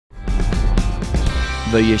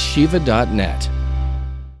theyeshiva.net.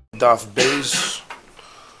 Daf Beis,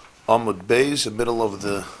 Amud Beis, the middle of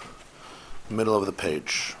the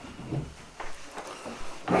page.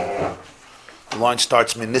 The line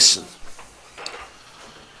starts Minissen.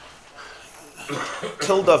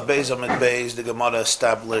 Till Daf Beis Amud Beis, the Gemarah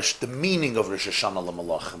established the meaning of Rosh Hashanah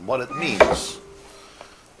L'Malachim. What it means.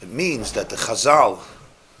 It means that the Chazal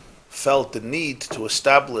felt the need to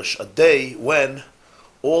establish a day when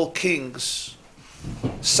all kings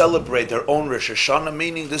celebrate their own Rosh Hashanah,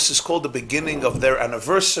 meaning this is called the beginning of their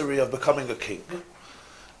anniversary of becoming a king.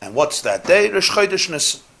 And what's that day? Rosh Chodesh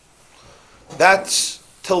Nisan. That's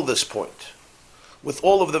till this point, with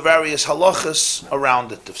all of the various halachas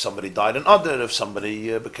around it. If somebody died in Adar, if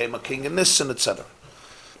somebody became a king in Nisan, etc.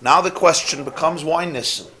 Now the question becomes, why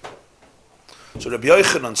Nisan? So Rabbi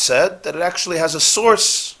Yochanan said that it actually has a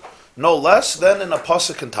source no less than in a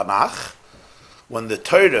pasuk in Tanakh, when the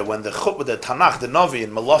Torah, when the Tanakh, the Navi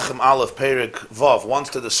in Malachim Aleph Perek Vav wants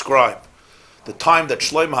to describe the time that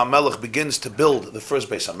Shlomo HaMelech begins to build the first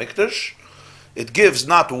Beis HaMikdash, it gives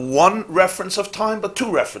not one reference of time, but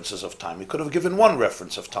two references of time. He could have given one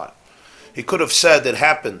reference of time. He could have said it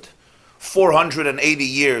happened 480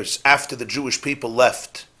 years after the Jewish people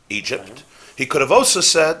left Egypt. He could have also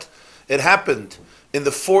said it happened in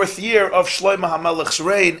the fourth year of Shlomo HaMelech's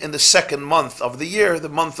reign, in the second month of the year, the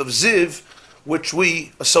month of Ziv, which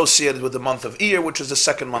we associated with the month of Iyar, which is the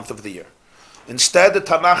second month of the year. Instead, the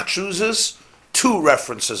Tanakh chooses two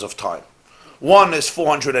references of time. One is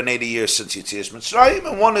 480 years since Yetzias Mitzrayim,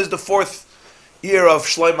 and one is the fourth year of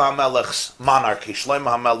Shlomo HaMelech's monarchy,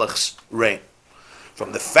 Shlomo HaMelech's reign.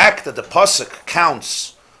 From the fact that the pasuk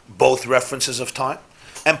counts both references of time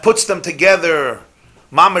and puts them together,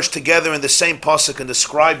 mamash together in the same pasuk in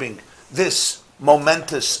describing this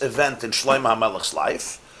momentous event in Shlomo HaMelech's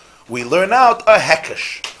life, we learn out a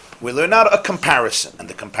hekesh. We learn out a comparison. And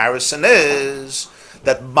the comparison is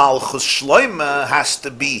that Malchus Shlomo has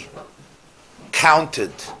to be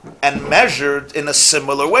counted and measured in a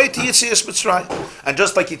similar way to Yetzias Mitzrayim. And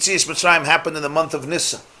just like Yetzias Mitzrayim happened in the month of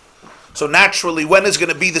Nisan. So naturally, when is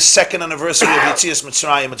going to be the second anniversary of Yetzias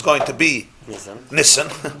Mitzrayim? It's going to be Nisan,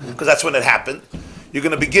 because that's when it happened. You're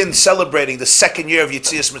going to begin celebrating the second year of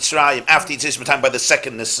Yetzias Mitzrayim after Yetzias Mitzrayim by the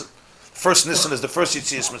second Nisan. First Nisan is the first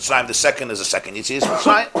Yetzias Mitzrayim, the second is the second Yetzias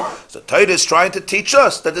Mitzrayim. So Torah is trying to teach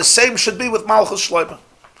us that the same should be with Malchus Shlomo.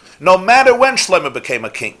 No matter when Shlomo became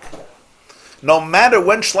a king,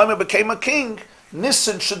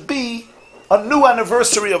 Nisan should be a new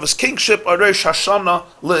anniversary of his kingship, a Rosh Hashanah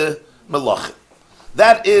L'Melachim.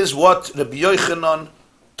 That is what Rabbi Yochanan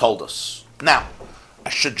told us. Now, I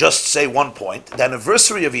should just say one point. The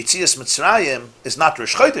anniversary of Yetzias Mitzrayim is not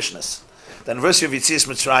Rosh Chodesh Nisan. The anniversary of Yetzias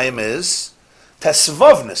Mitzrayim is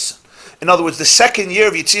Tesvav Nisan. In other words, the second year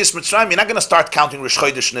of Yetzias Mitzrayim, you're not going to start counting Rosh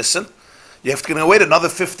Chodesh Nisan. You have to wait another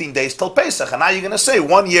 15 days till Pesach. And now you're going to say,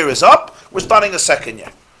 1 year is up, we're starting a second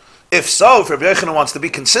year. If so, if Rabbi Yochanan wants to be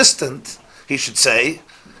consistent, he should say,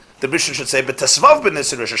 the Mishnah should say, but Tesvav ben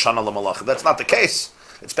Nisan Rosh Hashanah L'Malachim. That's not the case.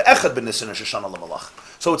 It's Be'echad ben Nisan Rosh Hashanah L'Malachim.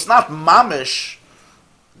 So it's not mamish,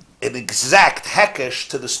 an exact hekesh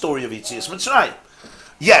to the story of Yetzias Mitzrayim.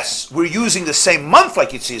 Yes, we're using the same month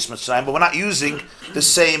like Yetzias Mitzrayim, but we're not using the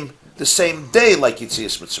same day like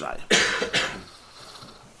Yetzias Mitzrayim.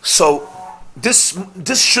 So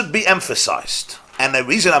this should be emphasized, and the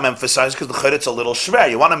reason I'm emphasizing is because the chayret's a little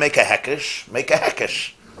shver. You want to make a hekesh, make a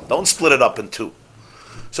hekesh. Don't split it up in two.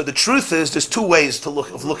 So the truth is, there's two ways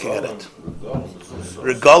of looking at it.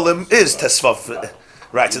 Regalim is tesvav,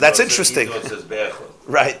 right? So that's interesting,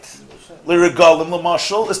 right? Regalim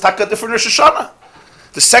l'mashal is taka different Rosh Hashanah.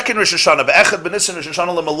 The second Rosh Hashanah, Be'echad B'Nisan Rosh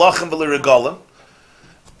Hashanah L'Malachim V'L'Regalim,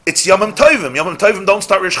 it's Yomim Tovim. Yomim Tovim don't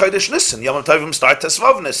start Rosh Chodesh Nisan. Yomim Tovim start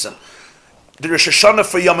Tesvav Nisan. The Rosh Hashanah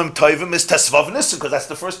for Yomim Tovim is Tesvav Nisan, because that's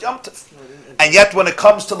the first Yom Tov. And yet when it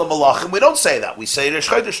comes to L'Malachim, we don't say that. We say Rosh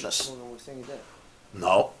Chodesh Nisan.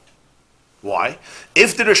 No. Why?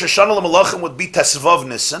 If the Rosh Hashanah L'Malachim would be Tesvav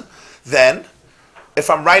Nisan, then if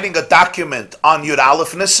I'm writing a document on Yud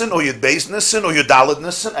Aleph Nisan, or Yud Beis Nisan, or Yud Daled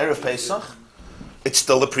Nisan, Erev Pesach, it's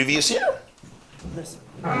still the previous year.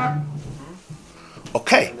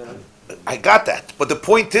 Okay, I got that. But the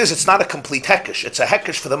point is, it's not a complete hekesh. It's a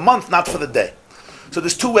hekesh for the month, not for the day. So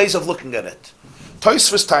there's two ways of looking at it.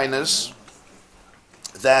 Tosfos Tainas,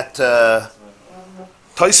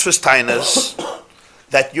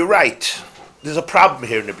 that you're right. There's a problem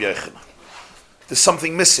here in Rabbi Yochanan. There's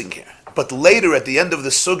something missing here. But later, at the end of the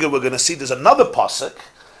sugya, we're going to see there's another pasuk.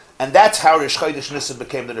 And that's how Rosh Chodesh Nisan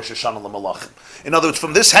became the Rosh Hashanah L'Malachim. In other words,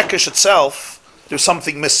 from this hekesh itself, there's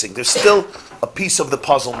something missing. There's still a piece of the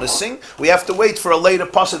puzzle missing. We have to wait for a later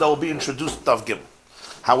pasuk that will be introduced to Tav Gimel.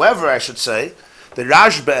 However, I should say, the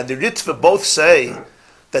Rashba and the Ritva both say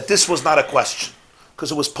that this was not a question.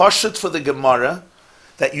 Because it was pashut for the Gemarah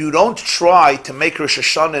that you don't try to make Rosh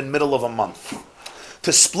Hashanah in the middle of a month.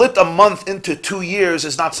 To split a month into 2 years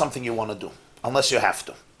is not something you want to do, unless you have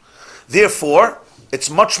to. Therefore, it's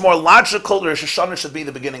much more logical that Rosh Hashanah should be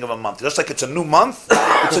the beginning of a month. Just like it's a new month,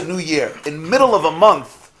 it's a new year. In the middle of a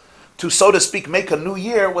month, to, so to speak, make a new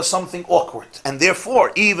year was something awkward. And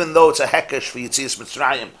therefore, even though it's a hekesh for Yetzias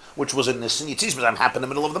Mitzrayim, which was in Nisan, Yetzias Mitzrayim happened in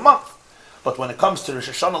the middle of the month. But when it comes to Rosh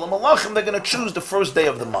Hashanah l'malachim, they're going to choose the first day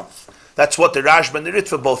of the month. That's what the Rashba and the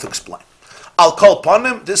Ritva both explain. Al kol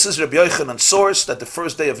panim, this is Rabbi Yochanan's source, that the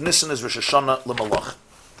first day of Nisan is Rosh Hashanah l'malachim.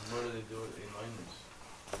 Where do they do it in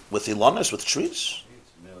Linus? With ilanas, with trees?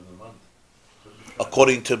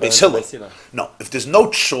 According to Beis Hillel. No, if there's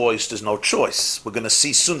no choice, there's no choice. We're going to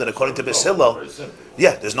see soon that according to Beis Hillel,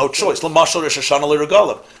 yeah, there's no choice. L'mashal Rosh Hashanah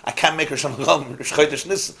l'regalim. I can't make Rosh Hashanah Rosh Chodesh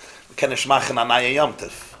Nisan. I can't shmachin anaya yom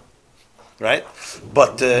tov. Right?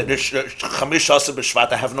 But Chamish Asa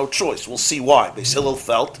B'Shvat, I have no choice. We'll see why. Beis Hillel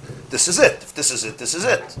felt, this is it. If this is it, this is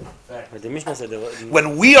it.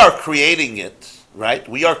 When we are creating it, right?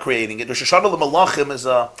 We are creating it. Rosh Hashanah l'malachim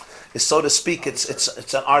is, so to speak,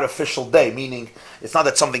 it's an artificial day, meaning it's not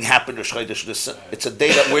that something happened. It's a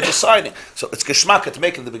day that we're deciding. So it's geschmack to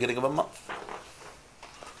make in the beginning of a month.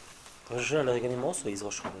 Rosh Hashanah also is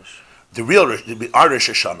Rosh Chodesh. The real Rosh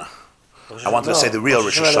Hashanah. I wanted to say the real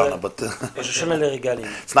Rosh Hashanah, but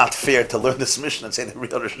it's not fair to learn this mission and say the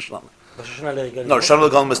real Rosh Hashanah. No, Rosh Hashanah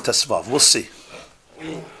l'regalim is Tesvav. We'll see.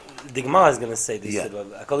 The Gemarah is going to say this, yeah.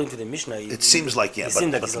 According to the Mishnah. It seems like, yeah, but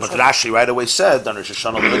Rashi right away said, on Rosh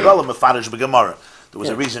Hashanah l'regalim, mefarish b'Gemarah. There was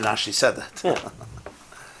a reason Rashi said that. Yeah.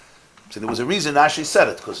 So there was a reason Rashi said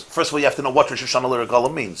it, because first of all you have to know what Rosh Hashanah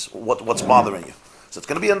l'regalim means, what's bothering you. So it's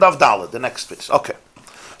going to be in Dav Dalet, the next piece. Okay.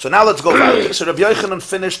 So now let's go back. So Rabbi Yochanan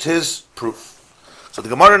finished his proof. So the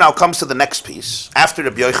Gemarah now comes to the next piece, after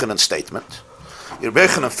Rabbi Yochanan's statement. Rabbi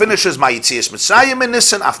Yochanan finishes my Yetzias Mitzrayim min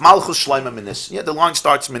Nisan, af malchus shleima min Nisan. Yeah, the line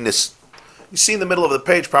starts min Nisan. You see in the middle of the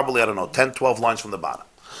page, probably, 10, 12 lines from the bottom.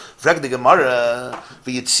 Frag the Gemarah,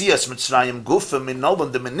 v'Yetzias Mitzrayim gufa min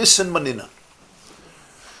nolban de min Nisan manina.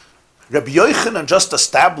 Rabbi Yochanan just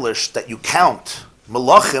established that you count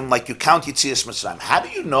Malachim like you count Yetzias Mitzrayim. How do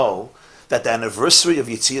you know that the anniversary of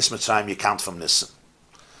Yetzias Mitzrayim you count from Nisan?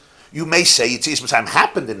 You may say Yetzias Mitzrayim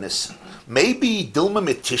happened in Nisan. Maybe Dilma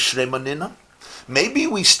mit Tishrei manina. Maybe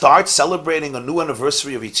we start celebrating a new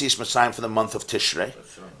anniversary of Yetzias Mitzrayim for the month of Tishrei.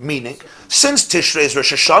 Meaning, since Tishrei is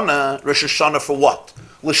Rosh Hashanah for what?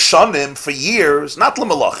 L'shanim, for years, not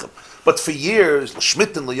l'malachim, but for years,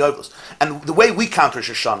 l'shmitin, l'yovlos. And the way we count Rosh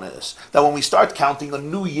Hashanah is that when we start counting a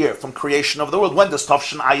new year from creation of the world, when does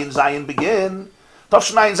Tavshin Ayin Zayin begin?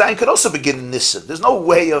 Tavshin Ayin Zayin could also begin in Nisan. There's no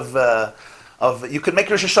way of you can make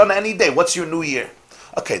Rosh Hashanah any day. What's your new year?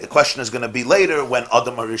 Okay, the question is going to be later when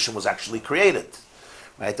Adam HaRishon was actually created.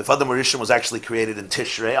 Right? If Adam HaRishon was actually created in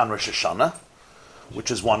Tishrei on Rosh Hashanah,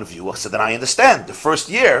 which is one view, so then I understand. The first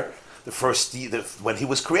year, when he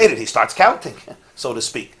was created, he starts counting, so to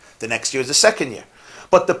speak. The next year is the second year.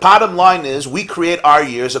 But the bottom line is, we create our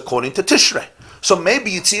years according to Tishrei. So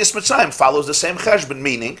maybe Yetzias Mitzrayim follows the same cheshbon,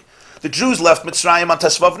 meaning the Jews left Mitzrayim on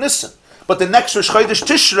Tesvav Nisan. But the next Rosh Chodesh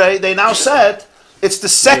Tishrei, they now said, it's the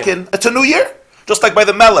second, it's a new year. Just like by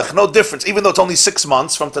the Melech, no difference. Even though it's only 6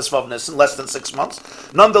 months from Tesvav Nisan, less than 6 months,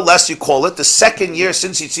 nonetheless you call it the second year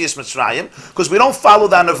since Yetzias Mitzrayim, because we don't follow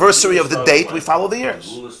the anniversary of the date, we follow the years.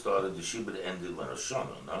 The Gula started, the Shibud ended when Rosh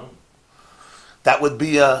Hashanah, no? That would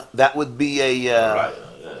be a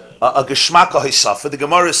Geshmaka Hisafa. The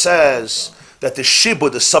Gemarah says that the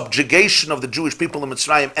Shibud, the subjugation of the Jewish people in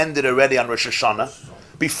Mitzrayim, ended already on Rosh Hashanah,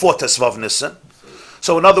 before Tesvav Nisan.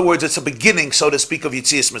 So in other words, it's a beginning, so to speak, of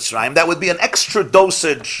Yetzias Mitzrayim. That would be an extra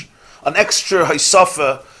dosage, an extra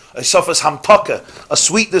Hisafa, Hisafa's Hamtaka, a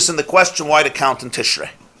sweetness in the question why to count in Tishrei.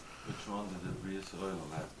 Which one did the Bria Soil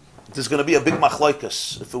happen? There's going to be a big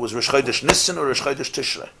machlokes if it was Rosh Chodesh Nisan or Rosh Chodesh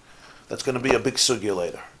Tishrei. That's going to be a big sugya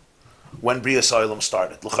later. When Bria Soilam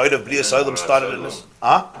started. L'chaydav Bria Soilam started in this.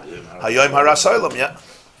 Hayom Hara Soilam, yeah.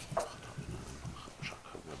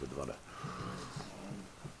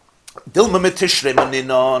 Dilma mit Tishrei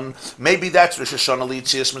maninon. Maybe that's Rosh Hashanah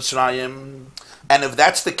Yetzias Mitzrayim. And if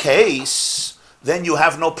that's the case, then you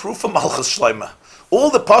have no proof of Malchus Shleima. All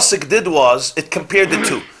the pasuk did was it compared the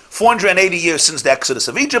two. 480 years since the Exodus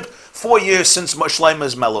of Egypt, 4 years since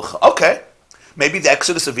Shleima's Melucha. Okay, maybe the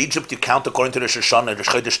Exodus of Egypt you count according to Rosh Hashanah, Rosh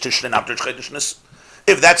Chodesh Tishrei, and after Rosh Chodesh Nisan.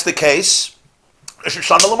 If that's the case, Rosh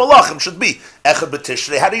Hashanah l'malachim should be Echad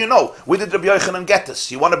b'Tishrei. How do you know? Where did Rabbi Yochanan get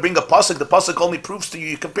this? You want to bring a pasuk? The pasuk only proves to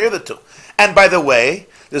you compare the two. And by the way,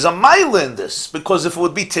 there's a mile in this, because if it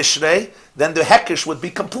would be Tishrei, then the Hekesh would be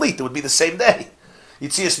complete. It would be the same day.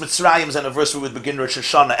 Yitzias Mitzrayim's anniversary would begin Rosh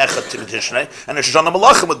Hashanah Echad Tishrei, and Rosh Hashanah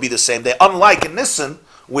Malachim would be the same day. Unlike in Nisan,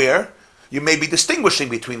 where you may be distinguishing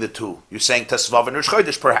between the two. You're saying Tesvav and Rosh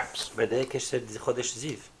Chodesh, perhaps. But the Hekesh said Chodesh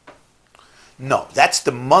Ziv. No, that's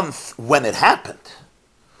the month when it happened.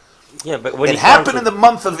 Yeah, but when it happened in the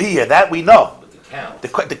month of Iyar, that we know. But the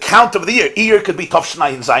count. The count of the year. Iyar could be Tov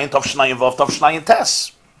Shnai and Zayin, Tov Shnai and Vav, Tov Shnai and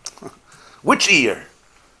Tes. Which Iyar?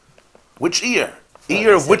 Which Iyar?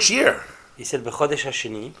 Iyar of which year? He said B'Chodesh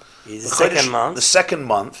Hashini is the Chodesh- second month. The second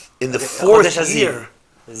month, in the Okay, fourth Chodesh Haziv. year.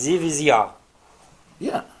 Ziv is Yah.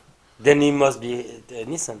 Yeah. Then he must be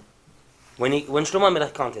Nisan. When Shlomo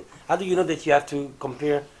Melech counted, how do you know that you have to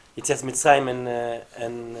compare? It says Mitzrayim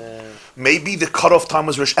and Maybe the cutoff time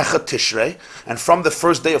was Rosh Echad Tishrei, and from the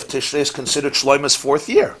first day of Tishrei is considered Shloimo's fourth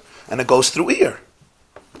year, and it goes through Iyar.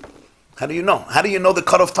 How do you know? How do you know the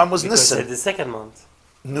cutoff time was because Nisan? the second month.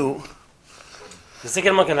 No. The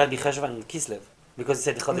second month cannot be Cheshvan and Kislev because it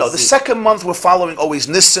said Chodesh No, the Ziv. second month we're following always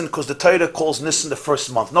Nisan, because the Torah calls Nisan the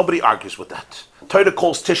first month. Nobody argues with that. Torah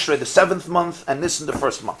calls Tishrei the seventh month and Nisan the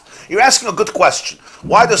first month. You're asking a good question.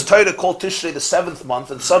 Why does Torah call Tishrei the seventh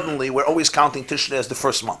month and suddenly we're always counting Tishrei as the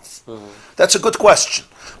first month? That's a good question.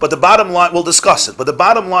 But the bottom line, we'll discuss it, but the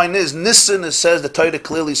bottom line is Nisan, it says, the Torah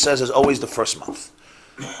clearly says, is always the first month.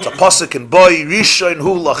 It's a pasuk in Boy, Rishon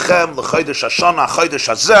hu lachem l'chodesh Hashanah chodesh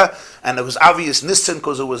hazeh, and it was obvious Nisan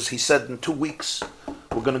because it was, he said, in 2 weeks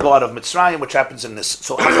we're going to go out of Mitzrayim, which happens in Nisan.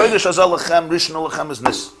 So chodesh hazeh lachem, Rishon lachem is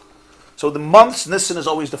Nisan. So the months Nisan is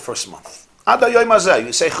always the first month. Ad hayoym hazeh,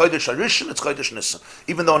 you say chodesh Rishon, it's chodesh Nisan.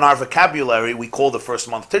 Even though in our vocabulary we call the first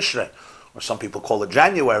month Tishrei, or some people call it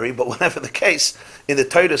January, but whatever the case, in the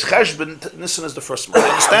Torah's Cheshbon, Nisan is the first month.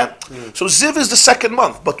 Understand? So Ziv is the second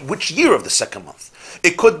month, but which year of the second month?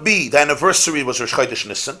 It could be the anniversary was Rosh Chodesh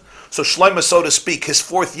Nisan, so Shlomo, so to speak, his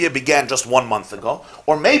fourth year began just 1 month ago,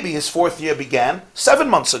 or maybe his fourth year began 7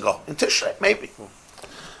 months ago, in Tishrei, maybe.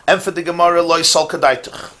 And for the Gemarah, Lo Yisal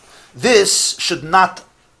Kadaitach. This should not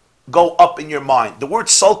go up in your mind. The word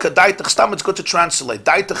Salka Daitach, stam, it's good to translate.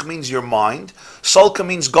 Daitach means your mind, Salka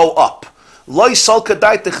means go up. Loi salka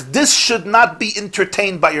daitich, this should not be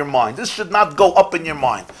entertained by your mind. This should not go up in your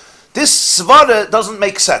mind. This svara doesn't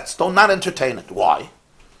make sense. Don't not entertain it. Why?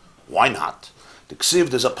 Why not? The Ksiv,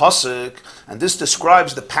 there's a pasuk, and this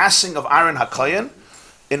describes the passing of Aaron HaKohen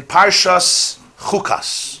in Parshas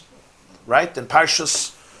Chukas. Right? In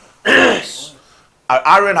Parshas Chukas.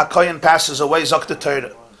 Aaron HaKohen passes away, Zok the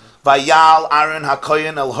Torah. Vayal Aaron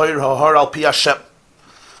HaKohen el hoir hahor al pi Hashem.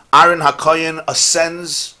 Aaron HaKohen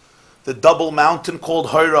ascends the double mountain called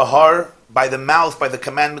Hoira Har, by the mouth, by the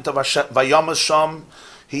commandment of Hashem, Vayamas Sham,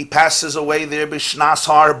 he passes away there, Bishnas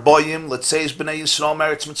Har Boyim, let's say B'nai Yisrael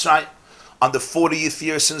Meretz Mitzrayim, on the 40th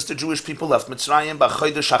year since the Jewish people left Mitzrayim,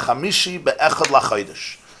 B'chodesh HaChamishi, B'echad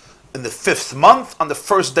LaChodesh, in the 5th month, on the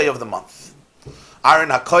first day of the month. Aaron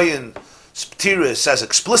HaKohen Ptira says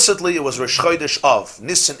explicitly it was Rosh Chodesh of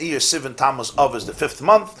Nisan, Iyar, Sivan, Tammuz, Av is the 5th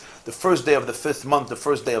month, the first day of the 5th month, the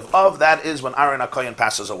first day of Av, that is when Aaron HaKohen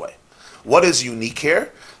passes away. What is unique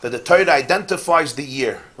here? That the Torah identifies the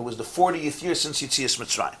year. It was the 40th year since Yitzias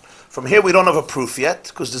Mitzrayim. From here we don't have a proof yet,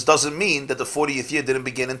 because this doesn't mean that the 40th year didn't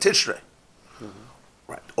begin in Tishrei.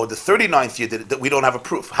 Right. Or the 39th year that we don't have a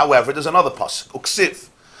proof. However, there's another pasuk, Uksiv.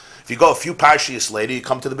 If you go a few parshiyos later, you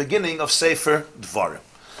come to the beginning of Sefer Dvarim.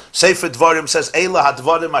 Sefer Dvarim says, Eila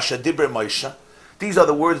hadvarim asher diber Moshe. These are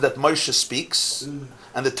the words that Moshe speaks.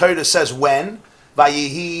 And the Torah says when?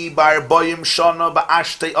 Vayihi bar boyim shana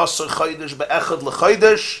ba'ashtei asar chodesh be'echad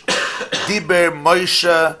l'chodesh diber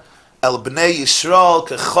Moshe el bnei Yisrael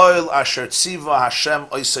kechoil asher tziva Hashem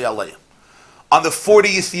oisei aleim. On the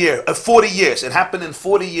 40th year, 40 years, it happened in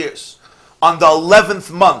 40 years. On the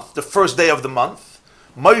 11th month, the first day of the month,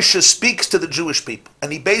 Moshe speaks to the Jewish people,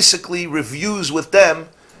 and he basically reviews with them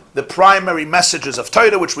the primary messages of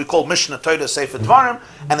Torah, which we call Mishnah Torah Sefer Dvarim,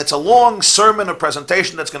 and it's a long sermon or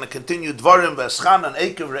presentation that's going to continue Dvarim v'eschan and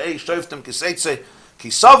Ekev re'ei shoftim kiseitze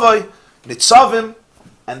kisavai nitzavim,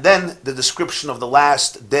 and then the description of the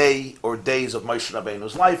last day or days of Moshe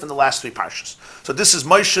Rabbeinu's life in the last 3 parshas. So this is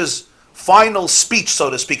Moshe's final speech, so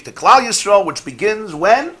to speak, to Klal Yisrael, which begins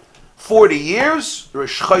when? 40 years,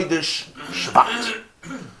 Rosh Chodesh Shvat.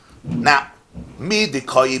 Now,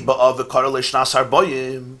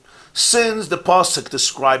 since the pasuk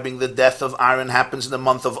describing the death of Aaron happens in the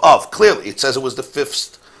month of Av, clearly it says it was the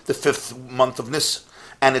fifth month of Nisan,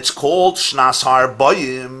 and it's called Shnas Har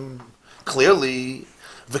Boyim. Clearly,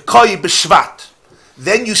 V'koyi b'Shvat.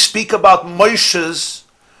 Then you speak about Moshe's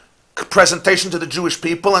presentation to the Jewish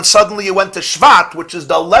people, and suddenly you went to Shvat, which is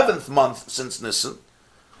the 11th month since Nisan,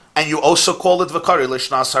 and you also call it V'kari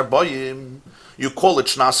l'shnas harboyim. You call it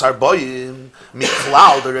Shnas harboyim.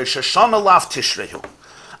 Miklal the Rosh Hashanah lav Tishrehu.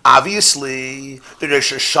 Obviously, the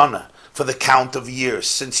Rosh Hashanah for the count of years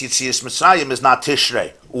since Yetzias Mitzrayim is not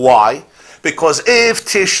Tishrei. Why? Because if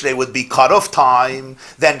Tishrei would be cut-off time,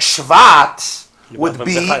 then Shvat would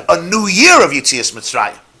be a new year of Yetzias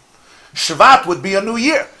Mitzrayim. Shvat would be a new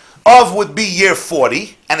year. Of would be year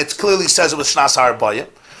 40, and it clearly says it was Shnas harboyim.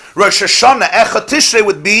 Rosh Hashanah Echad Tishrei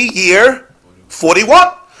would be year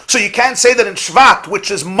 41. So you can't say that in Shvat,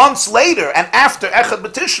 which is months later and after Echad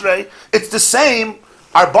B'Tishrei, it's the same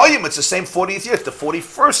Arboyim, it's the same 40th year, it's the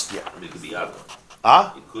 41st year. It could be Adar.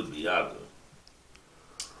 Huh? It could be Adar.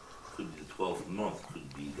 Could be the 12th month,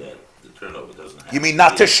 could be that the turnover doesn't have. You mean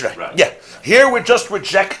not to be- Tishrei? Right. Yeah. Here we're just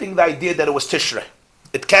rejecting the idea that it was Tishrei.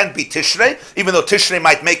 It can't be Tishrei, even though Tishrei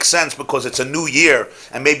might make sense because it's a new year,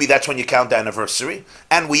 and maybe that's when you count the anniversary.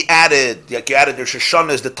 And we added, like you added, the Rosh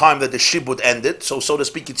Hashanah is the time that the Shibud ended, so to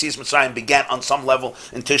speak, Yetzias Mitzrayim began on some level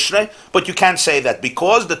in Tishrei, but you can't say that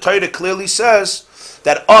because the Torah clearly says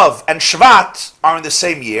that Av and Shvat are in the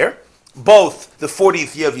same year, both the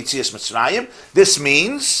 40th year of Yetzias Mitzrayim. This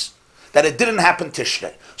means that it didn't happen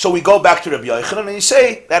Tishrei. So we go back to Rabbi Yochanan and you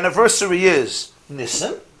say the anniversary is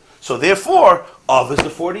Nisan, so therefore Av is the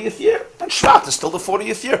 40th year, and Shvat is still the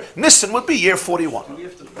 40th year. Nisan would be year 41. Do we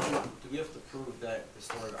have to prove that the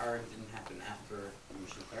story of Aaron didn't happen after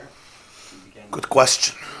Moshe? Good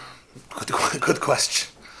question. Good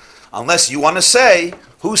question. Unless you want to say,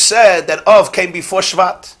 who said that Av came before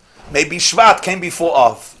Shvat? Maybe Shvat came before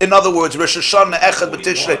Av. In other words, Rosh Hashanah Echad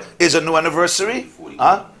B'Tishrei is a new anniversary. 41.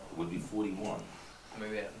 Huh? It would be 41.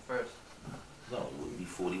 Maybe at first. No, it would be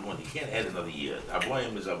 41. You can't add another year.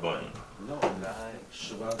 Arboyim is Arboyim. No,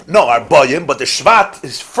 Shabbat. No, Arboyim, but the Shvat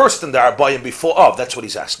is first in the Arboyim before Av. That's what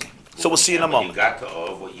he's asking. So we'll see in a And when moment. you got to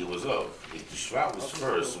Av, what year was Av? If the Shvat was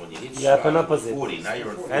first, when you hit You have Shvat, an it was opposite. 40. Now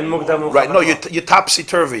you're at And 41. Mukdam Right, no, you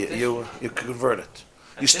topsy-turvy. You convert it.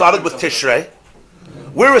 You started with Tishrei.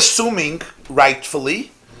 We're assuming,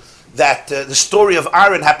 rightfully, that the story of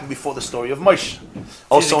Aaron happened before the story of Moshe.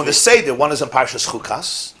 Also in the Seder, one is in Parshas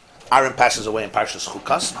Chukas. Aaron passes away in Parshas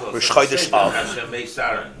Chukas. Rosh Chodesh Av. Hashem makes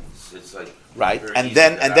Aaron. It's like Right, very and easy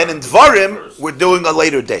then that in Aaron Dvarim, first. we're doing a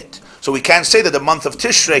later date. So we can't say that the month of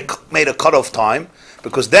Tishrei made a cutoff time,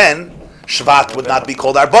 because then Shvat would not be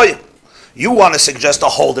called Arboyim. You want to suggest a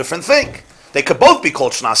whole different thing. They could both be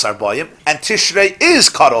called Shnas Arboyim, and Tishrei is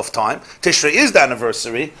cutoff time. Tishrei is the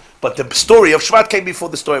anniversary, but the story of Shvat came before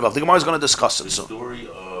the story of Av. The Gemarah is going to discuss it The soon. story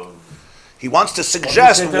of He wants to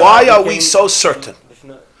suggest, why are we so certain?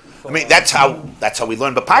 I mean, that's how we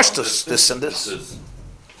learn Bapashtus, this and this. Because-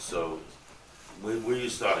 So, where are you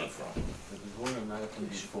starting from?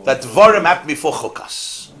 That Dvarim happened before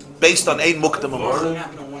Chukas, based on Ein Mukdam Amor. It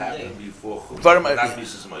happened on one day. Happened before Chut, Dvarim- not yeah.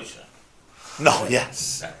 Mrs. Moshe. No,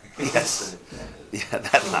 yes. Yes. Yeah,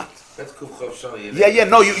 that not. That's Kuf Chav Shani. Yeah,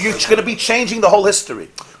 no, you're going to be changing the whole history.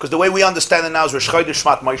 Because the way we understand it now is Rosh Chodesh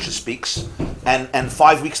Shvat Moshe speaks, and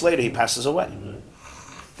 5 weeks later he passes away.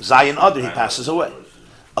 Zion Adar, he passes away.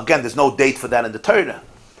 Again, there's no date for that in the Torah.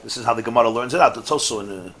 This is how the Gemarah learns it out. It's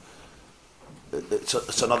also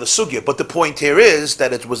it's another sugya. But the point here is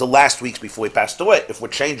that it was the last weeks before he passed away. If we're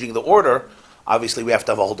changing the order, obviously we have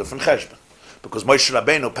to have a whole different cheshbon. Because Moshe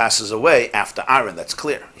Rabbeinu passes away after Aaron, that's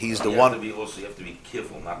clear. He's the You one... have to be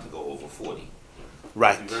careful not to go over 40.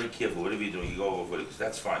 Right. Be very careful. Whatever you're doing, you go over 40 because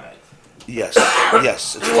that's finite. Yes,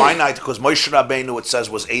 yes. It's finite because Moshe Rabbeinu, it says,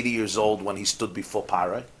 was 80 years old when he stood before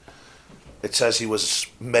Parai. It says he was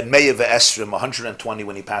Medmeyev Esrim, 120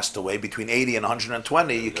 when he passed away. Between 80 and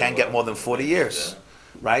 120, you can't get more than 40 years.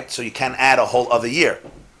 Right? So you can't add a whole other year.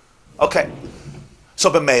 Okay. So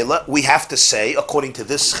B'meila, we have to say, according to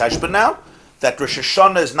this cheshbon now, that Rosh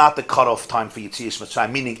Hashanah is not the cutoff time for Yetzias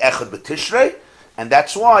Mitzrayim, meaning Echad B'Tishrei, and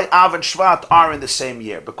that's why Av and Shvat are in the same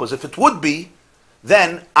year. Because if it would be,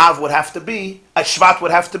 then Av would have to be, Shvat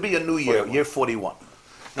would have to be a new year, year 41.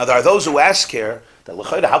 Now there are those who ask here, that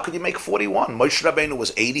l'chayda, how could you make 41? Moshe Rabbeinu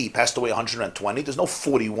was 80, he passed away 120. There's no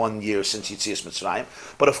 41 years since Yetzias Mitzrayim.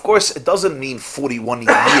 But of course, it doesn't mean 41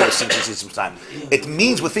 years since Yetzias Mitzrayim. It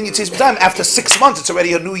means within Yetzias Mitzrayim, after 6 months, it's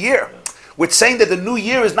already a new year. We're saying that the new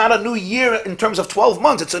year is not a new year in terms of 12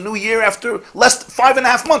 months. It's a new year after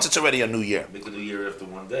 5.5 months. It's already a new year. Make a new year after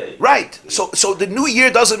one day. Right. So the new year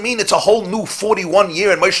doesn't mean it's a whole new 41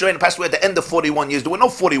 year. And Moshe Rabbeinu passed away at the end of 41 years. There were no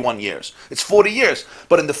 41 years. It's 40 years.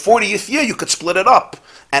 But in the 40th year, you could split it up.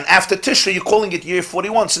 And after Tishrei, you're calling it year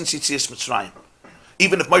 41 since Yetzias Mitzrayim.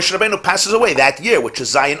 Even if Moshe Rabbeinu passes away that year, which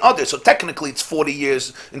is Zayin Adar, so technically it's 40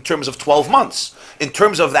 years in terms of 12 months. In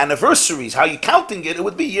terms of the anniversaries, how you counting it, it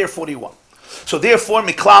would be year 41. So therefore,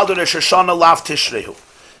 Miklal de Rosh Hashanah lav Tishrehu.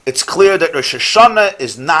 It's clear that Rosh Hashanah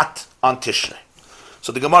is not on Tishrei.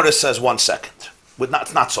 So the Gemarah says 1 second.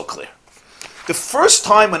 It's not so clear. The first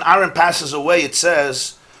time when Aaron passes away, it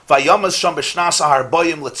says, Vayamaz sham b'shnasa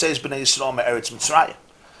harboyim letzeis b'nei Yisrael me'eretz Mitzrayim.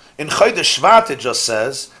 In Chodesh Shvat it just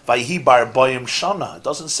says, Vayhi bar boyim shana. It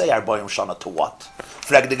doesn't say arboyim shana to what?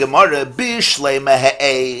 Frag the Gemarah, Bishlei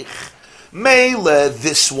mehe'eich. Mele,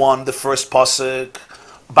 this one, the first pasuk,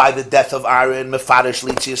 by the death of Aaron, mefarish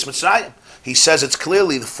litzias Mitzrayim. He says it's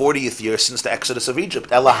clearly the 40th year since the Exodus of Egypt.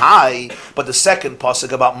 Elahai, but the second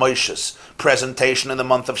pasuk about Moshe's presentation in the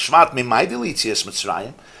month of Shvat, Mimai di litzias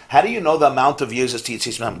Mitzrayim. How do you know the amount of years is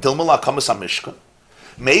Tzias Mitzrayim? Dilmala kamas HaMishkan.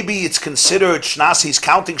 Maybe it's considered Shnas, he's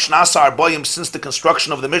counting Shnasa Arboyim since the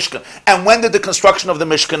construction of the Mishkan. And when did the construction of the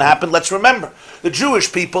Mishkan happen? Let's remember. The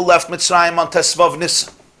Jewish people left Mitzrayim on Tesvav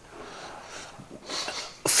Nisan.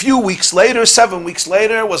 A few weeks later, 7 weeks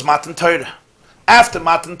later, was Matan Torah. After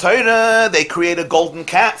Matan Torah, they create a golden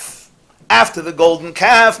calf. After the golden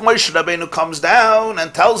calf, Moshe Rabbeinu comes down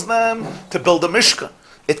and tells them to build a Mishkan.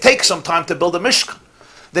 It takes some time to build a Mishkan.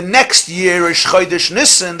 The next year, Rosh Chodesh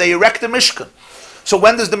Nisan, they erect a Mishkan. So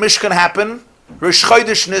when does the Mishkan happen? Rosh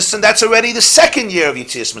Chodesh Nisan, that's already the second year of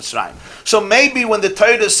Yetzias Mitzrayim. So maybe when the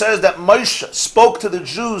Torah says that Moshe spoke to the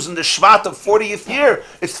Jews in the Shvat of 40th year,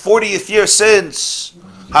 it's 40th year since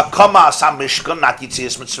Hakamas HaMishkan, not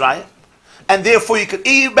Yetzias Mitzrayim. And therefore you could,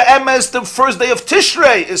 Be'emes, the first day of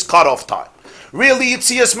Tishrei is cut-off time. Really,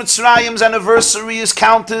 Yetzias Mitzrayim's anniversary is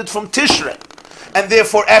counted from Tishrei. And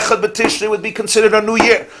therefore, Echad B'Tishrei would be considered a new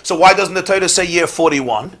year. So why doesn't the Torah say year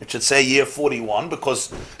 41? It should say year 41 because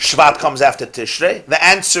Shvat comes after Tishrei. The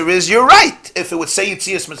answer is, you're right. If it would say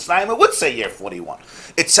Yetzias Mitzrayim, it would say year 41.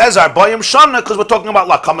 It says Arboyim Shana because we're talking about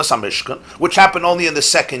Lakamas HaMishkan, which happened only in the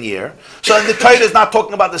second year. So the Torah is not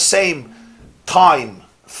talking about the same time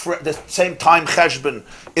Cheshbon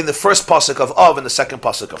in the first pasuk of Av and the second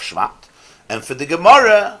pasuk of Shvat. And for the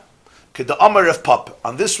Gemarah, K'da Amar Rav Papa.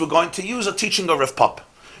 On this we're going to use a teaching of Rav Papa.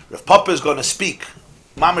 Rav Papa is going to speak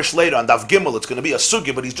mamish later on Dav Gimel. It's going to be a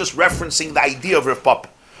sugya, but he's just referencing the idea of Rav Papa.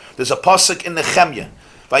 There's a pasuk in Nehemiah.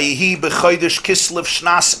 Vayihi b'chodesh Kislev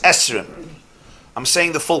Shnas Esrim. I'm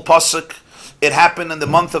saying the full pasuk. It happened in the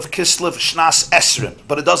month of Kislev Shnas Esrim,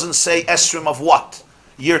 but it doesn't say Esrim of what?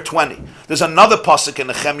 Year 20. There's another pasuk in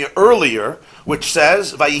Nehemiah earlier which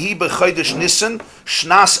says Vayihi b'chodesh Nisan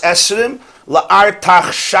Shnas Esrim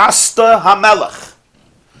La'artachshasta HaMelech.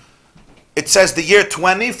 It says the year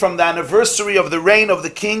 20 from the anniversary of the reign of the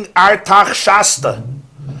king Artachshasta.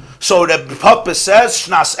 So Rabbi Papa says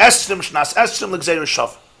Shnas Esrim L'Gzeir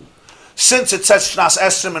Shav. Since it says Shnas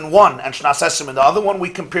Esrim in one and Shnas Esrim in the other one, we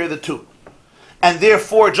compare the two. And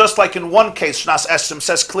therefore, just like in one case, Shnas Esrim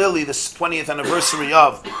says clearly the 20th anniversary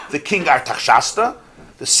of the king Artachshasta.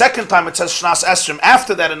 The second time it says Shnas Esrim,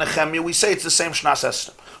 after that in Nehemiah, we say it's the same Shnas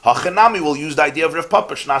Esrim. Hachanami will use the idea of Rav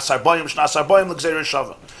Papa, Shnas Arboyim, L'Gzeir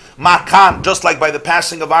Shava. Makan, just like by the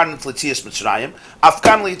passing of Aaron L'Tzias Mitzrayim,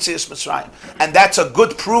 Afkan L'Tzias Mitzrayim. And that's a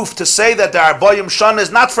good proof to say that the Arboyim Shana is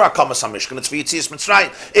not for Hakamas HaMishkan, it's for Yetzias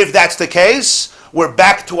Mitzrayim. If that's the case, we're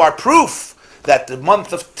back to our proof that the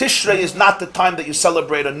month of Tishrei is not the time that you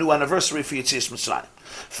celebrate a new anniversary for Yetzias Mitzrayim.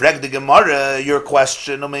 Frag the Gemarah, your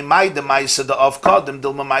question,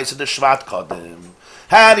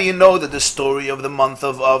 how do you know that the story of the month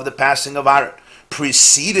of the passing of Aaron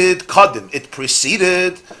preceded Kadim? It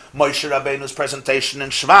preceded Moshe Rabbeinu's presentation in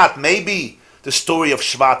Shvat. Maybe the story of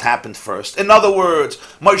Shvat happened first. In other words,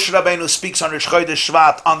 Moshe Rabbeinu speaks on Rosh Chodesh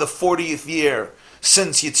Shvat on the 40th year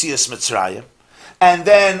since Yetzias Mitzrayim. And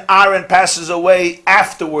then Aaron passes away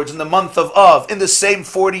afterwards in the month of Av, in the same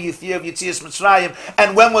 40th year of Yetzias Mitzrayim.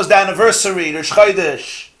 And when was the anniversary? Rosh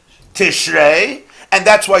Chodesh Tishrei. And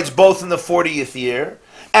that's why it's both in the 40th year.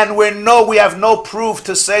 And we have no proof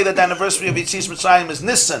to say that the anniversary of Yetzias Mitzrayim is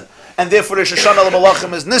Nisan. And therefore Rosh Hashanah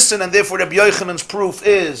L'Malachim is Nisan. And therefore Rabbi Yochanan's proof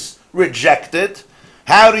is rejected.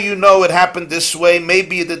 How do you know it happened this way?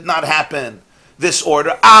 Maybe it did not happen this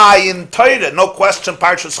order. In Torah, no question,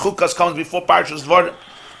 Parshas Chukas comes before Parshas Dvarim.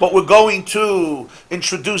 But we're going to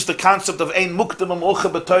introduce the concept of Ein Mukdam U'Maucha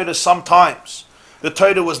b'Torah sometimes. The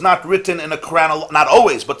Torah was not written in a not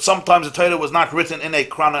always, but sometimes the Torah was not written in a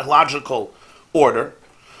chronological order.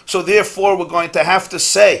 So therefore, we're going to have to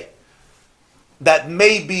say that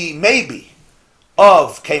maybe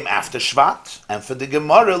Av came after Shvat, and for the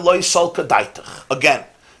Gemarah, Lo Yisal Kadaitach. Again,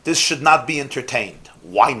 this should not be entertained.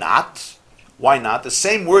 Why not? Why not? The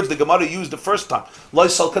same words the Gemarah used the first time. Lo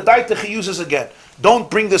Yisal Kadaitach he uses again.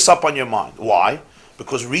 Don't bring this up on your mind. Why?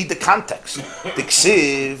 Because read the context. The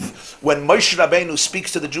Ksiv, when Moshe Rabbeinu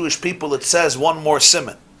speaks to the Jewish people, it says one more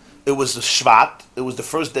siman. It was the Shvat, it was the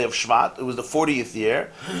first day of Shvat, it was the 40th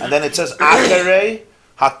year, and then it says, Acharei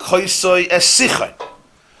HaKoisoi Esichon.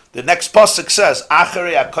 The next pasuk says,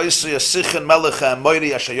 Acharei HaKoisoi Esichon Melech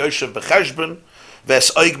HaMoiri Asher Yoshev B'Cheshbon, Ves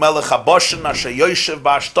Oig Melech HaBoshen Asher Yoshev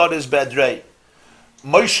B'Ashtariz Be'edrei.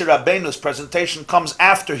 Moshe Rabbeinu's presentation comes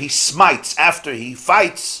after he smites, after he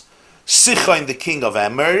fights Sichon, the king of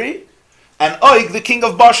Amori, and Oig, the king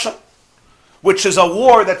of Bashan, which is a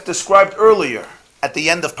war that's described earlier at the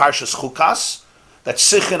end of Parshas Chukas, that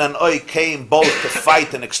Sichon and Oig came both to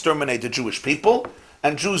fight and exterminate the Jewish people,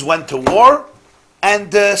 and Jews went to war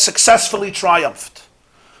and successfully triumphed.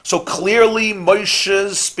 So clearly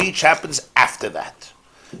Moshe's speech happens after that.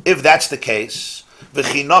 If that's the case,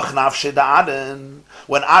 V'chinoch nafshe da'aden,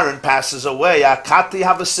 when Aaron passes away, Akati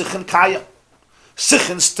have a Sichon kayam.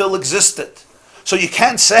 Sichon still existed. So you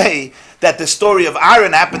can't say that the story of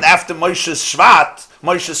Aaron happened after Moshe's Shvat,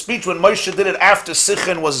 Moshe's speech, when Moshe did it after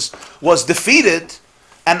Sichon was defeated,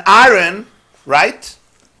 and Aaron, right,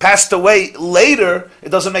 passed away later. It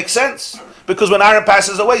doesn't make sense. Because when Aaron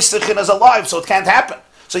passes away, Sichon is alive, so it can't happen.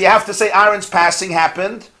 So you have to say Aaron's passing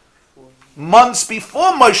happened months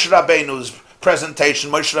before Moshe Rabbeinu's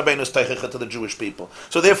presentation, Moshe Rabbeinu's teichecha to the Jewish people.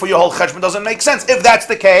 So therefore your whole cheshbon doesn't make sense. If that's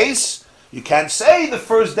the case, you can't say the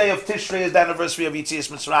first day of Tishrei is the anniversary of Yetzias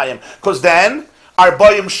Mitzrayim, because then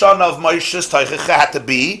Arbayim Shana of Moshe's teichecha had to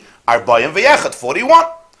be Arbayim V'yechad, 41.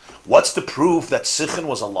 What's the proof that Sichon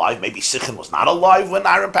was alive? Maybe Sichon was not alive when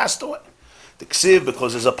Aaron passed away. The Ksiv,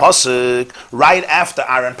 because there's a pasuk right after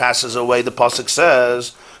Aaron passes away. The pasuk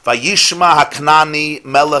says, "Vayishma Haknani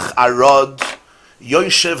Melech Arod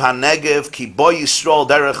Yoshev Hanegev Ki Bo Yisrael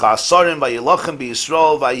Derech Ha'asarim Vayilachem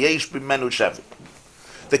BeYisrael Vayesh B'Menu Shevi."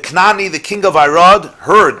 The Knani, the king of Arad,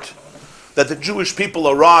 heard that the Jewish people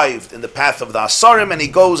arrived in the path of the Asarim, and he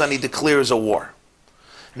goes and he declares a war.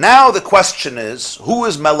 Now the question is, who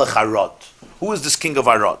is Melech Arad? Who is this king of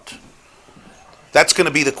Arad? That's going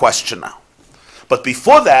to be the question now. But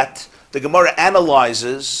before that, the Gemarah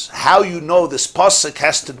analyzes how you know this pasuk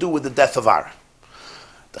has to do with the death of Aaron.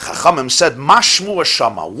 The Chachamim said, Mashmu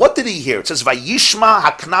Hashama. What did he hear? It says, Vayishma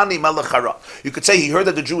Haknani Melech Arad. You could say he heard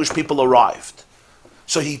that the Jewish people arrived.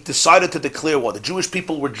 So he decided to declare war. The Jewish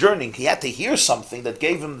people were journeying. He had to hear something that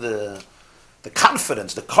gave him the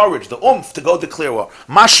confidence, the courage, the oomph to go declare war.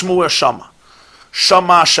 Mashmu Hashama.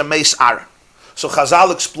 Shama Shemeis Aaron. So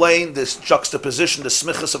Chazal explained this juxtaposition, the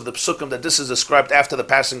smichas of the psukim, that this is described after the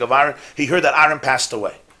passing of Aaron. He heard that Aaron passed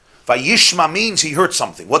away. Vayishma means he heard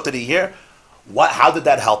something. What did he hear? How did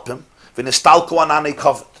that help him? V'nistalko ananei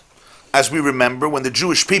kavod. As we remember, when the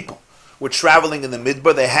Jewish people were traveling in the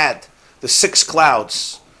Midbar, they had the 6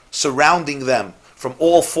 clouds surrounding them from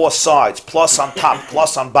all 4 sides, plus on top,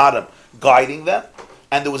 plus on bottom, guiding them.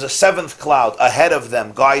 And there was a 7th cloud ahead of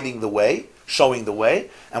them guiding the way, showing the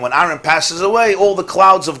way. And when Aaron passes away, all the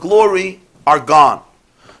clouds of glory are gone.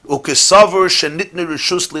 Ukesavar shenitne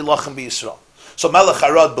rishus lilachem b'Yisrael. So Melech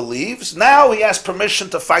Arad believes. Now he has permission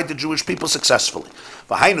to fight the Jewish people successfully.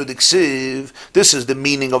 V'hainu diksiv. This is the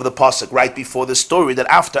meaning of the pasuk right before the story, that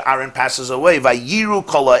after Aaron passes away, vayiru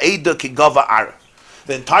kol ha'eda ki gava Aaron.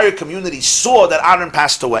 The entire community saw that Aaron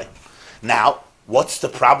passed away. Now, what's the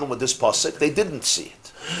problem with this pasuk? They didn't see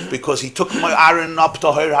it, because he took Aaron up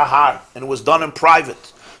to Har HaHar, and it was done in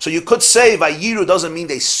private. So you could say vayiru doesn't mean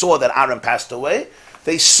they saw that Aaron passed away.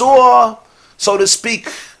 They saw, so to speak,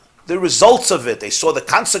 the results of it. They saw the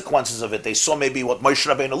consequences of it. They saw maybe what Moshe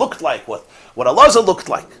Rabbeinu looked like, what Elazar looked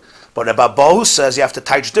like. But Rabbi Bo says you have to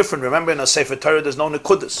teach different. Remember, in a Sefer Torah there's no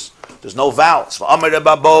nekudas, there's no vowels. V'amar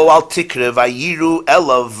Rabbi Bo al tikre vayiru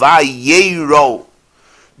ela vayero.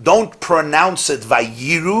 Don't pronounce it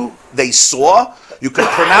vayiru, they saw. You can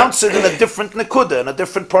pronounce it in a different nekuda, in a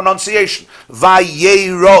different pronunciation.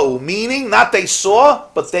 Vayero, meaning not they saw,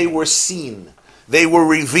 but they were seen. They were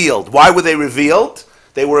revealed. Why were they revealed?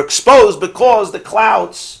 They were exposed because the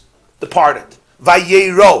clouds departed.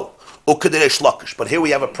 Vayero, ukaderesh lakish. But here we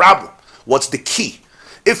have a problem. What's the key?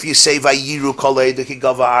 If you say vayiru kolei the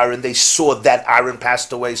kigava Aaron, they saw that Aaron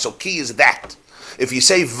passed away. So key is that. If you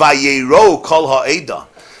say vayero kol ha'eda,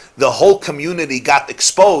 the whole community got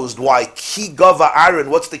exposed. Why? Ki gava Aaron.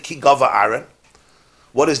 What's the ki gava Aaron?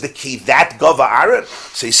 What is the key? That gava Aaron.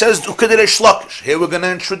 So he says ukaderesh lakish. Here we're going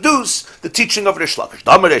to introduce the teaching of Resh Lakish.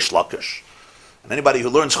 Damar Resh Lakish. And anybody who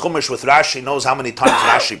learns Chumash with Rashi knows how many times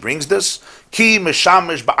Rashi brings this. Ki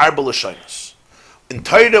mishamish ba'arba l'shonos. In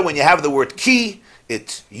Torah, when you have the word ki,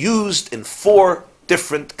 it's used in 4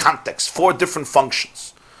 different contexts, 4 different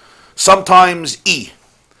functions. Sometimes e,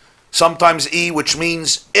 which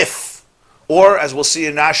means if, or as we'll see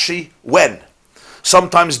in Rashi, when.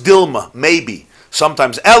 Sometimes Dilma, maybe.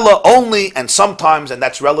 Sometimes Ella, only, and sometimes, and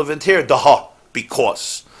that's relevant here, Daha,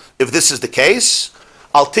 because. If this is the case,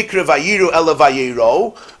 Al Tikra Vayiru Ella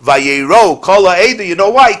Vayero, Kala Eda, you know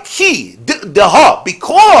why? Ki, Daha,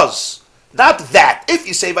 because. Not that. If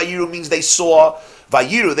you say Vayiru means they saw,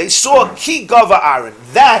 Vayiru, they saw Ki Gava Aaron,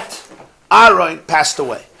 that Aaron passed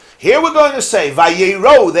away. Here we're going to say,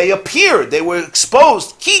 Vayero, they appeared, they were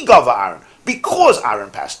exposed, Ki Gava Aaron, because Aaron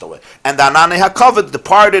passed away. And the Anane HaKavod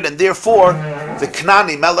departed, and therefore the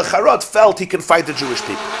Knani Melech Harod felt he can fight the Jewish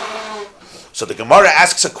people. So the Gemara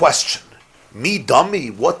asks a question. Mi dummy,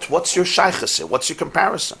 what's your shaychus here? What's your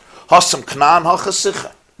comparison? Hasam Knan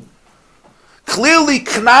HaChasicha. Clearly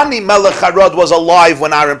Knani Melech Harod was alive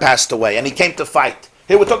when Aaron passed away, and he came to fight.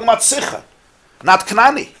 Here we're talking about Sicha, not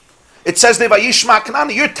Knani. It says Vayishma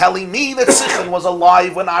Knani. You're telling me that Sichon was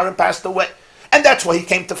alive when Aaron passed away, and that's why he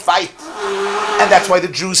came to fight, and that's why the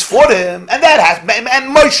Jews fought him, and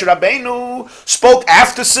and Moshe Rabbeinu spoke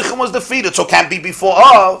after Sichon was defeated, so can't be before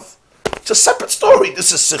of. It's a separate story.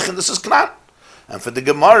 This is Sichon, this is Knan. And for the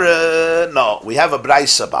Gemarah, no, we have a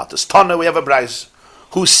brayso about this. Tana, we have a brayso.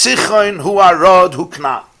 Who Sichon, who Arod, who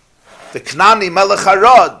Knan. The Knani Melech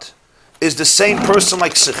Arod is the same person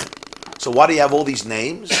like Sichon. So why do you have all these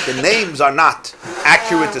names? The names are not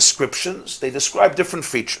accurate descriptions. They describe different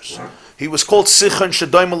features. He was called Sichon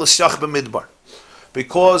Shedoim L'Syach B'Midbar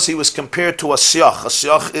because he was compared to a Syach. A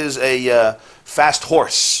Syach is a fast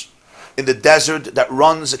horse in the desert that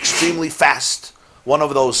runs extremely fast. One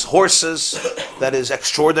of those horses that is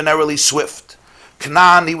extraordinarily swift.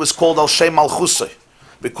 Knan, he was called Al Shem Malchusay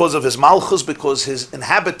because of his Malchus, because his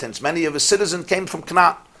inhabitants, many of his citizens came from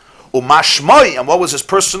Knan. Umashmoy, and what was his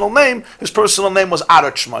personal name? His personal name was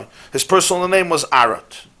Arat Shmoy. His personal name was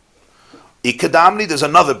Arat. Ikadamni, there's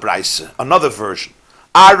another brayso, another version.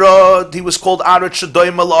 Arad, he was called Arat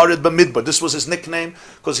Shadoim Al Arid B'Midbar. This was his nickname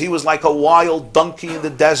because he was like a wild donkey in the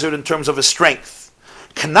desert in terms of his strength.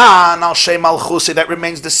 Knan Al Shem Al Chusi, that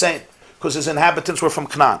remains the same because his inhabitants were from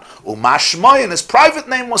Knan. Umashmoy, and his private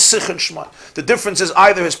name was Sichon Shmoy. The difference is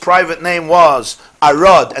either his private name was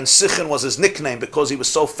Arad and Sichon was his nickname because he was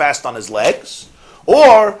so fast on his legs,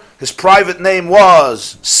 or his private name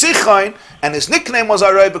was Sichon and his nickname was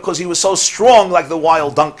Arad because he was so strong like the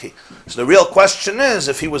wild donkey. So the real question is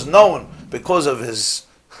if he was known because of his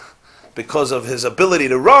ability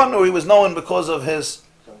to run, or he was known because of his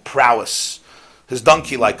prowess, his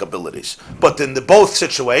donkey-like abilities. But in both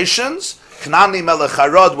situations, Knani Melech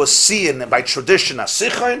Harod was seen by tradition as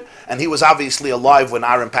Sichon, and he was obviously alive when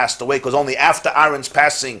Aaron passed away, because only after Aaron's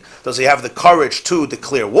passing does he have the courage to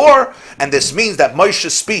declare war, and this means that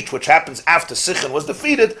Moshe's speech, which happens after Sichon was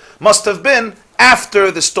defeated, must have been after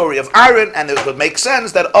the story of Aaron, and it would make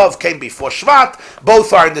sense that Av came before Shvat.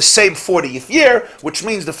 Both are in the same 40th year, which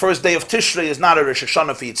means the first day of Tishrei is not a Rosh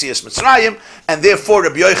Hashanah for Yetzias Mitzrayim, and therefore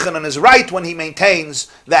Rabbi Yochanan is right when he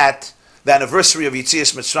maintains that the anniversary of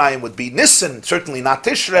Yetzias Mitzrayim would be Nisan, certainly not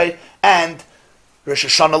Tishrei, and Rosh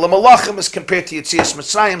Hashanah L'Malachim is compared to Yetzias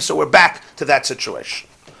Mitzrayim, so we're back to that situation.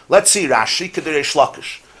 Let's see Rashi, Kedei Reish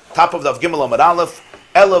Lakish. Top of the Gimel Amud Aleph,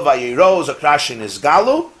 Ela Vayero Zakrashi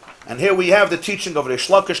Nizgalu, and here we have the teaching of Reish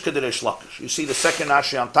Lakish, Kedei Reish Lakish. You see the second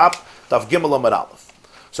Rashi on top, Tav Gimel Amud Aleph.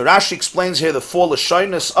 So Rashi explains here the four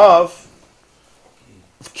lashonos of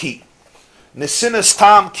Ki. Nesinas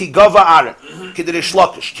tam ki gava aren, Kedei Reish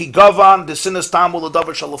Lakish, ki gavan nesinas tam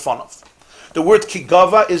uladavar shalafonov. The word ki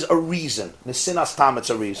gava is a reason. Nesinas tam, it's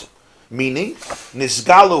a reason. Meaning,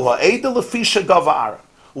 nisgalu ha'eda lefisha gava aren.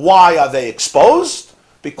 Why are they exposed?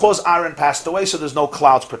 Because Aaron passed away, so there's no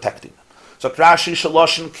clouds protecting them. So Rashi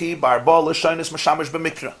shaloshin ki barba l'shonos mashamish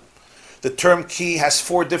b'mikra. The term ki has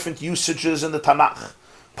four different usages in the Tanakh.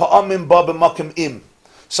 Pa'amim ba b'makim im.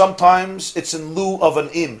 Sometimes it's in lieu of an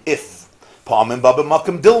im, if. Pa'amim ba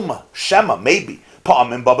b'makim dilma, shema, maybe.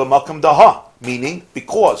 Pa'amim ba b'makim daha, meaning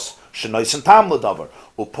because. Shenoisen tam l'davar.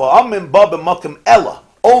 Upa'amim ba b'makim ella,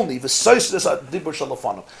 only. V'soisis adibur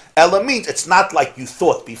shalafanu. Ella means it's not like you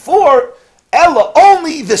thought before. Ella,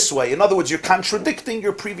 only this way. In other words, you're contradicting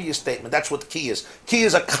your previous statement. That's what ki is. Ki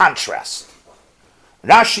is a contrast.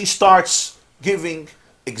 Rashi starts giving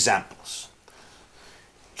examples.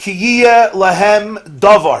 Kiya lahem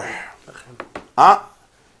davar.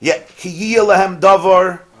 Kiya lahem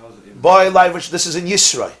davar. Boy, this is in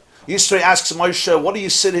Yisro. Yisro asks Moshe, what do you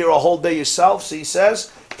sit here a whole day yourself? So he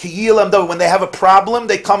says, Kiya lahem davar. When they have a problem,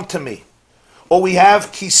 they come to me. Or we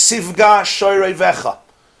have kisivga shoyrei vecha.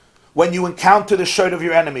 When you encounter the shirt of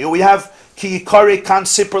your enemy. Or we have ki yikari kan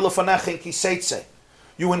sipur lefanechin ki seitze.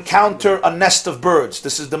 You encounter a nest of birds.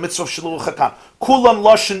 This is the mitzvah of Shiluch HaKam. Kulam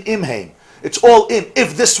loshen imheim. It's all im.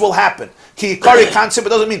 If this will happen. Ki yikari concept, it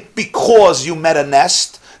doesn't mean because you met a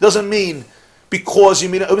nest. It doesn't mean because you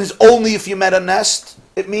meet it means only if you met a nest.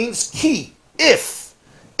 It means ki, if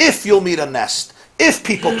you'll meet a nest, if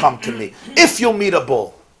people come to me, if you'll meet a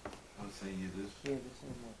bull.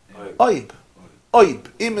 Oib. Oib.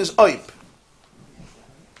 Im is oib.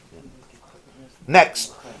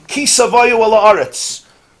 Next. Ki savayu ala aretz.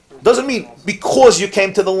 Doesn't mean because you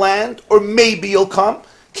came to the land, or maybe you'll come.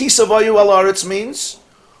 Ki savayu ala aretz means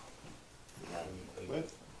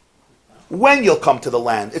when you'll come to the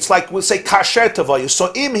land. It's like we'll say kasher tavayu.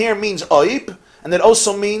 So im here means oib, and it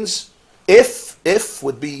also means if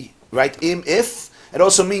would be, right, im, if. It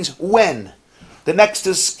also means when. The next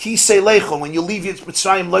is ki seilechon, when you leave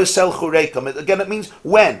Mitzrayim lo selchu reikam. Again, it means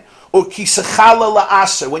when. Or ki sechala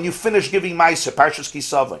la'aser, when you finish giving ma'aser, parshas ki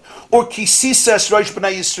savai. Or ki sises rosh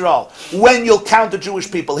b'nai Yisrael, when you'll count the Jewish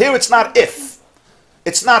people. Here it's not if.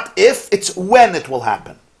 It's not if, it's when it will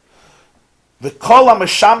happen. V'kol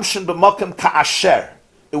ha'mashamshin b'mokem ka'asher.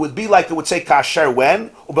 It would be like it would say ka'asher when,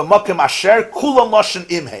 or b'mokem asher, kulan loshen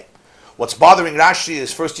imhe. What's bothering Rashi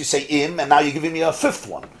is first you say im, and now you're giving me a fifth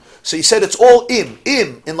one. So he said it's all im.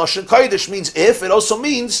 Im in Lashon Kodesh means if, it also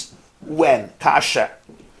means when, ka'asher.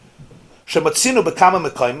 Shematzinu b'kama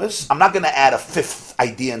mekaymes. I'm not going to add a fifth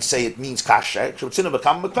idea and say it means kasher. Shematzinu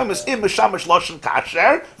b'kama mekaymes. Im mishamash lashon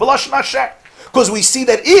kasher v'lashon asher. Because we see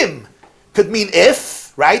that im could mean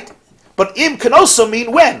if, right? But im can also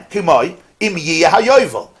mean when. Kimoi im yiyah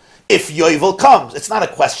hayovel. If yovel comes, it's not a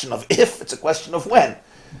question of if; it's a question of when.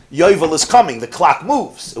 Yovel is coming. The clock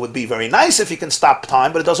moves. It would be very nice if you can stop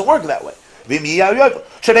time, but it doesn't work that way. Vim yiyah yovel.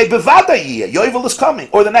 Shnei bevada yiyah. Yovel is coming.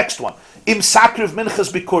 Or the next one. Im sakriv minchas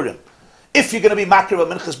bikurim. If you're going to be makriv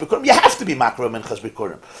minchas bikurim, you have to be makriv minchas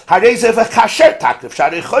bikurim. Hareze v'kasher takriv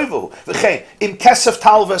sharei choyvu v'chein im kesef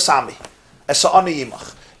tal v'sami esa ani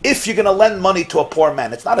yimach. If you're going to lend money to a poor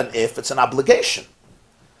man, it's not an if; it's an obligation.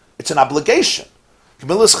 It's an obligation.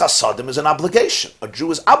 Gemilas chasadim is an obligation. A Jew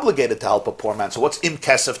is obligated to help a poor man. So what's im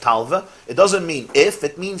kesef talva? It doesn't mean if;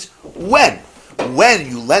 it means when. When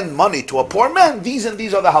you lend money to a poor man, these and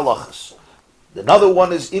these are the halachas. Another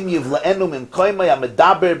one is im yivlaenu im koimei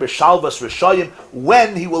amedaber b'shalvas rishayim,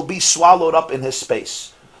 when he will be swallowed up in his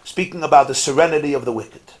space. Speaking about the serenity of the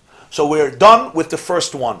wicked. So we're done with the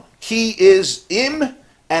first one. Ki is im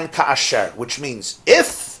and ka'asher, which means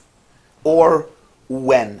if or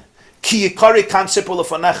when. Ki yikari kansipul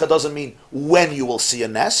lefanecha doesn't mean when you will see a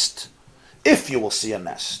nest, if you will see a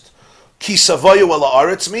nest. Ki savayu ala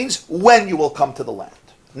aretz means when you will come to the land.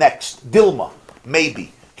 Next, dilma,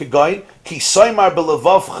 maybe. Kigoyin, ki soymar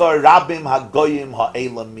belevavcha rabim hagoyim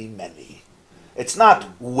ha'elam mimeni. It's not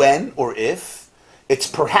when or if, it's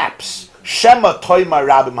perhaps. Shema toymar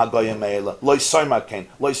rabim hagoyim ha'elam, loy soymar ken,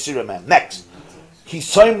 loy siraman. Next, ki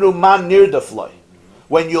soymru man nirdafloy.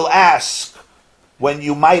 When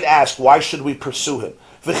you might ask, why should we pursue him?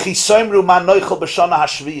 In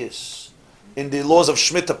the laws of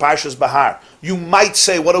Shemitah, Parshas Bahar, you might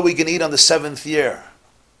say, what are we going to eat on the 7th year?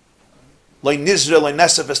 We're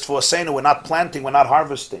not planting, we're not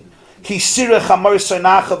harvesting.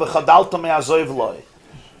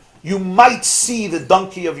 You might see the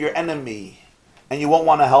donkey of your enemy, and you won't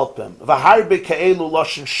want to help him.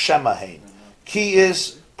 Ki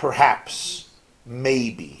is perhaps,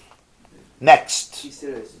 maybe. Next.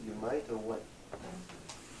 You might or what?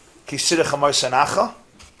 Kisira chamar senacha.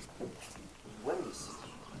 When you see.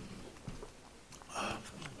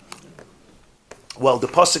 Well, the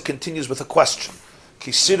pasuk continues with a question.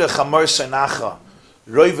 Kisira chamar senacha,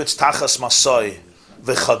 roivitz tachas masoi,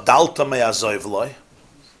 v'chadalta me'azoiv loy,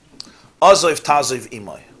 azoiv tazoiv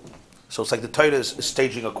imoy. So it's like the Torah is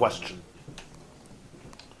staging a question.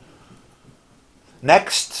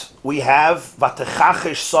 Next, we have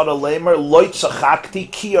Vatechachish Sarah Lamer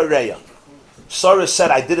Loitzachakti Ki Areya. Sarah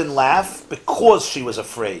said, I didn't laugh because she was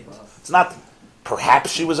afraid. It's not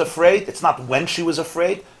perhaps she was afraid. It's not when she was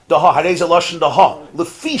afraid. Daha Hareza Lashon Daha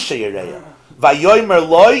Lefisha Areya. Vayomer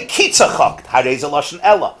Loi Kitzachakt Hareza Lashon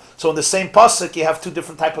Ella. So in the same pasuk, you have two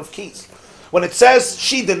different type of keys. When it says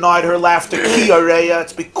she denied her laughter Ki Areya,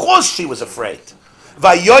 it's because she was afraid.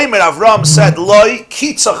 Vayomer Avram said Loi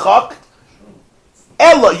Kitzachakt.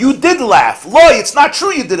 Ella, you did laugh. Loi, it's not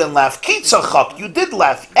true you didn't laugh. Kitzachak, you did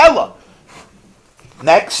laugh. Ella.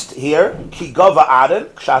 Next, here, Ki gava aren,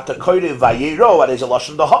 kshata koire vayiro, what is a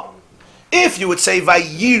lashon daha. If you would say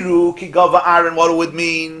vayiru, Ki gava aren, what it would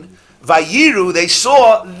mean? Vayiru, they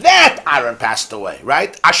saw that Aaron passed away,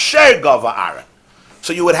 right? Asher gava aren.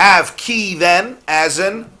 So you would have ki then, as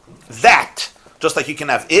in that. Just like you can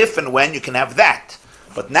have if and when, you can have that.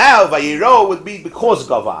 But now, vayiro would be because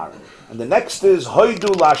gava aren. And the next is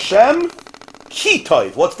Hoidu Lashem Ki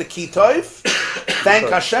toiv. What's the ki toiv? Thank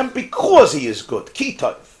Hashem because He is good. Ki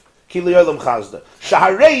toiv. Ki li'olam chazda.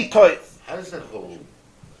 Shaharei toiv. How does that whole,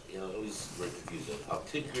 I always very confusing. I'll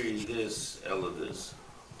take this, Ella this.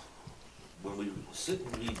 When we sit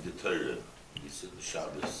and read the Torah, you sit in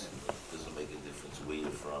Shabbos, it doesn't make a difference where you're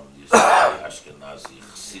from. You say Ashkenazi,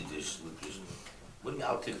 Chassidish, Lukish. What do you mean,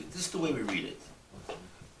 I'll take it? This is the way we read it.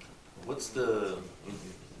 What's the,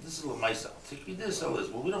 this is Lamaisa. I'll take me this, Ella this.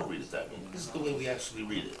 Well, we don't read it that way. This is the way we actually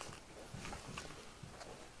read it.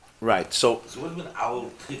 Right. So what do you mean, I'll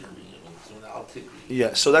take me? I'll take me.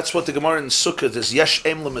 yeah. So that's what the Gemara in Sukkot is. Yesh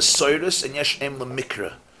em lemesoirus and yesh em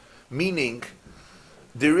lemikra, meaning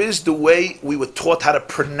there is the way we were taught how to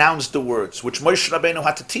pronounce the words, which Moshe Rabbeinu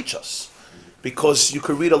had to teach us, because you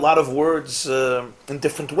could read a lot of words in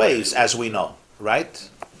different ways, as we know, right?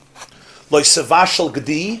 Loy sevashal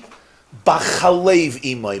gdi bachalev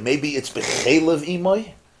imoy. Maybe it's bechalev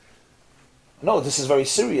imoy. No, this is very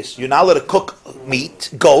serious. You're not allowed to cook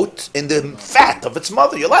meat, goat, in the fat of its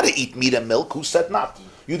mother. You're allowed to eat meat and milk. Who said not?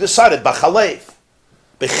 You decided bachalev.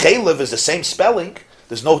 Bechalev is the same spelling.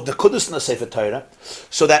 There's no nekudus in the Sefer Torah.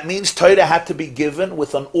 So that means Torah had to be given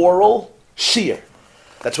with an oral shear.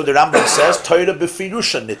 That's what the Rambam says, Torah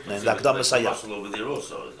b'firusha nitna, in the Akdamas Hayam. Over there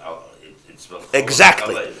also. It's spelled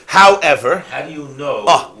Exactly. Chalev. However, How do you know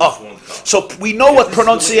which one comes? so we know what This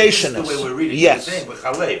pronunciation is. This is the way we're reading. Yes. You're saying with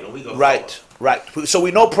Chalev, and we go Right, right. So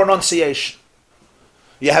we know pronunciation.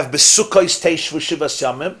 You have besukos teish v'shivas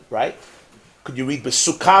yamim, right? Could you read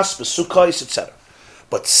besukas, besukos, etc.?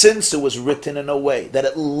 But since it was written in a way that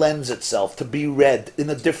it lends itself to be read in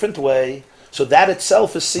a different way, so that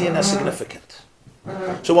itself is seen as significant.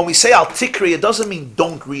 So when we say al tikri, it doesn't mean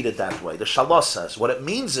don't read it that way. The Shalos says what it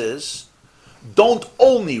means is don't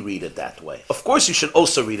only read it that way. Of course, you should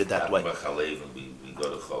also read it that way. Bachalev, and we go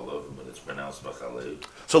to Chalev, but it's pronounced Bachalev.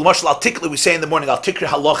 So the Marshal al tikri, we say in the morning al tikri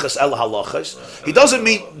halachas el halachas. He doesn't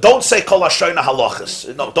mean don't say kol hashoyna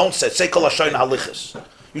halachas. No, don't say kol hashoyna halichas.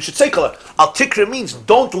 You should say kol al tikri means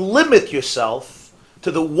don't limit yourself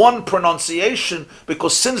to the one pronunciation,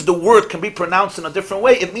 because since the word can be pronounced in a different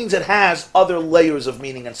way, it means it has other layers of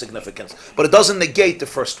meaning and significance. But it doesn't negate the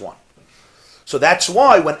first one. So that's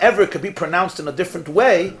why whenever it could be pronounced in a different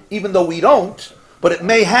way, even though we don't, but it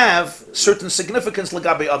may have certain significance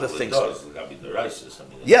legabe other things. It does, legabe deraisis.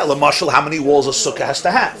 Yeah, lamashal, how many walls a sukkah has to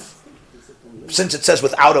have? Since it says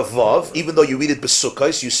without a vav, even though you read it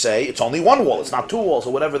besukkos, you say it's only one wall, it's not two walls,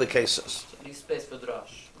 or whatever the case is. Leave space for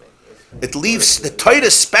Rosh. It leaves, the Torah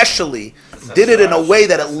especially did it in a way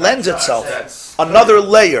that it lends itself another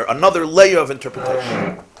layer of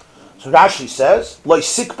interpretation. So Rashi says, "Lo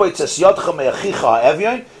sikpoitz es yadcha me'achicha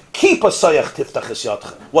ha'evyon, ki pasayach tiftach es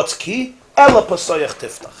yadcha." What's ki? Ella pasayach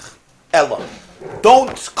tiftach. Ella.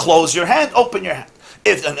 Don't close your hand, open your hand.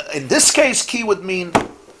 If in this case, ki would mean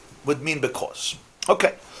because.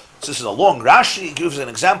 Okay. So this is a long Rashi. He gives an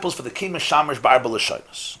examples for the ki meshamish ba'arba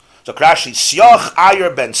l'shonos. So Rashi, Syach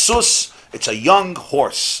Ayer ben Sus, it's a young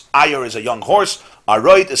horse. Ayer is a young horse.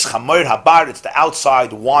 Aroid is Chamoir Habar, it's the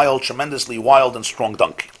outside, wild, tremendously wild and strong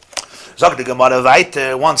donkey. Zog the Gemarah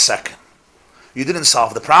weiter, 1 second. You didn't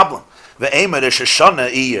solve the problem. Ve'emer Rosh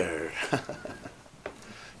Hashanah Iyar.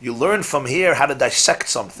 You learn from here how to dissect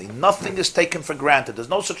something. Nothing is taken for granted. There's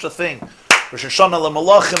no such a thing. Rosh Hashanah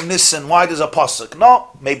lemalachim Nissen, why does a pasuk? No,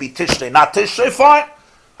 maybe Tishrei, not Tishrei, fine.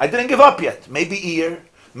 I didn't give up yet. Maybe Iyar.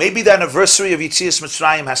 Maybe the anniversary of Yetzias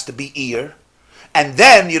Mitzrayim has to be Iyar, and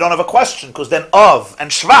then you don't have a question, because then Av and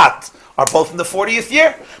Shvat are both in the 40th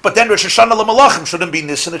year. But then Rosh Hashanah L'Malachim shouldn't be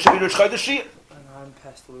Nisan, it should be Rosh Chodesh Iyar. And Aaron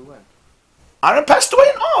passed away when? Aaron passed away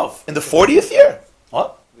in Av, in the 40th year.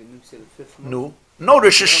 What? We didn't say the 5th month. No,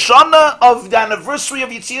 Rosh Hashanah of the anniversary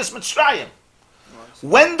of Yetzias Mitzrayim.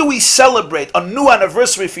 When do we celebrate a new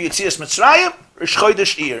anniversary for Yetzias Mitzrayim? Rosh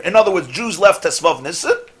Chodesh Iyar. In other words, Jews left Tesvav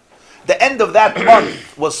Nisan. The end of that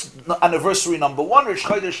month was anniversary number 1, Rosh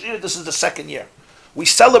Chodesh Iyar. This is the 2nd year. We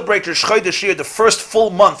celebrate Rosh Chodesh Iyar the first full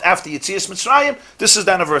month after Yetzias Mitzrayim. This is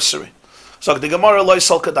the anniversary. So the Gemarah loy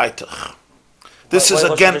sal kadaitach. This is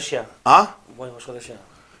again. Huh?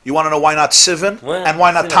 You want to know why not Sivan and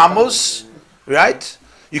why not Tammuz? Right?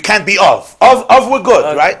 You can't be Av. Av we're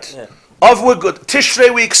good, right? Yeah. Av we're good.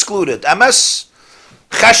 Tishrei we excluded. Emes.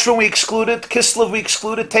 Cheshvan we excluded, Kislev we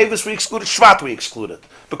excluded, Tevis we excluded, Shvat we excluded.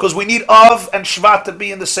 Because we need Av and Shvat to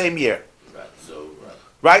be in the same year.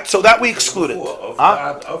 Right, so that we excluded.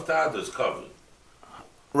 Of the others covered.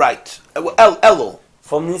 Right. Elul.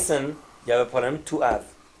 From Nisan, you have a problem to Av.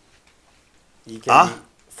 You can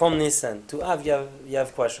from Nisan to Av, you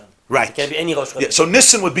have question. Right. It can't be any Rosh Chodesh. Yeah, so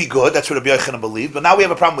Nisan would be good. That's what Rabbi Yochanan believed. But now we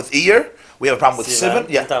have a problem with Iyar. We have a problem with Sivan.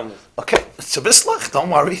 Yeah. Tammuz. Okay. It's a bislach. Don't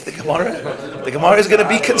worry. The Gemara is going to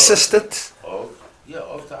be consistent. Of the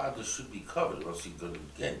Adar should be covered, or else you're going to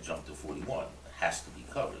again jump to 41. It has to be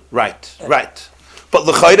covered. Right. But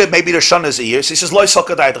l'chayre, maybe the Shana is Iyar. So he says, Lo yisal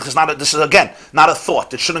kadaytach. This is again not a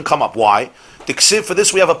thought. It shouldn't come up. Why? The ksiv, for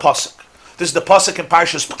this we have a pasuk. This is the pasuk in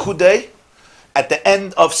Parshas Pekudei at the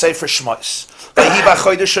end of Sefer Shmos.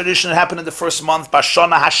 It happened in the first month,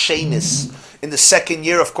 Bashana Hashenis, in the second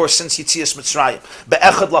year, of course, since Yitzias Mitzrayim.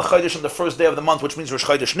 Be'echad lachodesh, on the first day of the month, which means Rosh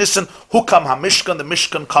Chodesh Nisan, Hukam HaMishkan, the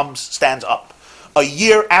Mishkan stands up. A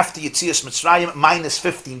year after Yitzias Mitzrayim, minus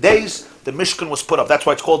 15 days, the Mishkan was put up. That's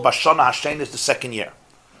why it's called Bashana Hashenis, the second year.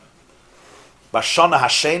 Bashana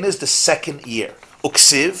Hashenis, the second year.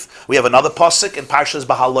 Uksiv, we have another pasuk in Parshas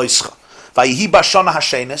Bahaloischa. Vayihi Bashana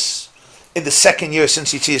Hashenis, in the second year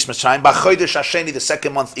since Yitzias Mitzrayim, B'chodesh Hasheni, the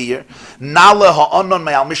second month year, Nala ha'onon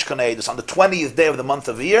me'al Mishkan Eidus, on the 20th day of the month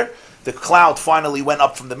of year, the cloud finally went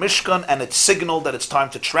up from the Mishkan, and it signaled that it's time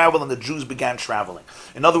to travel, and the Jews began traveling.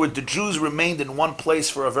 In other words, the Jews remained in one place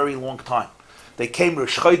for a very long time. They came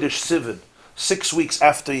Rosh Chodesh Sivan, 6 weeks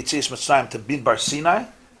after Yitzias Mitzrayim, to Midbar Sinai,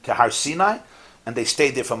 to Har Sinai, and they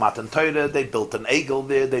stayed there for Matan Torah. They built an Egel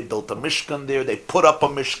there, they built a Mishkan there, they put up a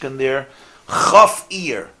Mishkan there. Chaf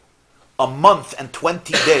Iyar, a month and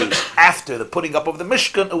 20 days after the putting up of the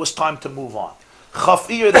Mishkan, it was time to move on. Chaf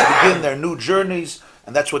Iyar, they begin their new journeys,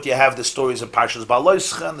 and that's what you have the stories of Parshas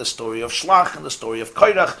Ba'aloischa, and the story of Shlach, and the story of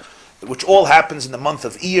Kairach, which all happens in the month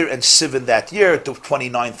of Iyar and Sivan that year, the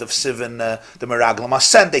 29th of Sivan, the Meraglim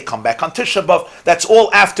ascend, they come back on Tisha B'Av. That's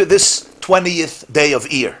all after this 20th day of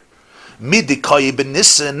Iyar. Midikayi ben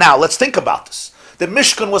Nisan. Now, let's think about this. The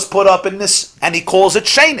Mishkan was put up in Nisan, and he calls it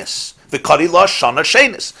Shenis. V'kari la shana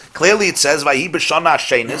shenis. Clearly it says, Vayi b'shana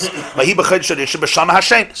hashenis, Vayi b'chodesh Hadar b'shana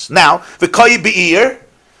hashenis. Now, v'kayi b'iyar,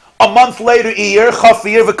 a month later iyar, chaf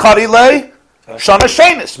iyar, v'kari le, shana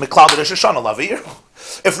shenis. Miklal Rosh Hashanah lav iyar.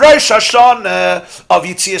 If Rosh Hashanah of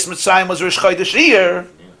Yitzias Mitzrayim was Rosh Chodesh iyar,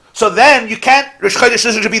 so then you can't, Rosh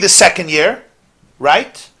Chodesh should be the second year,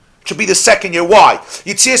 right? It should be the second year. Why?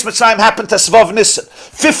 Yitzias Mitzrayim happened to Svav Nisan.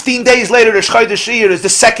 15 days later, Rosh Chodesh iyar is the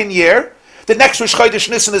second year. The next Rosh Chodesh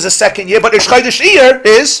Nisan is the second year, but Rosh Chodesh Iyar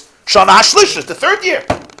is Shana HaShlish, the third year.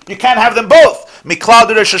 You can't have them both. Miklal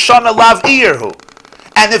Rosh Hashanah lav Iyarhu.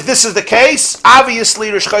 And if this is the case, obviously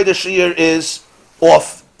Rosh Chodesh Iyar is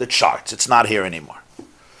off the charts. It's not here anymore.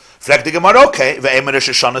 Frag the Gemarah, okay, ve'emer Rosh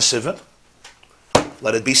Hashanah Sivan.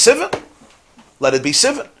 Let it be Sivan. Let it be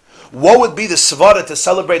Sivan. What would be the svara to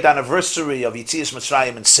celebrate the anniversary of Yitzias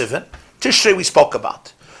Mitzrayim in Sivan? Tishrei we spoke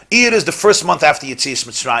about. Iyar is the first month after Yitzias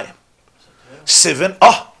Mitzrayim. Sivan,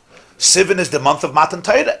 Sivan is the month of Matan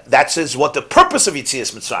Torah. That is what the purpose of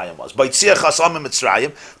Yitzias Mitzrayim was. By Yitzias Chasam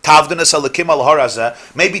Mitzrayim, Tavdanas Alakim Al Harazah,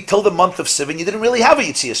 maybe till the month of Sivan, you didn't really have a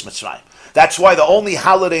Yitzias Mitzrayim. That's why the only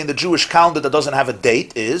holiday in the Jewish calendar that doesn't have a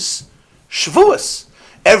date is Shavuos.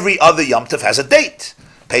 Every other Yom Tov has a date.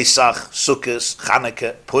 Pesach, Sukkot,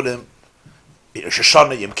 Chanukah, Purim, Rosh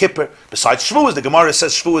Hashanah, Yom Kippur. Besides Shavuos, the Gemarah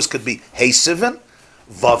says Shavuos could be Hey Sivan,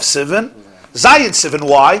 Vav Sivan, Zayin Sivan.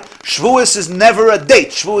 Why? Shavuos is never a date.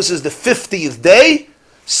 Shavuos is the 50th day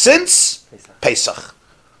since Pesach.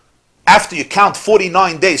 After you count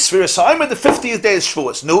 49 days, Sfiras HaOmer, the 50th day is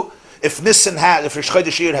Shavuos. No, if Rosh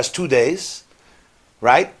Chodesh Iyar has 2 days,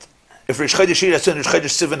 right? If Rosh Chodesh Iyar has Rosh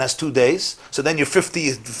Chodesh Sivan has 2 days, so then your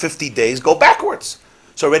 50 days go backwards.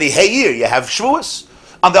 So already Hey Iyar, you have Shavuos.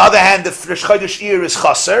 On the other hand, if Rosh Chodesh Iyar is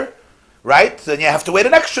Chaser, right, then you have to wait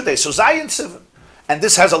an extra day. So Zayin Sivan. And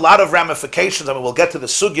this has a lot of ramifications. I mean, we'll get to the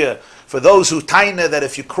sugya for those who taina that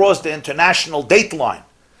if you cross the international date line,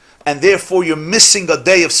 and therefore you're missing a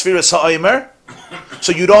day of Sfiras HaOmer,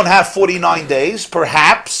 so you don't have 49 days,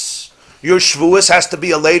 perhaps your Shavuos has to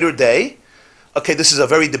be a later day. Okay, this is a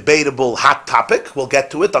very debatable, hot topic. We'll get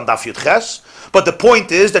to it on Daf Yud Ches. But the point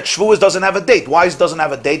is that Shavuos doesn't have a date. Why it doesn't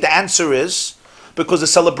have a date? The answer is because the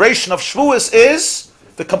celebration of Shavuos is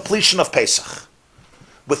the completion of Pesach.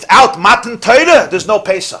 Without Matan Torah, there's no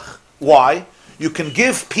Pesach. Why? You can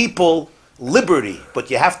give people liberty,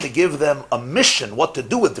 but you have to give them a mission what to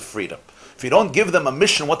do with the freedom. If you don't give them a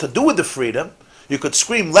mission what to do with the freedom, you could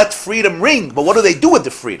scream, let freedom ring, but what do they do with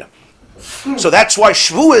the freedom? So that's why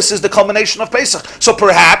Shavuos is the culmination of Pesach. So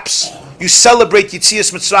perhaps you celebrate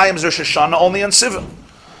Yitzias Mitzrayim's Rosh Hashanah only on Sivan.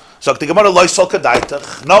 So the Gemarah lo yisol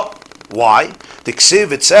kadaitach. No. Why? The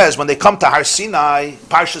Ksiv, it says, when they come to Har Sinai,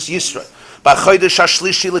 Parshas Yisro, on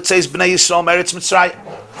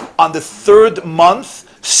the third month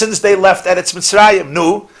since they left Eretz Mitzrayim.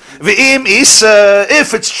 No,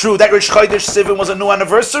 if it's true that Rosh Chodesh Sivan was a new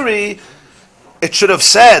anniversary, it should have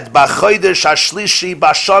said, B'chodesh hashlishi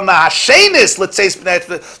b'shana hashenis, l'tzeis b'nei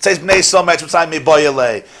Yisrael me'etz Mitzrayim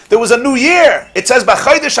miboyelei. There was a new year. It says,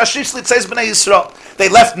 B'chodesh hashlishi l'tzeis b'nei Yisrael. They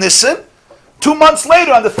left Nisan. 2 months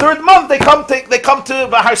later, on the 3rd month, they come to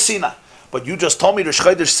Bahar Sinai. But you just told me Rosh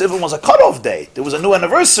Chodesh Sivan was a cutoff date. There was a new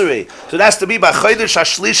anniversary. So it has to be B'chodesh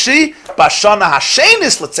hashlishi b'shana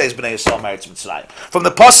hashenis l'tzeis b'nei Yisrael me'etz Mitzrayim. From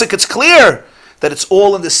the pasuk, it's clear that it's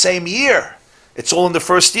all in the same year. It's all in the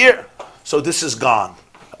first year. So this is gone.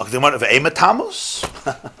 Tammuz?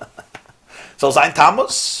 So Zayin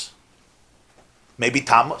Tammuz? Maybe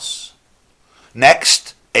Tammuz.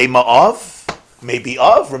 Next, Ema Av? Maybe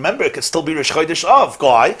Av. Remember, it could still be Rosh Chodesh Av.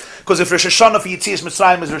 Why? Because if Rosh Hashanah for Yetzias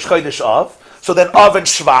Mitzrayim is Rosh Chodesh Av, so then Av and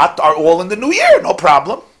Shvat are all in the new year. No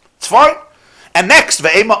problem. It's fine. And next,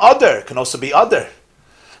 Ve'ema Adar can also be Adar.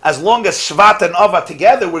 As long as Shvat and Av are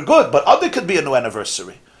together, we're good. But Adar could be a new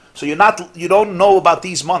anniversary. So you don't know about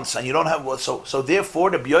these months, and you don't have so therefore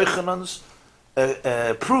the Rabbi Yochanan's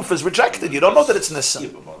proof is rejected. You don't know that it's Nisan.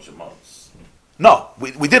 Skip a bunch of months. No,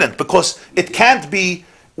 we didn't, because it can't be.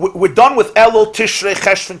 We're done with Elul, Tishrei,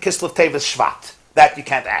 Cheshvan, Kislev, Teves, Shvat. That you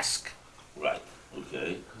can't ask. Right.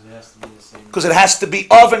 Okay. Because it has to be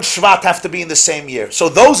Av and Shvat have to be in the same year. So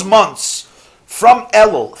those months from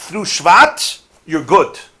Elul through Shvat, you're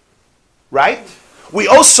good, right? We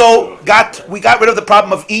also got rid of the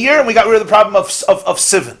problem of Iyar, and we got rid of the problem of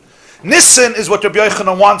Sivan. Nisan is what Rabbi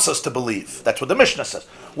Yochanan wants us to believe. That's what the Mishnah says.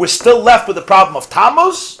 We're still left with the problem of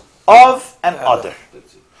Tammuz, Av, and Adar.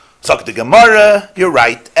 So the Gemarah, you're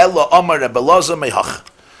right. Ella Amar Rebbe Lazar mehach.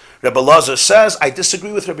 Rebbe Lazar says, I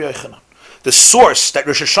disagree with Rabbi Yochanan. The source that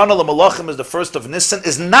Rosh Hashanah l'Malachim is the first of Nisan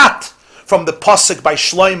is not from the pasuk by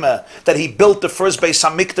Shloimeh that he built the first Beis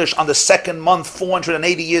Hamikdash on the 2nd month,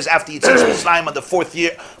 480 years after Yetzias Mitzrayim, on the 4th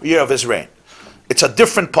year of his reign. It's a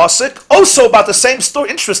different pasuk, also about the same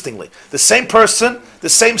story. Interestingly, the same person, the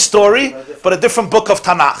same story, but a different book of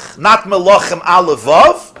Tanakh. Not Melachim Aleph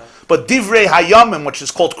Vav, but Divrei Hayamim, which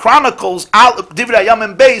is called Chronicles, Divrei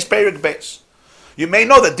Hayamim Beis, Perik Beis. You may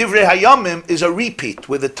know that Divrei Hayamim is a repeat,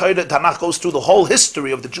 where the Tanakh goes through the whole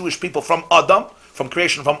history of the Jewish people from Adam, from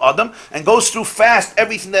creation from Adam, and goes through fast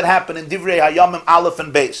everything that happened in Divrei Hayamim, Aleph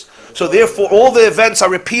and Beis. So therefore, all the events are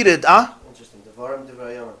repeated. Interesting. Devarim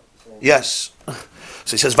Divrei Hayamim. Yes.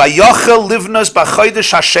 So he says, Vayachel livnas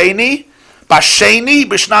b'chodesh hasheni, b'sheni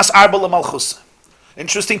b'shnas arba l'malchusa.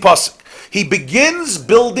 Interesting pasuk. He begins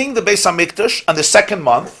building the Beis Hamikdash on the 2nd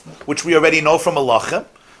month, which we already know from Melachim,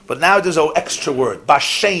 but now there's an extra word,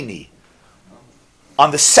 b'sheni,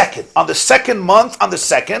 on the 2nd. On the 2nd month, on the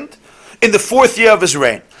 2nd, in the 4th year of his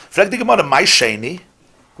reign. What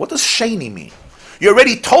does sheni mean? You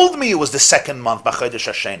already told me it was the 2nd month, b'chodesh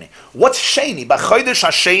hasheni. What's sheni? B'chodesh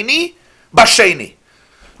hasheni, b'sheni.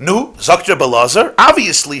 Nu, Zok Rebbe Lazar,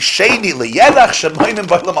 obviously sheni liyedach shemaynim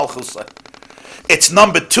b'lam al-chusay. It's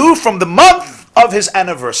number 2 from the month of his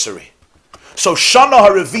anniversary. So Shana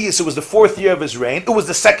HaRevius, it was the 4th year of his reign. It was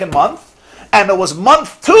the 2nd month, and it was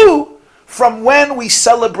month 2 from when we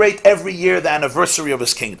celebrate every year the anniversary of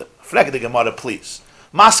his kingdom. Flag the Gemarah, please.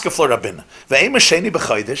 Maska for Rabbin. Ve'ema sheni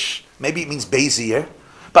b'chodesh. Maybe it means Beizir.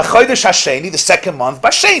 B'chodesh hasheni, the 2nd month.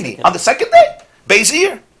 B'sheni, on the 2nd day.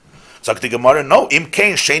 Beizir. Zok the Gemarah, no. Im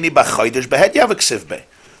kein sheni b'chodesh behed yavik sivbe.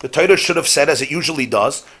 The Torah should have said, as it usually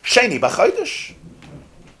does, sheni b'chodesh.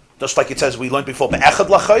 Just like it says, we learned before, be'echad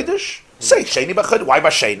l'chodesh. Say sheni b'chodesh. Why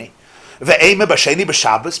b'sheni? Ve'ema b'sheni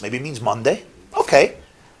b'Shabbos. Maybe it means Monday. Okay.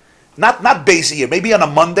 Not Beizir. Maybe on a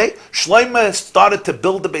Monday. Shloimeh started to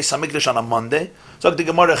build the Beis Hamikdash on a Monday. So the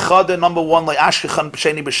Gemarah Chada, number 1, like Ashkechan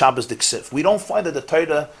Sheni b'Shabbos diksiv. We don't find that the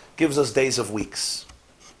Torah gives us days of weeks.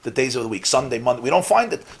 The days of the week, Sunday, Monday. We don't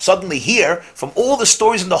find it. Suddenly here, from all the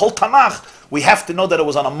stories in the whole Tanakh, we have to know that it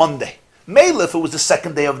was on a Monday. Maybe if it was the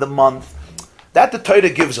 2nd day of the month, that the Torah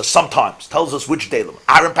gives us sometimes, tells us which day.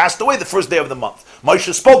 Aaron passed away the 1st day of the month.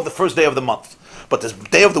 Moshe spoke the 1st day of the month. But this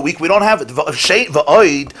day of the week, we don't have it.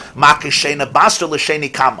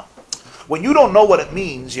 When you don't know what it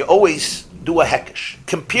means, you always do a hekesh.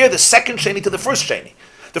 Compare the 2nd sheni to the 1st sheni.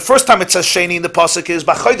 The first time it says sheni in the pasuk is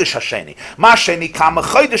b'chodesh hasheni. Ma sheni kama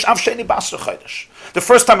chodesh av sheni basra chodesh. The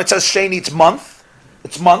first time it says sheni, it's month.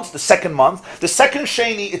 It's months, the 2nd month. The 2nd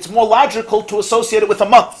sheni, it's more logical to associate it with a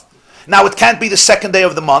month. Now it can't be the 2nd day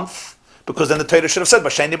of the month, because then the Torah should have said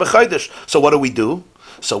b'sheni b'chodesh. So what do?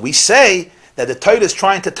 So we say that the Torah is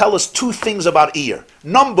trying to tell us 2 things about Iyar.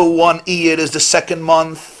 Number 1, Iyar is the 2nd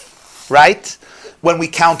month, right? When we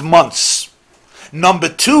count months. Number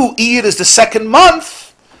 2, Iyar is the 2nd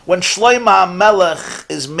month when Shloimeh HaMelech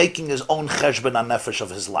is making his own cheshbon hanefesh of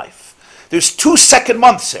his life. There's 2 2nd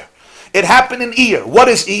months here. It happened in Iyar. What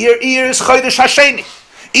is Iyar? Iyar is Chodesh Hasheni.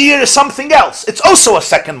 Iyar is something else. It's also a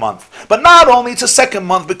second month. But not only it's a second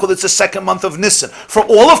month because it's the second month of Nisan. For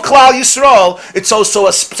all of Klal Yisrael, it's also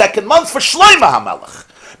a second month for Shlomo HaMelech.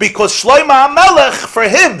 Because Shlomo HaMelech, for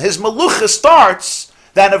him, his Melucha starts,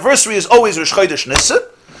 the anniversary is always Rosh Chodesh Nisan.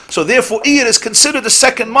 So therefore, Iyar is considered the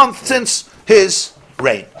second month since his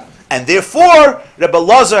reign. And therefore, Rebbe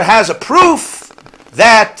Lazar has a proof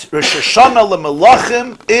that Rosh Hashanah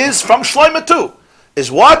LeMelachim is from Shlomo too. Is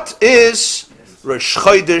what? Is Rosh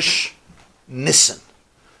Chodesh Nisan.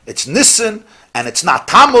 It's Nisan, and it's not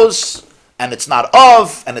Tammuz, and it's not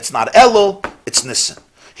Av, and it's not Elul, it's Nisan.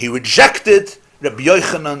 He rejected Rabbi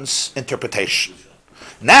Yochanan's interpretation.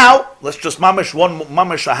 Now, let's just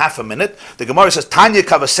mamish a half a minute. The Gemara says, Tanya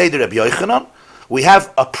Kavasei Rabbi Yochanan. We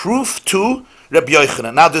have a proof to Rabbi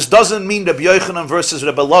Yochanan. Now, this doesn't mean Rabbi Yochanan versus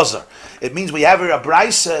Rabbi Lazar. It means we have a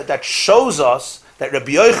Braisa that shows us that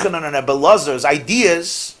Rabbi Yochanan and Rabbi Lazar's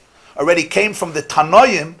ideas already came from the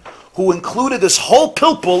Tanoim, who included this whole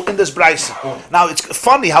pilpul in this Braisa. Now, it's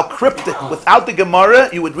funny how cryptic. Without the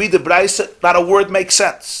Gemarah, you would read the Braisa, not a word makes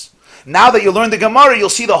sense. Now that you learn the Gemarah, you'll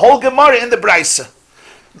see the whole Gemarah in the Braisa.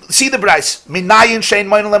 See the Braisa. Minayin shein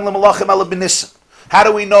moinelem lemalachim ela b'nisan. How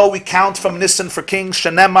do we know we count from Nisan for kings?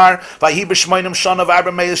 Shenemar vayhi b'shmoinim shana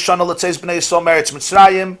v'arba meis shana letzeis b'nei Yisrael meretz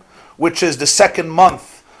Mitzrayim, which is the second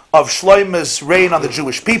month of Shloimo's reign on the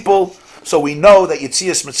Jewish people. So we know that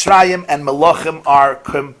Yitzias Mitzrayim and Melachim are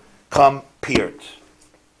compared.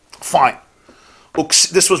 Fine.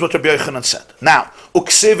 This was what Rabbi Yochanan said. Now,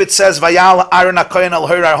 Uksiv, it says, Vayal Aaron HaKohen al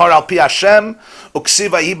Hor al Pi Hashem, Uksiv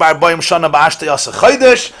Vayi bar Boim Shana ba'ashta Yasa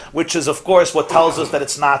Chodesh, which is, of course, what tells us that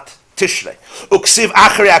it's not Tishrei. Uksiv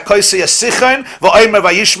Achri HaKoise Yasichon, Va'omer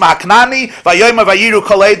Vayishma HaKnani, Vayomer Vayiru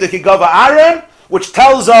Kolei Dekigava Aaron, which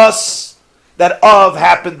tells us that Av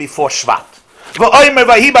happened before Shvat. Va'omer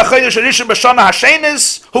Vayi b'Chodesh Rishon b'Shana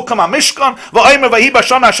Hashenis, Hukam HaMishkan, Va'omer Vayi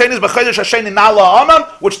b'Shana Hashenis b'Chodesh Hasheni Nala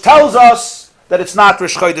Amam, which tells us that it's not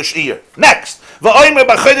Rosh Chodesh Iyar. Next, Va'omer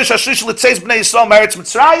b'Chodesh Hashlish L'tzeis B'nei Yisrael Meretz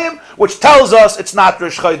Mitzrayim, which tells us it's not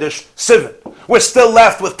Rosh Chodesh Sivan. We're still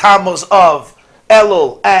left with Tammuz of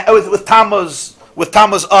Elul, with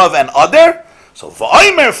Tammuz of and Adar. So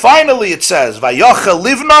Va'omer, finally it says, Vayochel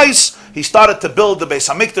Livnais, he started to build the Beis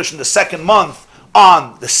Hamikdash in the second month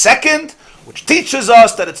on the second, which teaches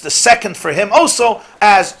us that it's the second for him also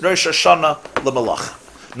as Rosh Hashanah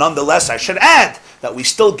L'Melach. Nonetheless, I should add that we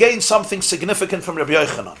still gain something significant from Rabbi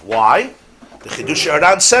Yochanan. Why? The Chidush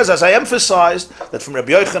Aran says, as I emphasized, that from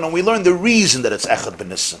Rabbi Yochanan we learn the reason that it's Echad Ben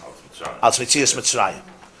Nisan, Al Tzmitzias Mitzrayim.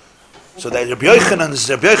 So that Rabbi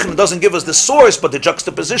Yochanan doesn't give us the source, but the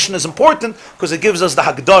juxtaposition is important because it gives us the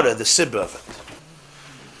Hagdara, the Sibba of it.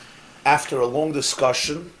 After a long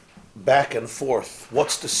discussion, back and forth,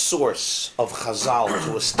 what's the source of Chazal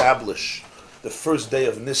to establish the first day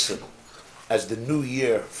of Nisan as the new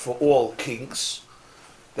year for all kings,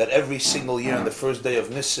 that every single year on the first day of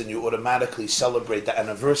Nisan you automatically celebrate the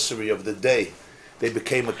anniversary of the day they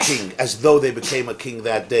became a king, as though they became a king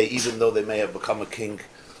that day, even though they may have become a king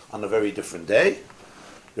on a very different day.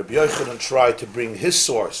 Rabbi Yochanan tried to bring his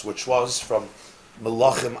source, which was from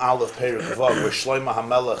Melachim Aleph Perek Vav, where Shlomo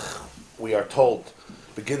HaMelech, we are told,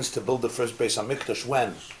 begins to build the first Beis HaMikdash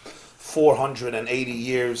when? 480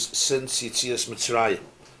 years since Yitzias Mitzrayim.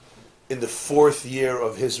 In the fourth year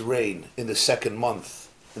of his reign, in the second month,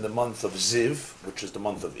 in the month of Ziv, which is the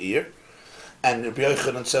month of Iyar. And Rabbi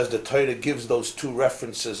Yochanan says the Torah gives those two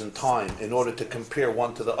references in time in order to compare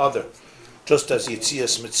one to the other. Just as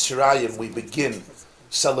Yitzias Mitzrayim, we begin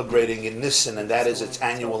celebrating in Nisan, and that is its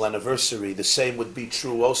annual anniversary. The same would be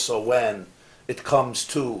true also when it comes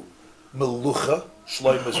to Melucha,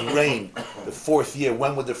 Shloimo's reign, the fourth year.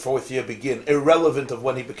 When would the fourth year begin? Irrelevant of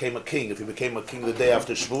when he became a king. If he became a king the day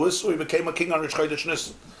after Shavuos, or he became a king on Rosh Chodesh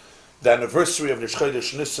Nisan. The anniversary of Rosh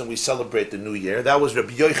Chodesh Nisan, we celebrate the new year. That was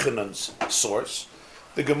Rabbi Yochanan's source.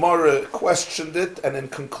 The Gemarah questioned it, and in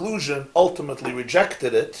conclusion, ultimately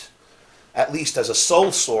rejected it, at least as a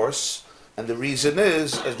sole source. And the reason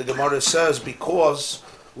is, as the Gemarah says, because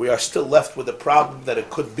we are still left with the problem that it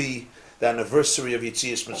could be the anniversary of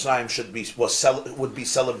Yitzias Mitzrayim would be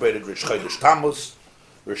celebrated Rosh Chodesh Tammuz,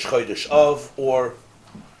 Rosh Chodesh Av, or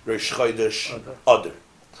Rosh Chodesh Adar.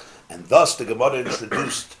 And thus the Gemara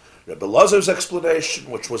introduced Rebbe Lazar's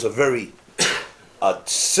explanation, which was a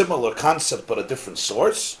similar concept but a different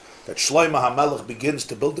source, that Shlomo HaMelech begins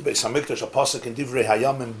to build the Beis HaMikdash, a pasuk in Divrei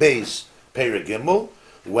Hayamim Beis Perek Gimel,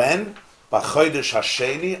 when B'Chodesh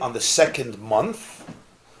Hasheni, on the second month,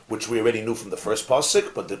 which we already knew from the first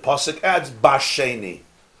pasuk, but the pasuk adds Basheni,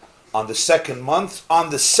 on the second month, in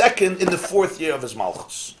the fourth year of his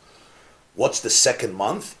Malchus. What's the second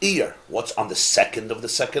month? Iyar. What's on the second of the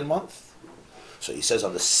second month? So he says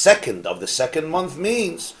on the second of the second month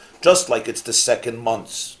means just like it's the second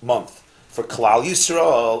month for Klal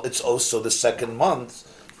Yisrael, it's also the second month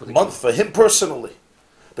for him personally,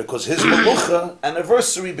 because his Melucha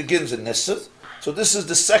anniversary begins in Nisan. So this is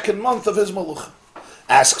the second month of his Melucha.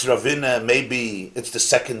 Asks Ravina, maybe it's the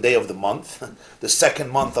second day of the month, the second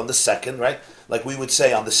month on the second, right? Like we would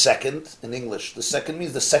say on the second in English. The second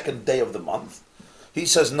means the second day of the month. He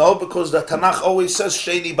says no, because the Tanakh always says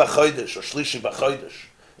Sheni B'Chodesh or Shlishi B'Chodesh.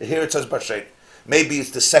 Here it says B'Sheni. Maybe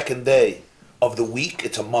it's the second day of the week.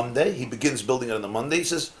 It's a Monday. He begins building it on the Monday. He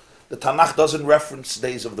says the Tanakh doesn't reference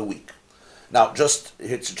days of the week. Now,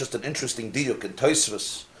 it's just an interesting diuk in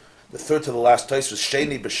Tosfos. The third to the last Tosfos,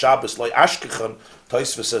 Sheni b'Shabbos loy ashkechan.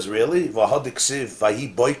 Tosfos says, really? V'hadik siv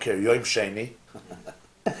v'hi boiker yom Sheni.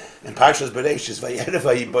 In Parshas Bereshis, v'yerev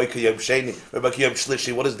v'hi boiker yom Sheni. V'baki yom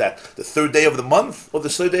Shlishi. What is that? The third day of the month, or the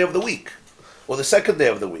third day of the week, or the second day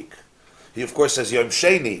of the week? He of course says yom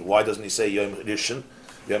Sheni. Why doesn't he say yom Rishon,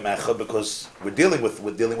 yom Echad? Because we're dealing with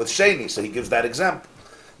Sheni. So he gives that example.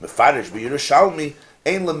 Mefarish b'Yerushalmi.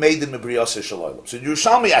 Ein lemeidin mebriyaseh shalaylam. So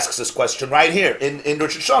Yerushalmi asks this question right here in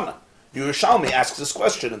Rosh Hashanah. Yerushalmi asks this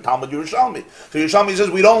question in Talmud Yerushalmi. So Yerushalmi says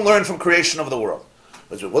we don't learn from creation of the world.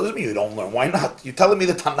 What does it mean you don't learn? Why not? You're telling me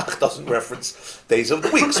the Tanakh doesn't reference days of the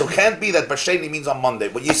week, so it can't be that Basheni means on Monday.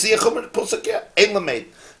 But you see a Chumash Pusuk, yeah, Ein lemeid.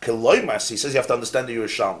 Keloimas, he says you have to understand the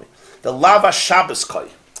Yerushalmi. The Lava Shabbos Kai.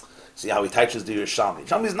 See how he teaches the Yerushalmi.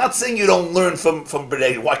 Yerushalmi is not saying you don't learn from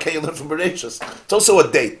Bereshis. Why can't you learn from Bereshis? It's also a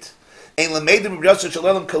date. He's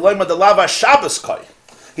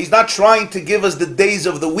not trying to give us the days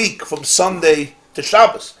of the week from Sunday to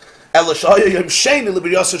Shabbos.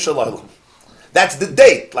 That's the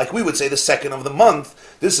date, like we would say the second of the month.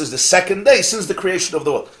 This is the second day since the creation of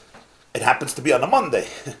the world. It happens to be on a Monday.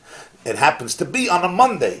 It happens to be on a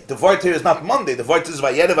Monday. The word here is not Monday. The word is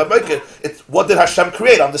Vayerev HaBoker. It's what did Hashem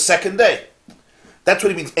create on the second day? That's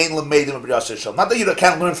what he means. Ein lemeidim b'riyas Hashem. Not that you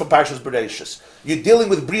can't learn from Parshas Bereshis. You're dealing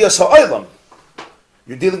with Briyas Ha'olam.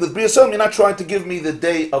 You're dealing with Briyas Ha'olam. You're not trying to give me the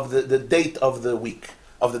day of the date of the week,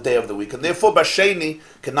 of the day of the week, and therefore Basheni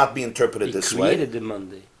cannot be interpreted this way. He created the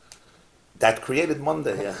Monday. That created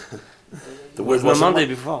Monday. Yeah. The word was Monday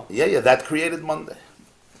before. Yeah. That created Monday.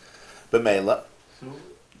 B'meila.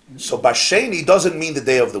 So Basheni doesn't mean the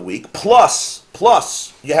day of the week. Plus,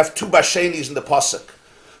 you have two Bashenis in the pasuk.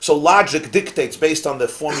 So logic dictates, based on the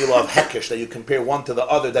formula of Hekesh, that you compare one to the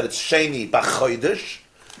other, that it's Sheni B'Chodesh,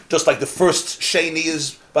 just like the first Sheni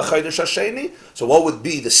is B'Chodesh HaSheni. So what would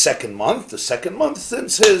be the second month? The second month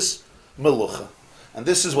since his Melucha. And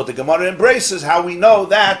this is what the Gemarah embraces, how we know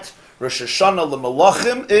that Rosh Hashanah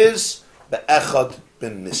L'Melachim is Be'echad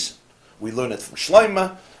Ben Nisan. We learn it from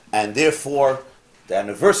Shloimeh, and therefore the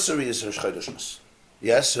anniversary is Rosh Chodesh Nisan.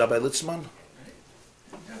 Yes, Rabbi Litzman?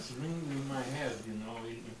 That's ringing in my head, in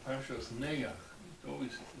Parshas Neach, it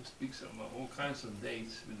always speaks about all kinds of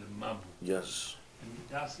dates with the Mabu. Yes. And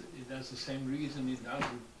it does the same reason it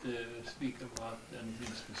doesn't speak about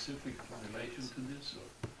anything specific in relation to this,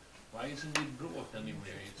 or why isn't it brought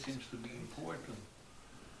anywhere? It seems to be important.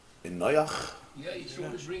 In Noach? Yeah, it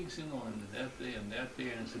always brings on that day, and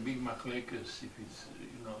it's a big machlekas if it's,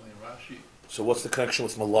 in Rashi. So what's the connection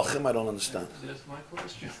with Malachim? I don't understand. That's my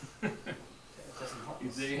question.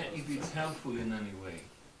 If it's helpful in any way.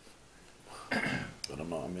 I don't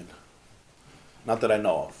know, not that I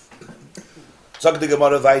know of. Sag the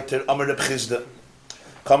Gemarah weiter, Amar Reb Chizda.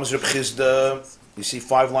 Comes Reb Chizda, you see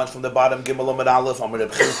 5 lines from the bottom, Gimel Amar Aleph, Amar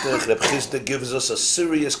Reb Chizda. Reb Chizda gives us a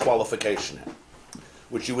serious qualification here,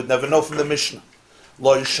 which you would never know from the Mishnah.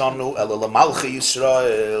 Lo Yishanu Ela L'Malchi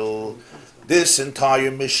Yisrael. This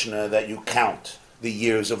entire Mishnah that you count the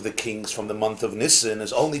years of the kings from the month of Nisan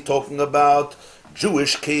is only talking about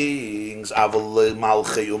Jewish kings.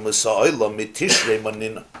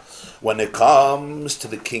 When it comes to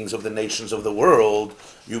the kings of the nations of the world,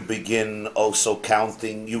 you begin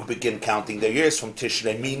counting their years from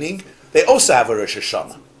Tishrei, meaning they also have a Rosh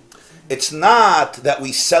Hashanah. It's not that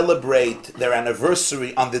we celebrate their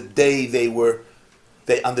anniversary on the day they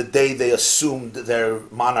assumed their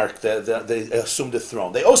monarch, they assumed the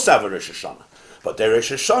throne. They also have a Rosh Hashanah. But their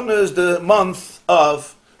Rosh Hashanah is the month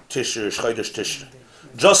of Tishrei, Chodesh Tishrei.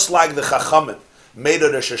 Just like the Chachamim made a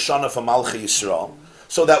Rosh Hashanah for Malchi Yisrael,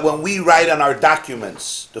 so that when we write on our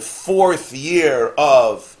documents the 4th year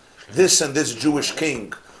of this and this Jewish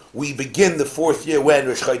king, we begin the 4th year when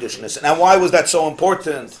Rosh Chodesh Nisan. And why was that so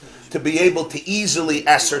important? To be able to easily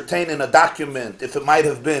ascertain in a document if it might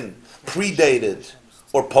have been predated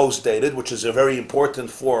or post-dated, which is very important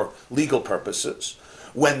for legal purposes.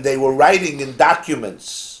 When they were writing in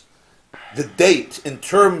documents the date in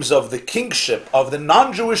terms of the kingship of the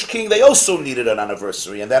non-Jewish king, they also needed an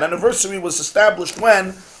anniversary. And that anniversary was established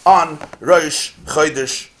when? On Rosh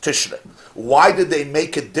Chodesh Tishrei. Why did they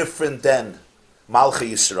make it different than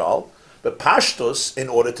Malchi Yisrael? But Pashtus, in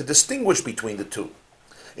order to distinguish between the two.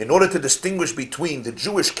 In order to distinguish between the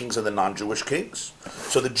Jewish kings and the non-Jewish kings.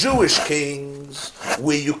 So the Jewish kings,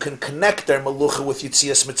 where you can connect their Melucha with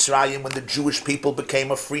Yitzias Mitzrayim, when the Jewish people became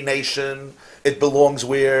a free nation, it belongs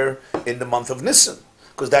where? In the month of Nisan.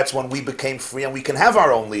 Because that's when we became free and we can have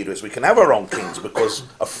our own leaders, we can have our own kings, because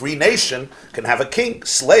a free nation can have a king.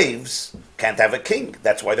 Slaves can't have a king.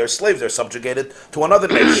 That's why they're slaves, they're subjugated to another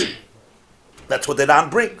nation. That's what the Iran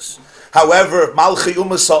brings. However, Malchi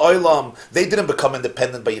Umas Ha'olam, they didn't become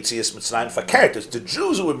independent by Yitzias Mitzrayim Fakert. It's the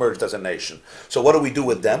Jews who emerged as a nation. So what do we do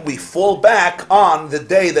with them? We fall back on the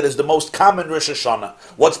day that is the most common Rosh Hashanah.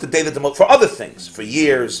 What's the day that the most, for other things, for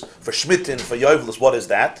years, for Shmitin, for Yovelus, what is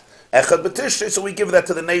that? Echad B'Tishrei, so we give that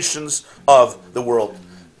to the nations of the world.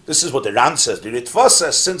 This is what the Ran says. The Ritva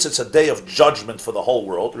says, since it's a day of judgment for the whole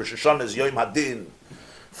world, Rosh Hashanah is Yom Hadin,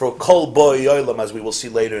 for Kol Boi Yolam, as we will see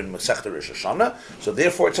later in Masechta Rosh Hashanah. So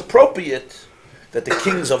therefore it's appropriate that the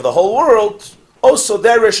kings of the whole world, also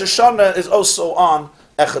their Rosh Hashanah is also on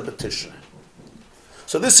Echad B'Tishrei.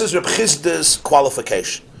 So this is Reb Chizda's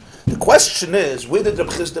qualification. The question is, where did Reb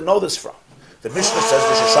Chizda know this from? The Mishnah says,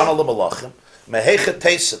 Rosh Hashanah l'malachim, mehechet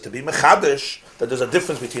teisa, to be mechadish, that there's a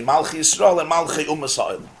difference between Malchi Yisrael and Malchi Umas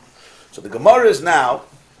Ha'olam. So the Gemarah is now,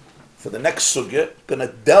 for the next sugya, going to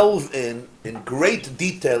delve in great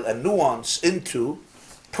detail and nuance into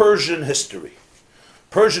Persian history.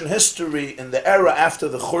 Persian history in the era after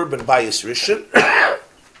the Churban Bayis Rishon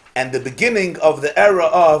and the beginning of the era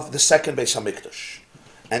of the second Beis HaMikdash.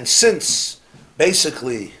 And since,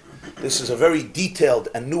 basically, this is a very detailed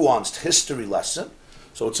and nuanced history lesson,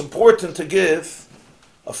 so it's important to give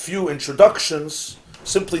a few introductions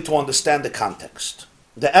simply to understand the context.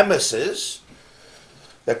 The emes is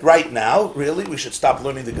that right now, really, we should stop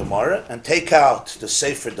learning the Gemarah and take out the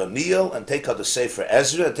Sefer Daniel and take out the Sefer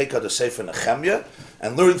Ezra and take out the Sefer Nehemiah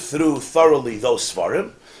and learn through thoroughly those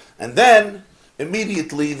Svarim. And then,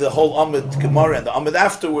 immediately, the whole Amid Gemarah and the Amid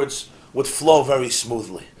afterwards would flow very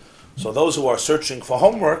smoothly. So those who are searching for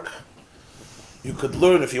homework, you could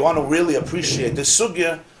learn, if you want to really appreciate this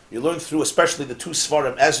sugya, you learn through especially the two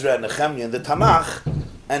Svarim, Ezra and Nehemiah and the Tanakh,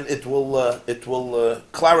 and it will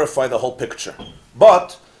clarify the whole picture.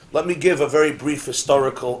 But let me give a very brief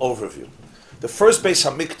historical overview. The first Beis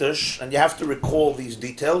HaMikdash, and you have to recall these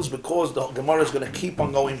details because the Gemara is going to keep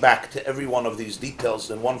on going back to every one of these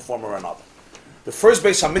details in one form or another. The first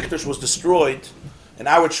Beis HaMikdash was destroyed in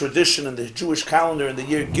our tradition in the Jewish calendar in the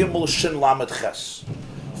year Gimel Shin Lamed Ches,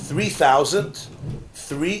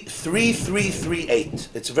 3338.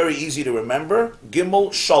 It's very easy to remember.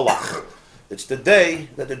 Gimel Shalach. It's the day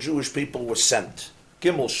that the Jewish people were sent.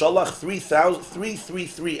 Gimel Shalach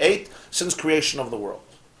 3338 since creation of the world.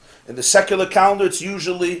 In the secular calendar, it's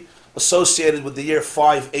usually associated with the year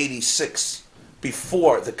 586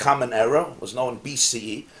 before the Common Era, was known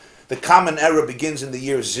BCE. The Common Era begins in the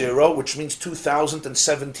year 0, which means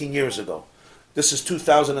 2017 years ago. This is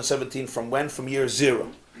 2017 from when? From year 0.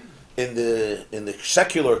 In the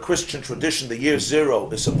secular Christian tradition, the year 0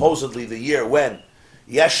 is supposedly the year when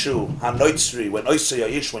Yeshu HaNoitzri, when Oisei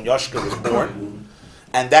Yayish, when Yoshka was born.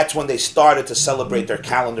 And that's when they started to celebrate their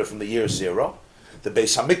calendar from the year 0. The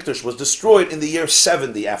Beis HaMikdash was destroyed in the year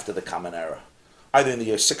 70 after the Common Era. Either in the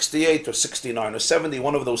year 68 or 69 or 70,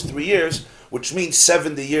 one of those 3 years, which means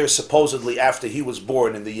 70 years supposedly after he was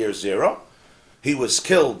born in the year 0. He was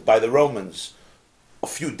killed by the Romans a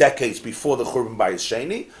few decades before the Churban Bayis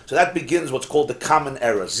Sheni. So that begins what's called the Common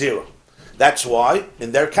Era, 0. That's why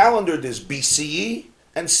in their calendar there's BCE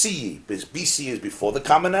and CE. Because BCE is before the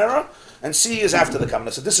Common Era, and CE is after the Common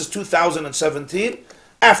Era. So this is 2017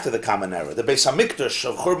 after the Common Era. The Beis HaMikdash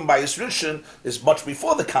of Churban Bayis Rishon is much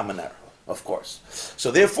before the Common Era, of course.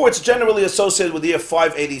 So therefore it's generally associated with the year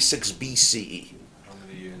 586 BCE. How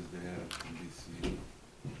many years they have in BCE?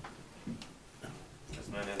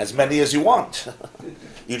 As many as you want.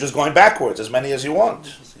 You're just going backwards, as many as you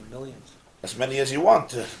want. Millions. As many as you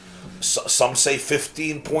want. Some say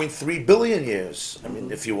 15.3 billion years, I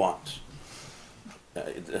mean, if you want.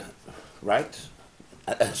 Right?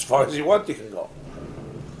 As far as you want, you can go.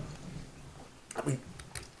 I mean,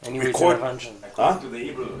 Any record- reason of function? According to the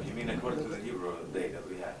Hebrew, you mean according to the Hebrew day that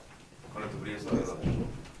we have? According to Bria Soil.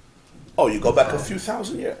 oh, you go back a few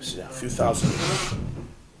thousand years. Yeah, a few thousand years.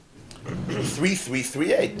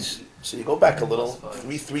 3338. So you go back a little.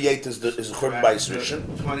 338 is the Churban Bayis Rishon.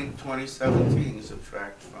 2017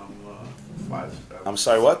 subtract from 5. I'm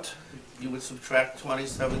sorry, what? you would subtract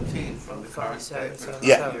 2017 from the current day.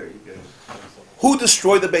 Yeah. Here you get- Who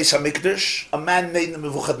destroyed the Beis Hamikdash? A man named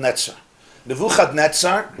Nebuchadnezzar.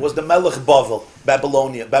 Nebuchadnezzar was the Melech Bavel,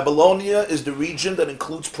 Babylonia. Babylonia is the region that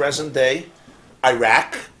includes present-day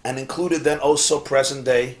Iraq and included then also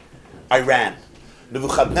present-day Iran.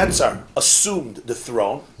 Nebuchadnezzar assumed the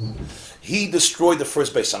throne. He destroyed the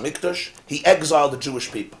first Beis Hamikdash. He exiled the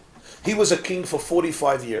Jewish people. He was a king for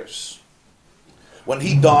 45 years. When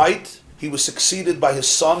he died, he was succeeded by his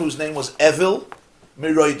son, whose name was Evil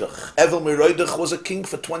Meroidach. Evil Meroidach was a king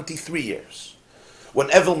for 23 years. When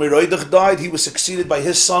Evil Meroidach died, he was succeeded by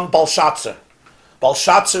his son Belshazzar.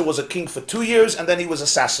 Belshazzar was a king for 2 years, and then he was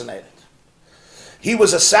assassinated. He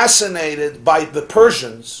was assassinated by the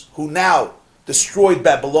Persians, who now destroyed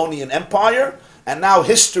Babylonian Empire, and now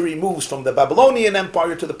history moves from the Babylonian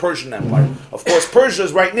Empire to the Persian Empire. Of course, Persia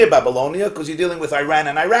is right near Babylonia, because you're dealing with Iran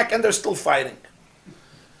and Iraq, and they're still fighting.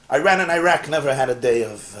 Iran and Iraq never had a day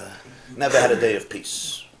of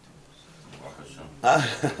peace.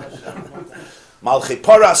 Malchi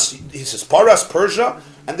Paras, he says Paras, Persia,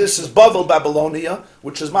 and this is Bavel, Babylonia,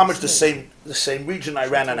 which is mamish the same region,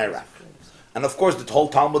 Iran and Iraq. And of course, the whole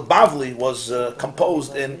Talmud Bavli was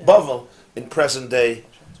composed in Bavel, in present-day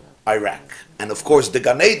Iraq. And of course, the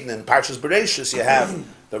Gan Eden in Parshas Bereshis, you have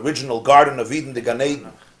the original Garden of Eden, the Gan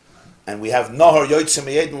Eden. And we have Nahar Yotzim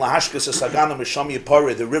Eden Lahashkas Sagana Misham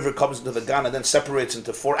Yipare. The river comes into the Gan and then separates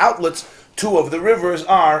into 4 outlets. 2 of the rivers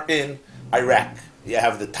are in Iraq. You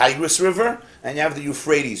have the Tigris River and you have the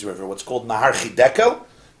Euphrates River. What's called Nahar Chidekel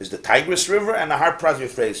is the Tigris River and Nahar Praz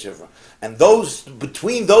Euphrates River. And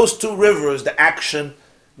between those 2 rivers, the action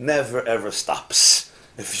never ever stops.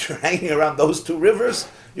 If you're hanging around those 2 rivers,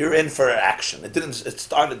 you're in for action. It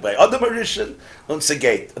started by Adam Arishan and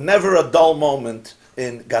Segate. Never a dull moment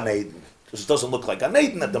in Gan Eden. It doesn't look like Gan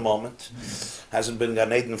Eden at the moment. Hasn't been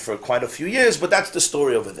Gan Eden for quite a few years, but that's the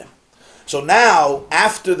story over there. So now,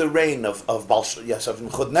 after the reign of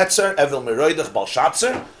Nebuchadnezzar, Evil Meroidach,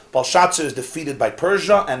 Belshazzar, Belshazzar is defeated by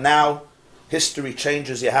Persia, and now history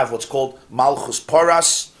changes. You have what's called Malchus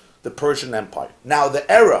Paras, the Persian Empire. Now the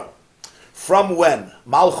era from when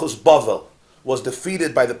Malchus Bavel was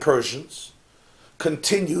defeated by the Persians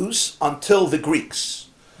continues until the Greeks.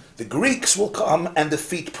 The Greeks will come and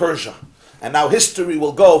defeat Persia. And now history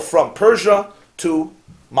will go from Persia to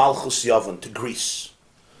Malchus Yavon, to Greece.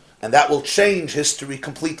 And that will change history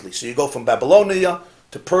completely. So you go from Babylonia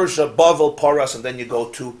to Persia, Bavel, Paras, and then you go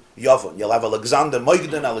to Yavon. You'll have Alexander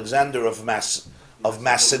Moigdan, Alexander of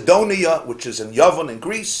Macedonia, which is in Yavon in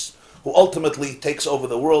Greece, who ultimately takes over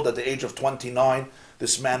the world at the age of 29.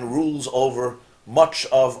 This man rules over much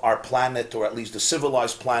of our planet, or at least the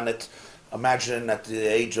civilized planet. Imagine at the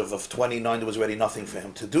age of 29, there was already nothing for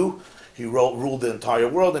him to do. He ruled the entire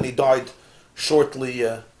world, and he died shortly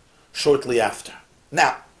after.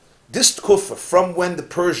 Now, this Tkufa, from when the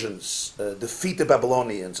Persians defeat the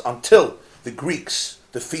Babylonians until the Greeks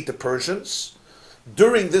defeat the Persians,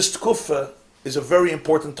 during this Tkufa is a very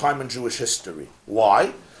important time in Jewish history.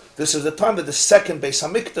 Why? This is the time that the second Beis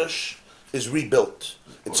Hamikdash is rebuilt.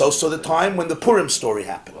 It's also the time when the Purim story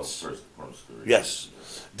happens. Yes.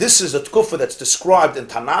 This is a Tkufa that's described in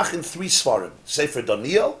Tanakh in 3 Sfarim. Sefer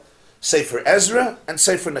Daniel, Sefer Ezra, and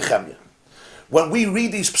Sefer Nehemiah. When we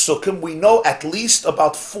read these psukim, we know at least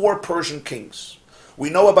about 4 Persian kings. We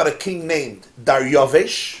know about a king named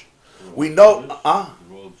Daryavesh. We know...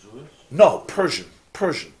 No, Persian,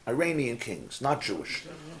 Iranian kings, not Jewish.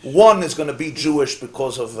 One is going to be Jewish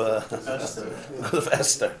because of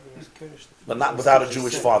Esther, but not without a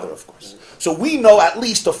Jewish father, of course. So we know at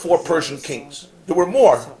least of 4 Persian kings. There were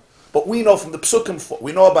more, but we know from the psukim.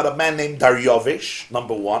 We know about a man named Daryavesh,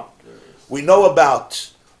 number 1. We know about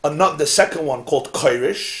the second one called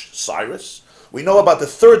Cyrus. We know about the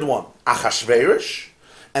third one, Achashverosh,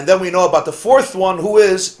 and then we know about the 4th one, who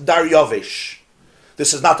is Daryavesh.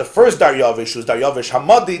 This is not the first Daryavesh, who's Daryavesh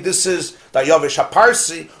Hamadi. This is Daryavesh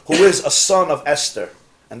HaParsi, who is a son of Esther,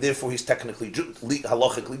 and therefore he's technically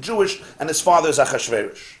halachically Jewish, and his father is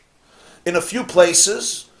Achashverosh. In a few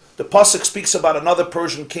places, the pasuk speaks about another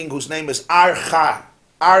Persian king whose name is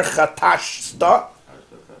Artachshasta,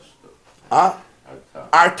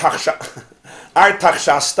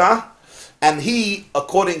 and he,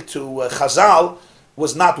 according to Chazal,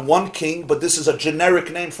 was not one king, but this is a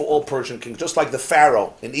generic name for all Persian kings. Just like the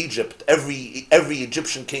pharaoh in Egypt, every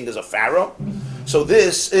Egyptian king is a pharaoh. So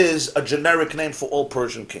this is a generic name for all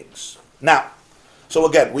Persian kings. Now, so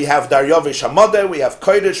again, we have Daryavesh HaModeh, we have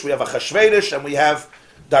Kodesh, we have Achashverosh, and we have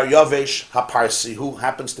Daryavesh HaParsi, who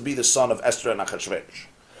happens to be the son of Esther and Achashverosh.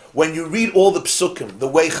 When you read all the psukim, the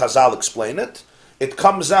way Chazal explain it, it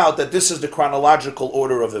comes out that this is the chronological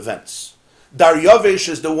order of events. Daryavish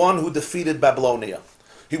is the one who defeated Babylonia.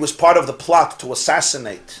 He was part of the plot to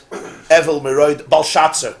assassinate Evel Meroid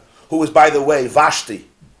Belshazzar, who was, by the way, Vashti.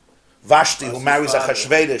 Vashti, who marries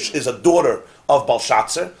Achashverosh, is a daughter of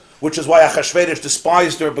Belshazzar, which is why Achashverosh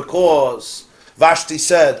despised her, because Vashti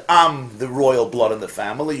said, I'm the royal blood in the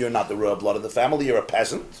family, you're not the royal blood in the family, you're a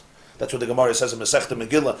peasant. That's what the Gemarah says in Masechta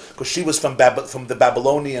Megillah, because she was from the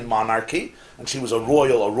Babylonian monarchy, and she was a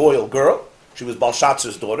royal girl. She was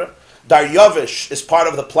Belshazzar's daughter. Daryavish is part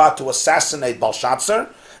of the plot to assassinate Belshazzar,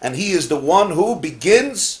 and he is the one who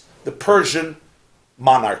begins the Persian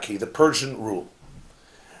monarchy, the Persian rule.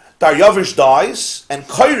 Daryavish dies, and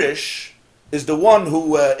Koresh is the one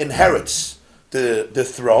who inherits the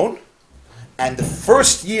throne. And the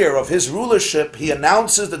first year of his rulership, he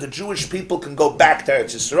announces that the Jewish people can go back to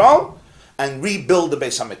Eretz Yisrael and rebuild the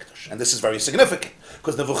Beis HaMikdash. And this is very significant,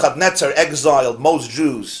 because Nebuchadnezzar exiled most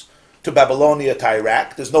Jews to Babylonia, to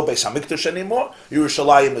Iraq. There's no Beis HaMikdash anymore.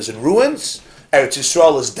 Yerushalayim is in ruins. Eretz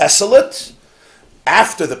Yisrael is desolate.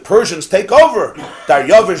 After the Persians take over,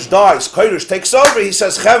 Daryavish dies, Koresh takes over, he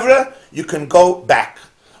says, Chevra, you can go back.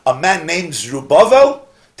 A man named Zerubbabel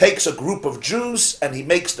takes a group of Jews and he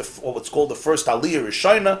makes what's called the first Aliyah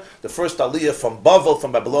Rishona, the first Aliyah from Bavel,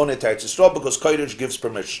 from Babylonia to Eretz Yisrael, because Koresh gives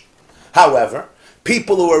permission. However,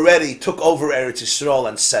 people who already took over Eretz Yisrael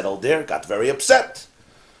and settled there got very upset.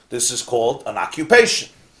 This is called an occupation,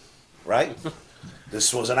 right?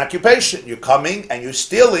 This was an occupation. You're coming and you're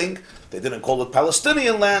stealing. They didn't call it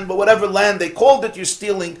Palestinian land, but whatever land they called it, you're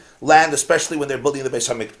stealing land, especially when they're building the Beis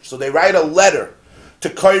HaMikdash. So they write a letter to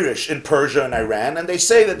Koresh in Persia and Iran, and they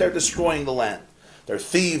say that they're destroying the land. They're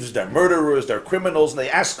thieves, they're murderers, they're criminals, and they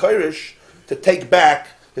ask Koresh to take back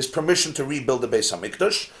his permission to rebuild the Beis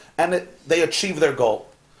HaMikdash, and they achieve their goal.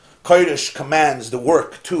 Koresh commands the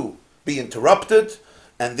work to be interrupted,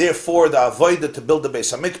 and therefore the avodah to build the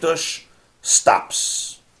Beis HaMikdash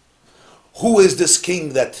stops. Who is this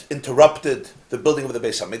king that interrupted the building of the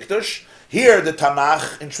Beis HaMikdash? Here the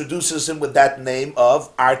Tanakh introduces him with that name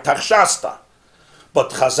of Artaxshasta.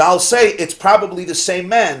 But Chazal say it's probably the same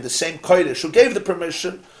man, the same Kodesh who gave the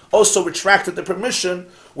permission, also retracted the permission.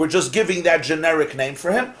 We're just giving that generic name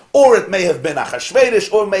for him. Or it may have been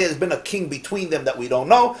Achashverosh, or it may have been a king between them that we don't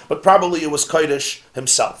know, but probably it was Kodesh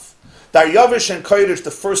himself. Daryavish and Kodesh, the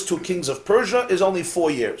first two kings of Persia, is only 4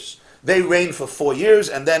 years. They reign for 4 years,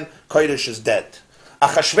 and then Kodesh is dead.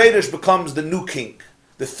 Achashverosh becomes the new king,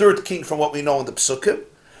 the third king from what we know in the Psukim,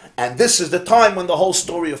 and this is the time when the whole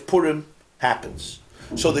story of Purim happens.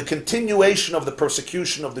 So the continuation of the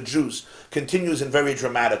persecution of the Jews continues in very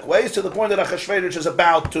dramatic ways, to the point that Achashverosh is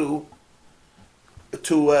about to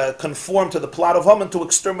conform to the plot of Haman to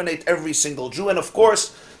exterminate every single Jew, and of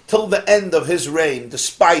course, till the end of his reign,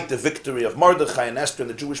 despite the victory of Mordechai and Esther and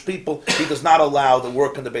the Jewish people, he does not allow the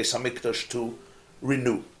work in the Beis HaMikdash to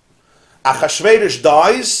renew. Achashverosh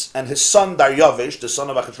dies, and his son Daryavish, the son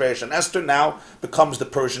of Achashverosh and Esther, now becomes the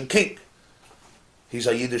Persian king. He's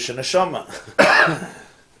a Yiddish neshama.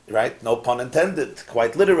 Right? No pun intended,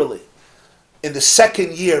 quite literally. In the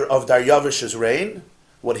second year of Daryavish's reign,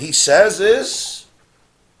 what he says is,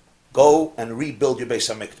 go and rebuild your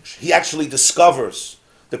Beis HaMikdash. He actually discovers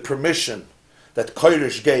the permission that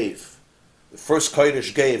Koresh gave, the first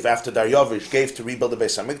Koresh gave after Daryavish gave to rebuild the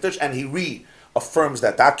Beis HaMikdash, and he reaffirms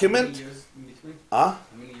that document. How many years in between? Huh? How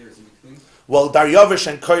many years in between? Well, Daryavish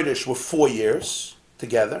and Koresh were 4 years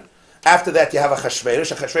together. After that, you have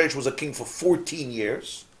Achashverosh. Achashverosh was a king for 14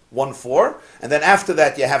 years, 1-4. And then after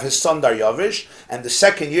that, you have his son Daryavish. And the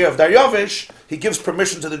second year of Daryavish, he gives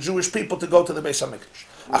permission to the Jewish people to go to the Beis HaMikdash.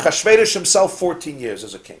 Achashverosh himself, 14 years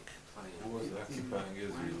as a king.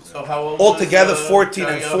 So how old Altogether, was, 14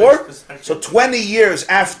 and Daryavish 4. the second? So 20 years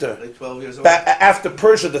after, Like 12 years old? after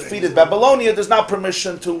Persia defeated Babylonia, there's now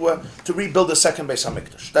permission to rebuild the second Beis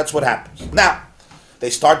HaMikdash. That's what happens. Now, they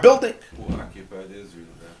start building. Who occupied Israel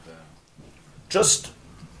at that time? Just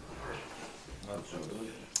Not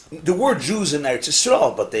Jews. there were Jews in Eretz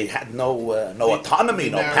Yisrael, but they had no autonomy,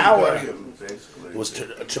 no Married power. Goyim, basically. It was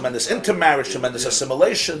a tremendous intermarriage, tremendous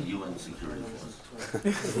assimilation. UN security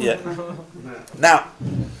force. Yeah. Now,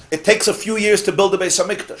 it takes a few years to build the Beis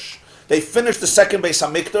HaMikdash. They finished the second Beis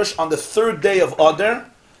HaMikdash on the 3rd day of Adar,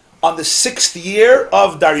 on the 6th year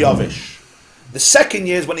of Daryavish. The second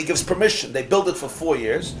year is when he gives permission. They build it for 4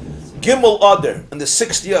 years. Gimel Adar, in the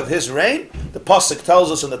 6th year of his reign, the Pasuk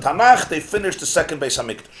tells us in the Tanakh, they finished the second Beis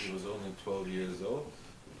HaMikdash. He was only 12 years old.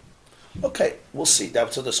 Okay, we'll see.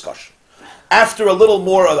 That's a discussion. After a little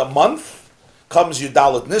more than a month, comes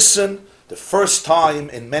Yudalit Nisan, the first time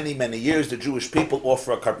in many, many years the Jewish people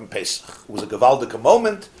offer a Karban Pesach. It was a Gewaldige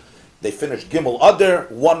moment. They finish Gimel Adar.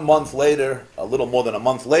 1 month later, a little more than a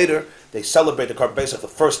month later, they celebrate the Korban Pesach the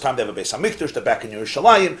first time they have a Beis Hamikdash. They're back in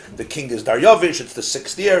Yerushalayim. The king is Daryavish. It's the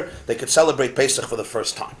 6th year. They could celebrate Pesach for the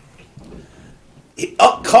first time.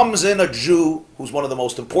 Up comes in a Jew who's one of the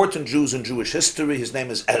most important Jews in Jewish history. His name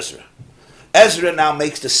is Ezra. Ezra now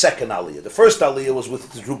makes the second Aliyah. The first Aliyah was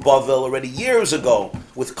with Zerubbabel already years ago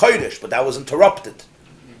with Kodesh, but that was interrupted.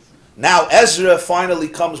 Now Ezra finally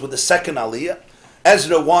comes with the second Aliyah.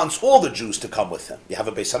 Ezra wants all the Jews to come with him. You have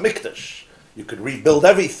a Beis Hamikdash. You could rebuild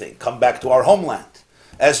everything. Come back to our homeland.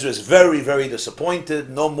 Ezra is very, very disappointed.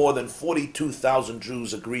 No more than 42,000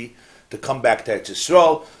 Jews agree to come back to Eretz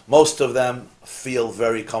Yisrael. Most of them feel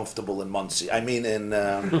very comfortable in Muncie. I mean in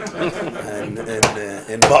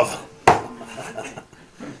Bavel.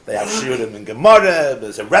 They have shiurim in Gemarah,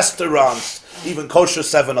 there's a restaurant, even kosher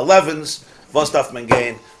 7-Elevens. Was darf man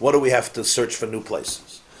gehen? What do we have to search for new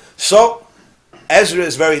places? So, Ezra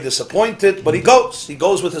is very disappointed, but he goes. He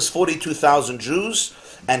goes with his 42,000 Jews,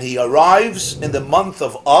 and he arrives in the month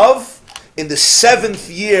of Av, in the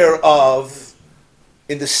 7th year of,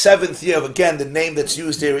 again, the name that's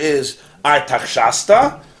used here is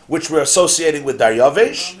Artaxshasta, which we're associating with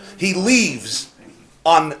Daryavish. He leaves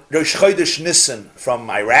on Rosh Chodesh Nisan from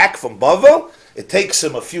Iraq, from Bavel. It takes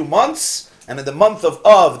him a few months, and in the month of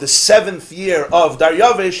Av, the 7th year of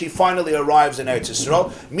Daryavish, he finally arrives in Eretz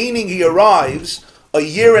Yisrael, meaning he arrives a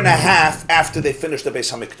year and a half after they finish the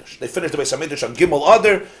Beis Hamikdash. They finish the Beis Hamikdash on Gimel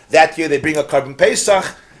Adar. That year they bring a Korban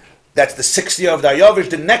Pesach. That's the 6th year of Daryavish.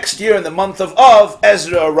 The next year, in the month of Av,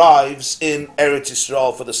 Ezra arrives in Eretz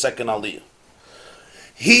Yisrael for the second Aliyah.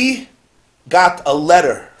 He got a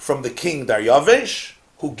letter from the king Daryavish,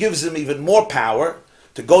 who gives him even more power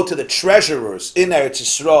to go to the treasurers in Eretz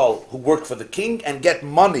Yisrael who work for the king and get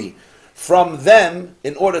money from them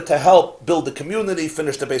in order to help build the community,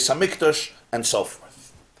 finish the Beis Hamikdash, and so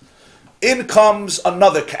forth. In comes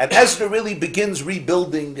another, and Ezra really begins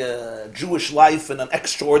rebuilding Jewish life in an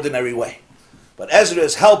extraordinary way. But Ezra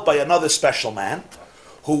is helped by another special man,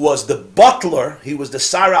 who was the butler. He was the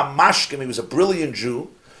Sarah Mashkim. He was a brilliant Jew.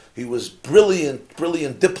 He was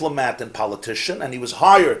brilliant diplomat and politician, and he was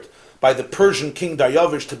hired by the Persian king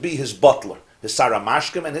Daryavish to be his butler, his Sarah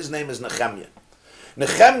Mashkim, and his name is Nehemiah.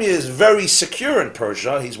 Nehemiah is very secure in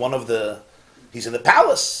Persia. He's in the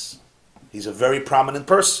palace. He's a very prominent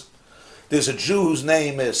person. There's a Jew whose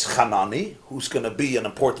name is Hanani, who's going to be an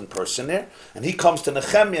important person there, and he comes to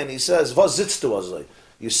Nehemiah and he says, "Was sitzt du also?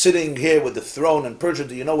 You're sitting here with the throne in Persia.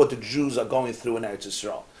 Do you know what the Jews are going through in Eretz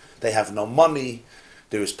Yisrael? They have no money.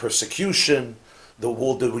 There is persecution. The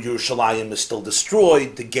wall of Yerushalayim is still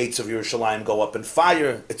destroyed. The gates of Yerushalayim go up in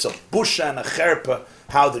fire. It's a busha and a cherpa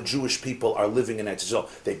how the Jewish people are living in Eretz Yisrael.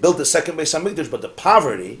 They built the second Beis Hamikdash, but the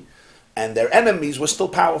poverty and their enemies were still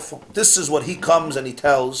powerful." This is what he comes and he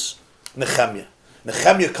tells Nehemiah.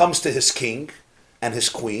 Nehemiah comes to his king and his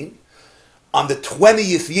queen on the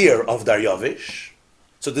 20th year of Daryavish.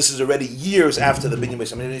 So this is already years after the beginning of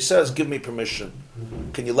Beis Hamikdash. He says, "Give me permission.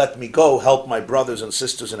 Can you let me go help my brothers and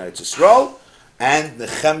sisters in Eretz Yisrael?" And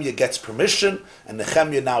Nehemiah gets permission, and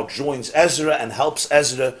Nehemiah now joins Ezra and helps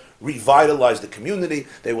Ezra revitalize the community.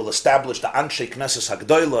 They will establish the Anshe Knesset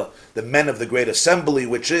Hagdoila, the men of the Great Assembly,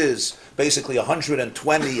 which is basically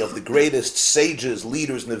 120 of the greatest sages,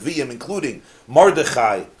 leaders, Nevi'im, including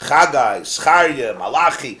Mordechai, Chagai, Zechariah,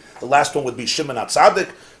 Malachi. The last one would be Shimon HaTzadik.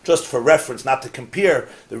 Just for reference, not to compare,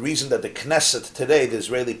 the reason that the Knesset today, the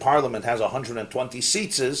Israeli parliament, has 120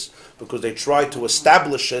 seats is because they tried to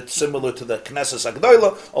establish it similar to the Knesset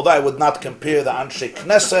Agdoila, although I would not compare the Anshe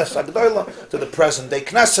Knesset Agdoila to the present day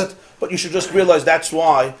Knesset, but you should just realize that's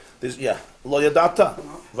why, Lo Yadata,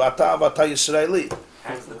 Vata Yisraeli.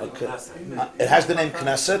 Okay. It has the name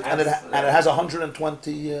Knesset, and it has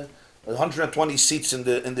 120 seats in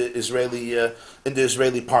the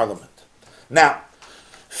Israeli parliament. Now,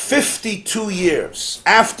 52 years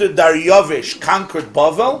after Daryavish conquered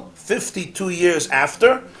Bavel, 52 years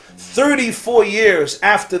after, 34 years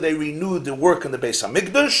after they renewed the work in the Beis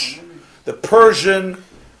Hamikdash, the Persian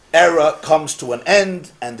era comes to an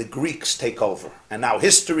end and the Greeks take over. And now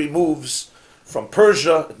history moves from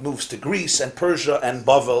Persia, it moves to Greece, and Persia and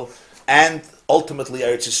Bavel, and ultimately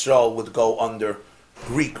Eretz Yisrael would go under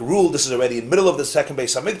Greek rule. This is already in the middle of the second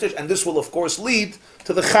Beis Hamikdash, and this will of course lead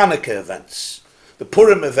to the Chanukah events. The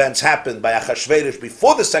Purim events happened by Achashverosh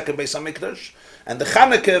before the second Beis Hamikdash, and the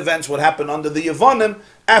Chanukah events would happen under the Yevonim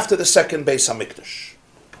after the second Beis Hamikdash.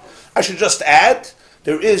 I should just add,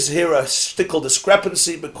 there is here a stickle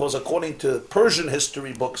discrepancy because according to Persian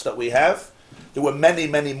history books that we have, there were many,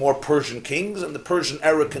 many more Persian kings, and the Persian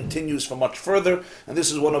era continues for much further, and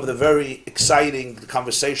this is one of the very exciting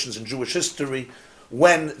conversations in Jewish history.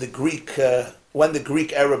 when the Greek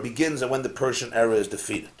era begins and when the Persian era is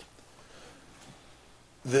defeated.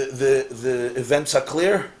 The events are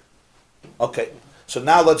clear? Okay. So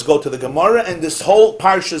now let's go to the Gemarah, and this whole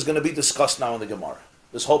parsha is going to be discussed now in the Gemarah.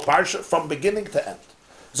 This whole parsha from beginning to end.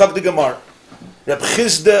 Zog the Gemarah. Reb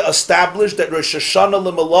Chizda established that Rosh Hashanah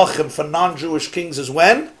l'Malachim for non-Jewish kings is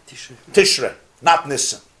when? Tishrei, not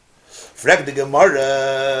Nisan. Frag the Gemarah.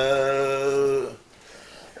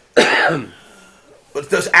 But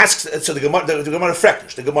this asks, so the Gemarah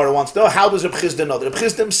freckers. The Gemarah wants to know, how does Reb Chizda know? Reb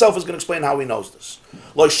Chizda himself is going to explain how he knows this.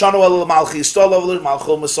 And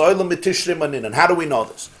how do we know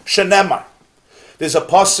this? Shenemar. There's a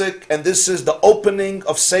pasuk, and this is the opening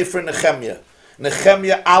of Sefer Nehemiah.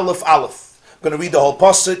 Nehemiah Aleph Aleph. I'm going to read the whole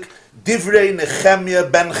pasuk. Divrei Nehemiah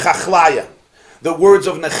ben Chachlaya. The words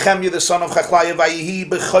of Nehemiah, the son of Chachlaya, Vayihi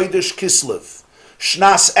b'chodesh Kislev.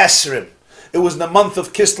 Shnas Esrim. It was in the month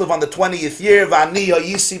of Kislev on the 20th year. V'ani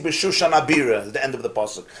ha'yisi b'Shushan Abira. At the end of the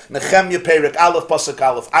pasuk. Nehemiah Perek Aleph pasuk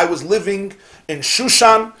Aleph. I was living in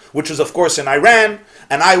Shushan, which is of course in Iran,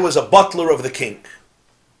 and I was a butler of the king.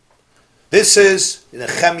 This is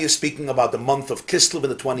Nehemiah speaking about the month of Kislev in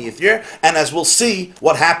the 20th year, and as we'll see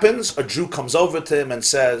what happens, a Jew comes over to him and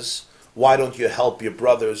says, why don't you help your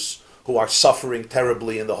brothers who are suffering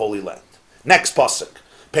terribly in the Holy Land? Next pasuk,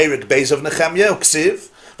 Perek Beis of Nehemiah, Uksiv,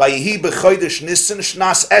 Vayihi b'chodesh Nisan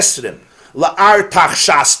shnas esrim la'ar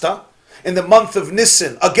tachshasta. In the month of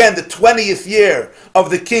Nisan, again the 20th year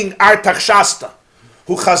of the king Artaxshasta,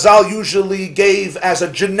 who Chazal usually gave as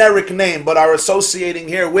a generic name, but are associating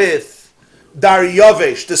here with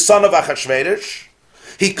Daryavesh, the son of Achashverosh.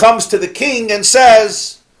 He comes to the king and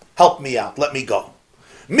says, help me out, let me go.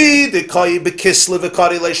 The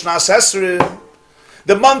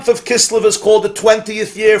month of Kislev is called the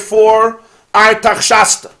 20th year for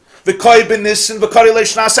Artaxshasta.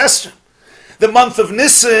 The month of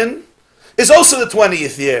Nisan is also the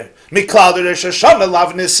 20th year.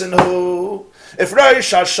 If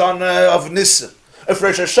Rosh Hashanah of Nisan, if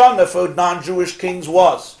Rosh Hashanah for non-Jewish kings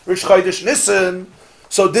was Rosh Chodesh Nisan,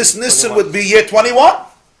 so this Nisan would be year 21.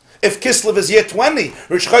 If Kislev is year 20,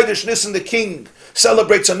 Rosh Chodesh Nisan, the king,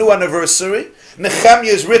 celebrates a new anniversary. Nehemiah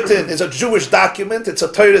is written, is a Jewish document, it's a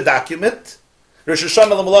Torah document. Rosh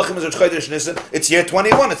Hashanah l'Malachim is Rosh Chodesh Nisan, it's year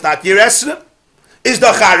 21, it's not year Esrim. Is the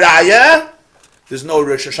Charaya? There's no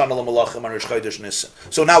Rosh Hashanah l'Malachim and Rosh Chodesh Nisan.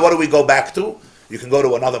 So now what do we go back to? You can go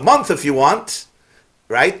to another month if you want.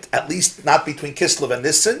 Right? At least not between Kislev and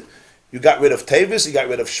Nisan. You got rid of Tevis, you got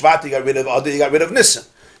rid of Shvat, you got rid of Adar, you got rid of Nisan.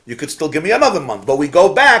 You could still give me another month. But we go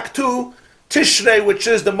back to Tishrei, which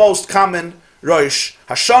is the most common Rosh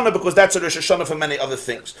Hashanah, because that's a Rosh Hashanah for many other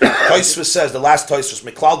things. Tosfos says, the last Tosfos,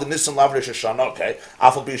 Miklal de Nisan lav Rosh Hashanah, okay.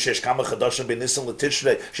 Afal bi shesh kama chadashim be Nisan le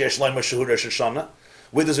Tishrei, shesh loim shehu Rosh Hashanah.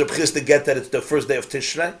 Where does Reb Chizda get that it's the first day of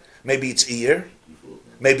Tishrei? Maybe it's Iyar,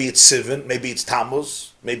 maybe it's Sivan, maybe it's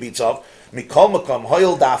Tammuz, maybe it's Av. Mikol makom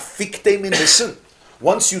hoyel da fikte min Nisan.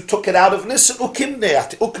 Once you took it out of Nisan, ukmei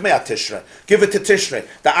Tishrei, give it to Tishrei.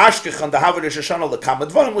 The Ashkech and the Havar Rosh Hashanah lekam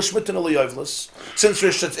advarim l'shmitten l'yoivlis. Since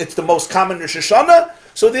it's the most common Rosh Hashanah,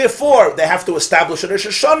 so therefore they have to establish a Rosh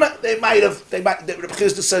Hashanah. Reb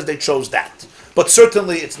Chizda says they chose that, but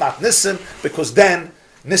certainly it's not Nisan, because then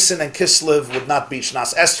Nisan and Kislev would not be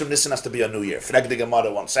Shnas Esrim. Nisan has to be a new year. Frag the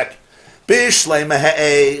Gemarah 1 second. Bishleim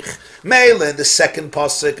ha'eich. Meile in the second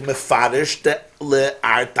pasuk mefarish de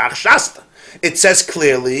le'artach shasta. It says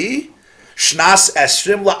clearly Shnas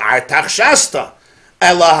Esrim le'artach shasta.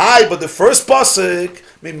 Elahai, but the first pasuk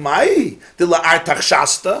mimai de le'artach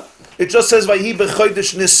shasta. It just says Vayihi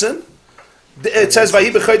b'chodesh Nisan. It says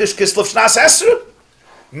Vayihi b'chodesh Kislev Shnas Esrim.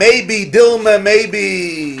 Maybe Dilma,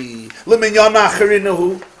 maybe L'minyan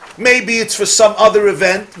Acharinahu. Maybe it's for some other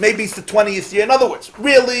event. Maybe it's the 20th year. In other words,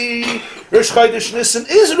 really, Rosh Chodesh Nisan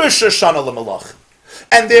is Rosh Hashanah l'Malachim,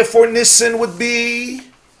 and therefore Nisan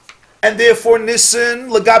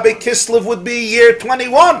Lagabe Kislev would be year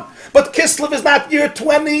 21. But Kislev is not year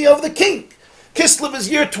 20 of the king. Kislev is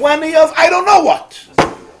year 20 of I don't know what.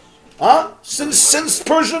 Huh? Since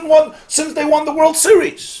Persian won, since they won the World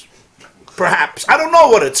Series, perhaps I don't know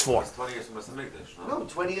what it's for. 20 years from Mikdash, no? No,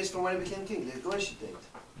 20 years from when he became king. The Goyish date.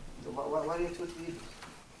 Why do you have to leave?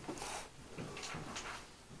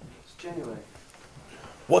 It's January.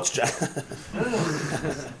 What's January?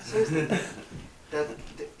 Seriously.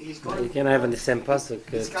 He's going. You can have in the same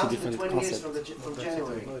pasuk It's two counting different 20 years concepts. from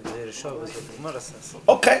January.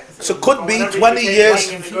 Okay, so could be 20 years.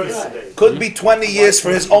 Could be 20 years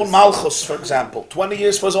for his own Malchus, for example. 20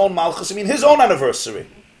 years for his own Malchus. I mean, his own anniversary.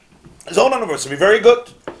 His own anniversary. Very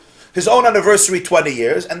good. His own anniversary, 20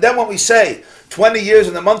 years. And then when we say 20 years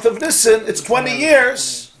in the month of Nisan, it's 20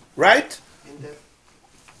 years, right?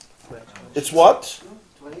 It's what?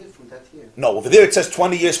 20 years from that year. No, over there it says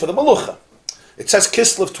 20 years for the Malucha. It says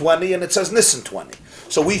Kislev 20 and it says Nisan 20.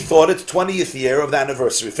 So we thought it's 20th year of the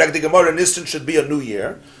anniversary. In fact, the Gemarah Nisan should be a new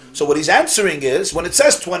year. So what he's answering is, when it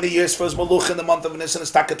says 20 years for his Malucha in the month of Nisan,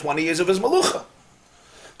 it's taka 20 years of his Malucha.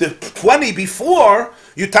 The 20 before,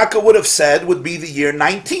 Yutaka would have said would be the year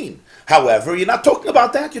 19. However, you're not talking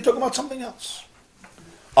about that, you're talking about something else.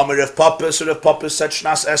 Amar Rav Papa, so Rav Papa said,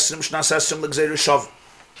 Shnas Esrim, L'Gzeir Shav.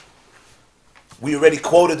 We already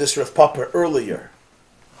quoted this Rav Papa earlier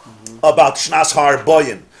about Shnas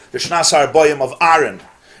HaArboyim, the Shnas HaArboyim of Aaron,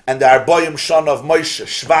 and the Arboyim Shon of Moshe,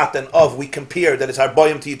 Shvat and Of. We compared that it's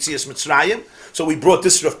Arboyim to Yitzias Mitzrayim. So we brought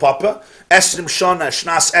this Rav Papa. Esrim Shona,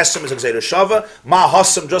 Shnas Esrim is Gzeir Shava. Ma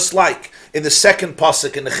Hasam, just like in the second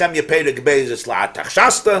pasuk in the Nehemiah Perek Beis, it's La'artach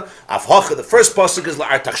Shasta. Avhocha, the first pasuk is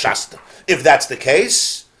La'artach Shasta. If that's the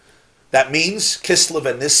case, that means Kislev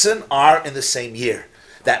and Nisan are in the same year.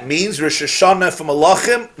 That means Rosh Hashanah for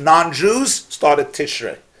Malachim, non-Jews, started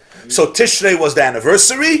Tishrei. So Tishrei was the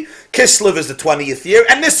anniversary, Kislev is the 20th year,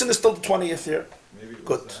 and Nisan is still the 20th year. Maybe it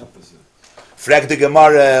Good. was the opposite. Frag the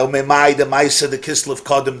Gemarah, Umemai the Maisa the Kislev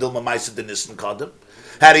Kadim, Dilma Maisa the Nisan Kadim.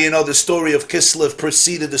 How do you know the story of Kislev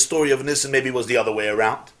preceded the story of Nisan? Maybe it was the other way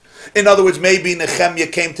around. In other words, maybe Nehemiah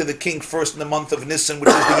came to the king first in the month of Nisan, which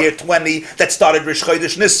is the year 20, that started Rosh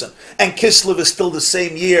Chodesh Nisan. And Kislev is still the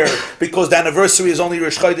same year, because the anniversary is only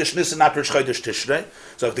Rosh Chodesh Nisan, not Rosh Chodesh Tishrei.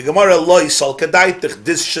 So if the Gemara loy sal kedaitich,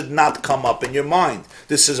 this should not come up in your mind.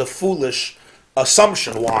 This is a foolish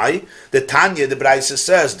assumption. Why? The Tanya, the Braisa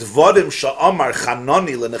says, Dvorim sha'amar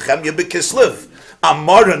chanoni leNehemiah bekislev,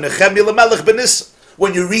 amar Nehemiah lemelech benisan.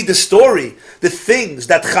 When you read the story, the things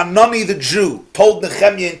that Hanani the Jew told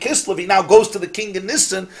Nehemiah in Kislev, he now goes to the king in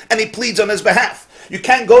Nisan and he pleads on his behalf. You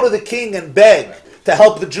can't go to the king and beg to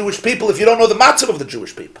help the Jewish people if you don't know the matzah of the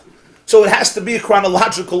Jewish people. So it has to be a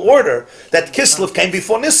chronological order that Kislev came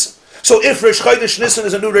before Nisan. So if Rosh Chodesh Nisan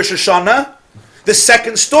is a new Rosh Hashanah, the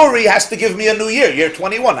second story has to give me a new year, year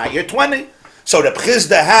 21, not year 20. So Reb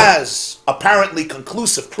Chizda has apparently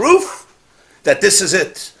conclusive proof that this is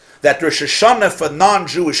it. That Rosh Hashanah for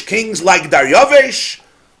non-Jewish kings like Daryavesh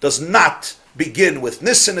does not begin with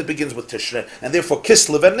Nisan, it begins with Tishrei. And therefore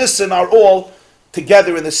Kislev and Nisan are all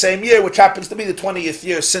together in the same year, which happens to be the 20th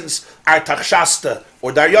year since Artaxasta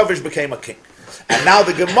or Daryavesh became a king. And now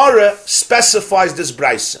the Gemarah specifies this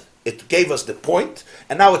Braisa. It gave us the point,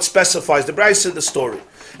 and now it specifies the Braisa, the story.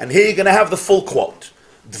 And here you're going to have the full quote.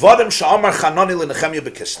 Dvarim sha'amar Chanani leNehemiah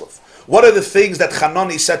bekislev. What are the things that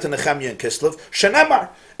Hanani said to Nehemiah in Kislev? Shenemar.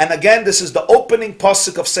 And again, this is the opening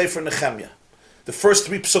pasuk of Sefer Nehemiah, the first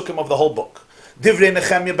 3 psukim of the whole book. Divrei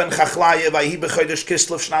Nehemiah ben Chachlaya, vayhi b'chodesh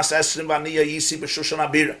Kislev shnas esrim v'aniya yisi b'shushan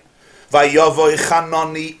abira. Vayavoy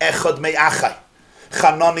Hanani echad me'achai.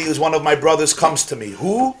 Hanani, who's one of my brothers, comes to me.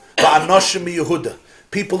 Who? Va'anoshim Yehuda.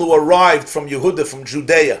 People who arrived from Yehuda, from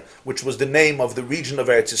Judea, which was the name of the region of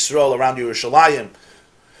Eretz Yisrael around Yerushalayim,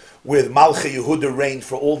 where Malchi Yehuda reigned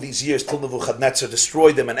for all these years till Nebuchadnezzar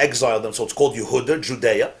destroyed them and exiled them. So it's called Yehuda,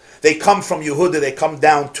 Judea. They come from Yehuda, they come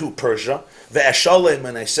down to Persia. Ve'eshalim,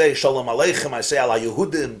 and I say, Shalom Aleichem, I say, Ala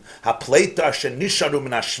Yehudim, ha'pleita asher nisharu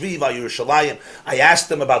min hashvi va'Yerushalayim. I asked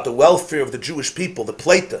them about the welfare of the Jewish people, the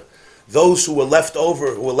pleita, those who were left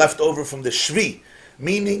over from the Shvi,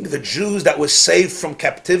 meaning the Jews that were saved from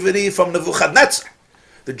captivity from Nebuchadnezzar.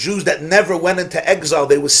 The Jews that never went into exile,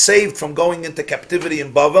 they were saved from going into captivity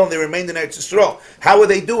in Bavel, and they remained in Eretz Yisrael. How are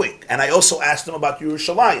they doing? And I also asked them about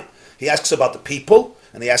Yerushalayim. He asks about the people,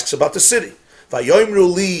 and he asks about the city.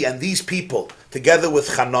 Vayoimru li, and these people, together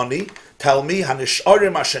with Hanani, tell me,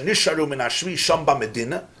 Hanish'arim asher nisharu min hashvi sham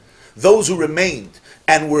b'medina, those who remained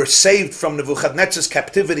and were saved from Nebuchadnezzar's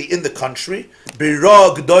captivity in the country,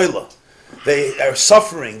 bira gdoila, they are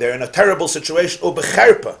suffering, they're in a terrible situation,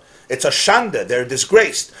 ubecherpa, it's a shanda, they're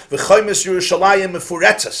disgraced. V'chaymes Yerushalayim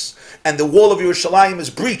mefuretzas, and the wall of Yerushalayim is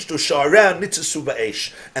breached. U'sha'areh nitzasu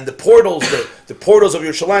ba'esh, and the portals of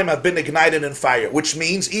Yerushalayim have been ignited in fire. Which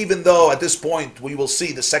means, even though at this point we will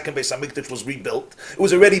see the second Beis Hamikdash was rebuilt, it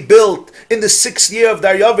was already built in the 6th year of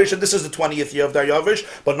Daryavesh, and this is the 20th year of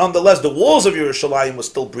Daryavesh. But nonetheless, the walls of Yerushalayim were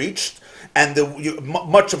still breached, and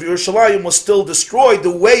much of Yerushalayim was still destroyed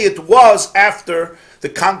the way it was after the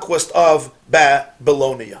conquest of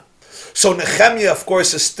Babylonia. So Nehemiah, of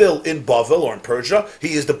course, is still in Bavel or in Persia.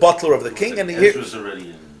 He is the butler of the king, and Ezra's already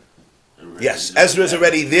in. Yes, Ezra is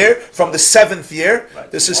already there from the 7th year.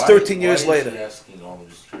 Right. This is 13 years Why is later. he asking, I'm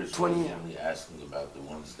just curious, 20 why is he only asking about the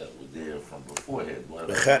ones that were there from beforehand? What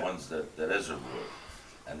about the ones that Ezra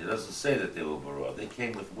brought? And it doesn't say that they were Barah. They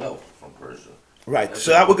came with wealth from Persia. Right,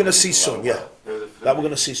 so that we're going to see soon, yeah. They were the That we're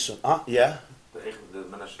going to see soon. Yeah? The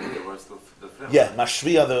Menashe were still the Frem. Yeah,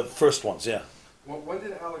 Mashvi are the first ones, yeah. When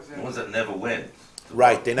did The Alexander? ones that never went.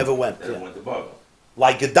 Right, they never went, They never yeah. went to Babel.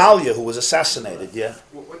 Like Gedalia, who was assassinated, yeah.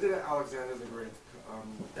 When did Alexander the Great?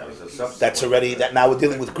 That was a peace? subsequent. That's already, that now we're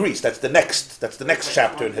dealing with Greece. That's the next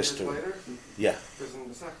chapter in history. Yeah, Because in the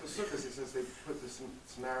Masechta Sukkos, he says they put the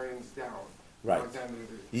Sumerians down. right. Alexander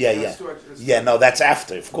the- Yeah, that's yeah. two- Yeah, no, that's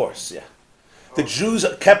after, of course, yeah. The Jews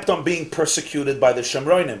kept on being persecuted by the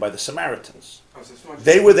Shemronim, by the Samaritans. Oh, so it's 200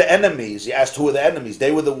 They were the enemies. You asked who were the enemies.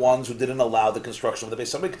 They were the ones who didn't allow the construction of the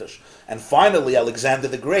Beis Hamikdash. And finally, Alexander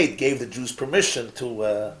the Great gave the Jews permission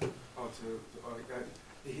to...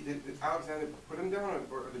 Did Alexander put him down,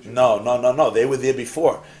 or the Jews? No. They were there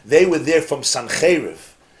before. They were there from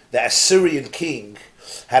Sancheriv. The Assyrian king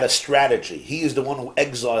had a strategy. He is the one who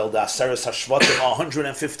exiled the Aseres Hashvatim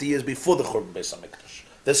 150 years before the Churban Beis Hamikdash.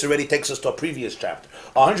 This already takes us to a previous chapter.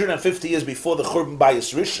 150 years before the Churban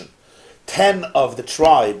Bayis Rishon, 10 of the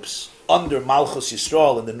tribes under Malchus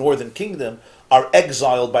Yisrael in the northern kingdom are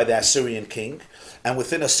exiled by the Assyrian king, and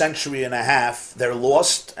within a century and a half they're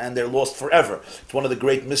lost, and they're lost forever. It's one of the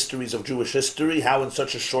great mysteries of Jewish history, how in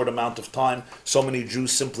such a short amount of time so many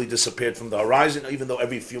Jews simply disappeared from the horizon, even though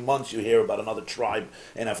every few months you hear about another tribe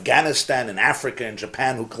in Afghanistan, in Africa, in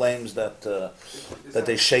Japan who claims that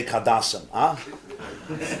they shake Hadassim. Huh?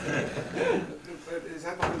 Is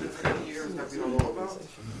that the 150 years that we don't know about?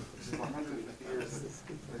 This is the 150 years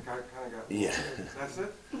that kind of got... Yeah. That's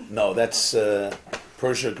it? No, that's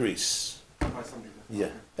Persia, Greece. By somebody. Yeah,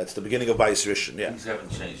 that's the beginning of Bayis Rishon, yeah. Things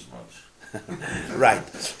haven't changed much. Right.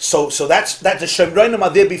 So that's the Shemronim are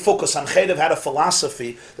there before, because Sancheiriv had a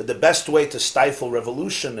philosophy that the best way to stifle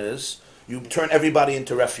revolution is you turn everybody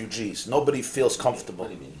into refugees. Nobody feels comfortable.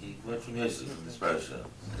 What do you mean? He went from Yosef in this parasha.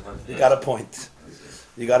 You got a point.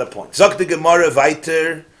 You got a point. Zok the Gemarah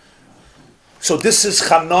weiter. So this is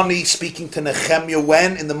Hanani speaking to Nehemiah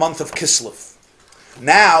when? In the month of Kislev.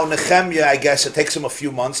 Now Nehemiah, I guess it takes him a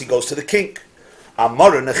few months, he goes to the king.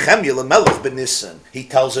 Amar Nehemiah lemelech ben Nisan. He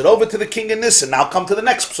tells it over to the king in Nisan. Now come to the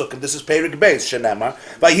next psuk, and this is Perik Beis, Shenemar.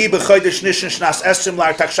 Vayhi b'chodesh Nisan shnas esim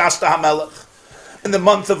l'Artakshasta hamelech. In the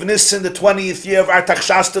month of Nisan, the 20th year of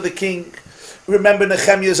Artakshasta the king. Remember,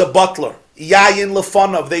 Nehemiah is a butler. Yayin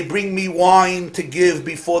lefonov. They bring me wine to give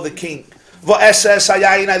before the king. V'eses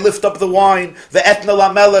hayayin. I lift up the wine. Ve'etna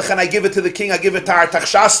lamelech, and I give it to the king. I give it to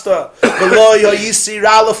Artakshasta. V'lo yoyisi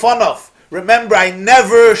ra lefonov. Remember, I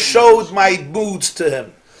never showed my moods to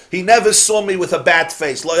him. He never saw me with a bad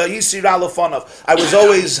face. Lo yoyisi ra lefonov. I was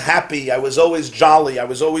always happy. I was always jolly. I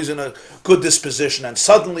was always in a good disposition. And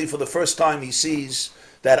suddenly, for the first time, he sees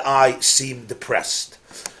that I seem depressed.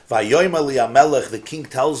 Vayoymali Amelech, the king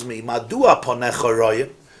tells me, Madua ponecha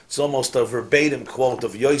royim. It's almost a verbatim quote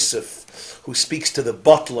of Yosef, who speaks to the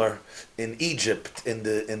butler in Egypt, in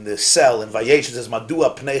the cell. In Vayesh, it says,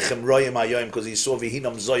 Madua pnechem royim ayoyim, because he saw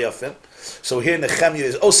vihinam zoyafim. So here Nehemiah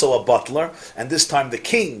is also a butler, and this time the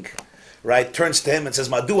king, right, turns to him and says,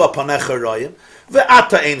 Madua ponecha royim,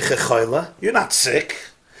 ve'ata ein chechoyla, you're not sick.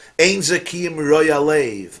 Ein zekim roya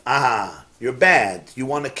leiv. Ah, you're bad. You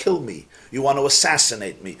want to kill me. You want to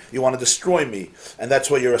assassinate me. You want to destroy me. And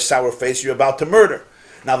that's why you're a sour face. You're about to murder.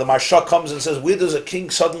 Now the Marsha comes and says, where does a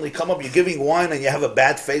king suddenly come up? You're giving wine and you have a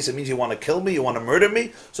bad face. It means you want to kill me. You want to murder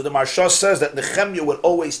me. So the Marsha says that Nehemiah would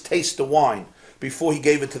always taste the wine before he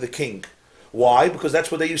gave it to the king. Why? Because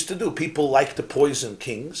that's what they used to do. People like to poison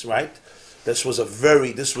kings, right? This was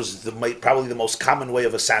probably the most common way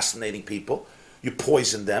of assassinating people. You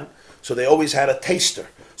poison them. So they always had a taster.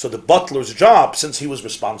 So the butler's job, since he was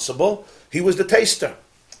responsible, he was the taster.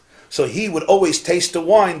 So he would always taste the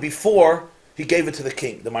wine before he gave it to the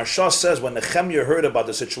king. The Marsha says when Nehemiah heard about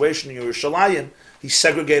the situation in Yerushalayim, he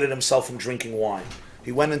segregated himself from drinking wine.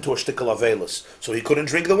 He went into a shtickle avelis, so he couldn't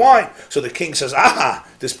drink the wine. So the king says,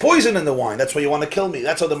 there's poison in the wine, that's why you want to kill me.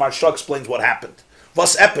 That's how the Marsha explains what happened.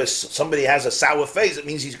 Vas epis, somebody has a sour face, it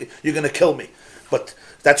means you're going to kill me. But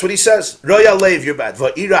that's what he says. Roya leiv, you're bad.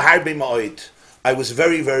 Va'ira harbi ma'oid. I was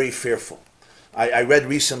very, very fearful. I read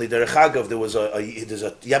recently, Derech Agav, there's a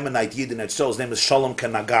Yemenite Yid in Eretz, his name is Shalom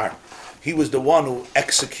Kenagar. He was the one who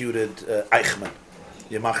executed Eichmann,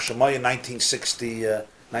 Yemach Shemayim, in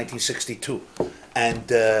 1962. And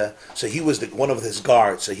so he was one of his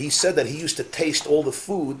guards. So he said that he used to taste all the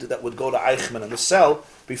food that would go to Eichmann in the cell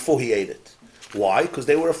before he ate it. Why? Because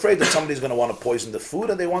they were afraid that somebody's going to want to poison the food,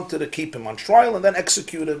 and they wanted to keep him on trial and then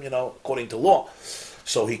execute him, according to law.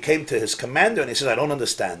 So he came to his commander and he says, I don't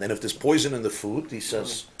understand. And if there's poison in the food, he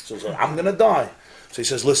says I'm going to die. So he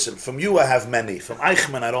says, listen, from you I have many. From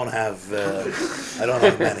Eichmann I don't have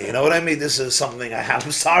many. You know what I mean? This is something I have.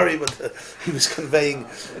 I'm sorry, but he was conveying.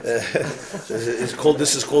 This is called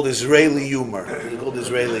Israeli humor. It's called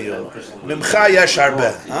Israeli humor. Mimcha yesh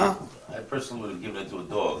harbe. Huh? I personally would have given it to a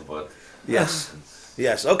dog, but Yes.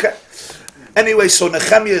 Yes. Okay. Anyway, so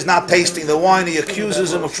Nehemiah is not tasting the wine. He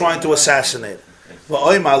accuses him of trying to assassinate him.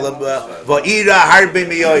 No.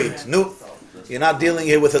 You're not dealing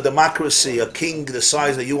here with a democracy, a king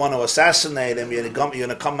decides that you want to assassinate him, you're going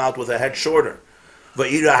to come out with a head shorter.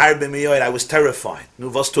 I was terrified. I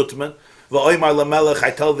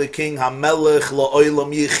tell the king,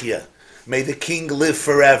 may the king live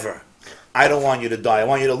forever. I don't want you to die, I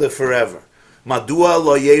want you to live forever.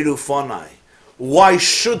 Why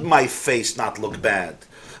should my face not look bad?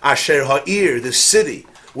 Asher ha'ir, the city,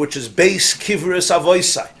 which is base kivris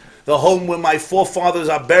avoisai, the home where my forefathers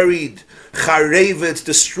are buried, Charevet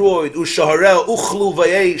destroyed, Ushaharel uchlu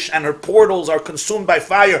vayesh, and her portals are consumed by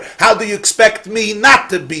fire. How do you expect me not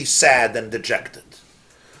to be sad and dejected?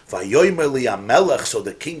 Vayomer li amelech, so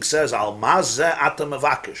the king says, Al mazeh atam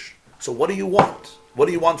avakish. So what do you want? What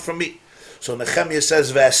do you want from me? So Nehemiah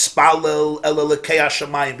says, Ve'espalel elelekei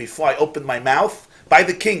hashamayim. Before I opened my mouth, by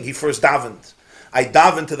the king, he first davened. I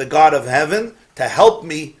davened to the God of heaven to help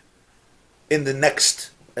me in the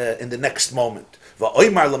next moment.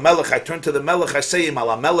 I turn to the melech, I say him,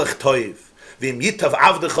 ala melech toiv, v'im yitav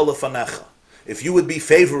avdecha lefanecha. If you would be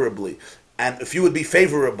favorable, and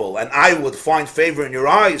I would find favor in your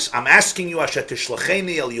eyes, I'm asking you, asher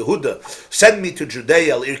tishlacheni el Yehuda, send me to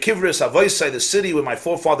Judea, el irkivris avoisai, the city where my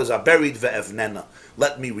forefathers are buried, ve'evnena.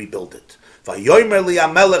 Let me rebuild it. Vayomer li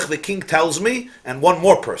amelech, the king tells me, and one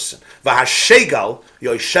more person. V'hashegal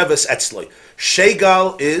yoisheves etzloi.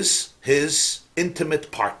 Shegal is his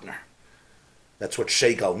intimate partner. That's what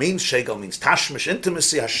Shegal means. Shegal means tashmish,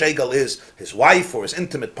 intimacy. Hashegal is his wife or his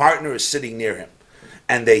intimate partner is sitting near him.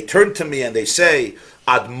 And they turn to me and they say,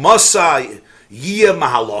 Ad masai yiyeh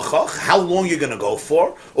mahalochach, how long are you going to go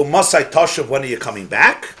for? Or masai tashav, when are you coming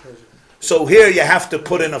back? So here you have to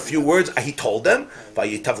put in a few words. He told them,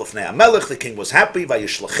 Vayitav lefnei hamelech, the king was happy,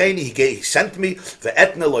 Vayishlacheni, he sent me,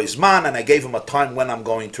 Ve'etne lo izman, and I gave him a time when I'm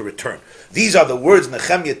going to return. These are the words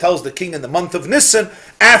Nehemiah tells the king in the month of Nisan,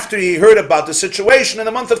 after he heard about the situation in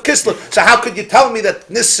the month of Kislev. So how could you tell me that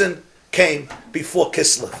Nisan came before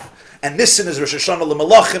Kislev? And Nisan is Rosh Hashanah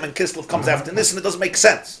l'Malachim, and Kislev comes after Nisan. It doesn't make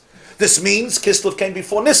sense. This means Kislev came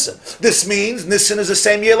before Nisan. This means Nisan is the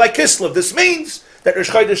same year like Kislev. This means that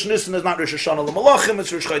Rosh Chodesh Nisan is not Rosh Hashanah l'Malachim,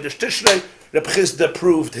 it's Rosh Chodesh Tishrei. Reb Chizda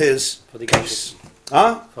proved his case.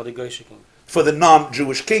 For the Goyish king. For the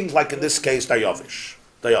non-Jewish king, like in this case, Dayavish.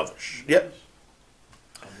 Yeah.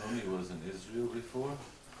 Hanani was in Israel before?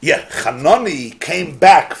 Yeah, Hanani came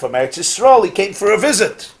back from Eretz Yisrael. He came for a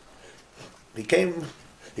visit. He came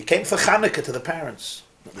for Chanukah to the parents.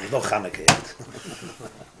 There's no Chanukah yet.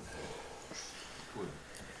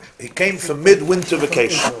 He came for midwinter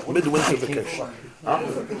vacation. Midwinter vacation.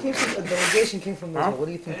 They came from, a delegation came from Israel. What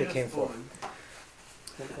do you think they came for?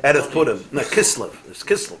 Erev Purim. No, Kislev. It's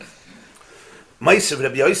Kislev. Meisev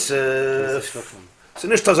Rabbi Yosef. It's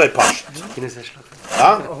nicht so pasht.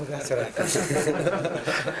 Huh? Oh, that's what I thought.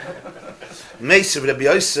 Meisev Rabbi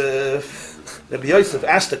Yosef. Rabbi Yosef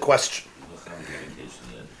asked a question.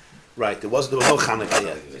 Right, there was no Chanukah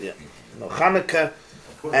yet. Yeah. No Chanukah.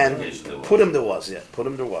 And Purim there was, yeah.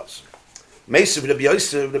 Purim there was. Meisev Rabbi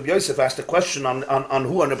Yosef asked a question on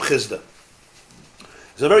who, on Reb Chizda.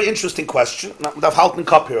 It's a very interesting question. Now, I've halten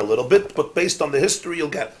cup here a little bit, but based on the history, you'll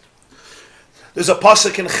get it. There's a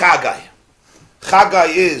pasuk in Chagai.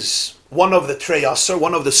 Chagai is one of the Treyasar,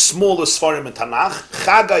 one of the smallest Sfarim in Tanakh.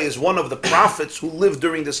 Chagai is one of the prophets who lived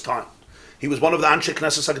during this time. He was one of the Anshe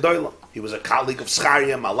Knesset Agdoila. He was a colleague of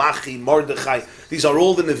Zcharia, Malachi, Mordechai. These are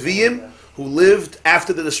all the Nevi'im who lived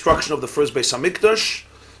after the destruction of the first Beis Hamikdash,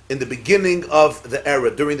 in the beginning of the era,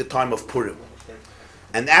 during the time of Purim.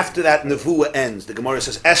 And after that, Nevuah ends. The Gemarah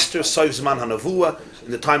says, Esther, Soivzman HaNevuah,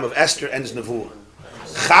 in the time of Esther ends Nevuah.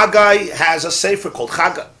 Chagai has a sefer called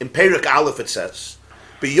Chagai. In Perek Aleph it says,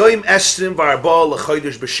 B'yoyim Esrim v'arba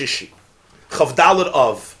l'chodesh b'shishi. Chavdalet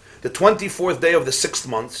of, the 24th day of the 6th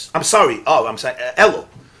month. Elul.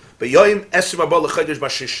 B'yoyim Esrim v'arba l'chodesh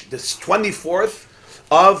b'shishi. The 24th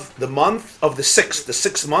of the month of the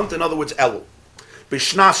 6th month, in other words, Elul.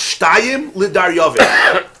 B'shnas shtayim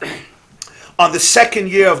l'Daryavish. On the 2nd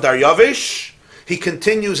year of Daryavish, he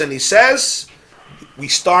continues and he says, we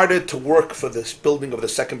started to work for this building of the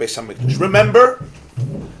second Beis Hamikdash. Remember,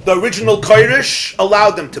 the original Koirish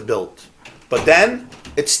allowed them to build, but then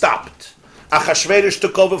it stopped. Achashverosh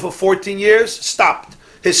took over for 14 years, stopped.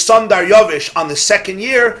 His son Daryavish, on the 2nd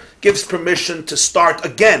year, gives permission to start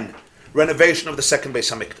again renovation of the second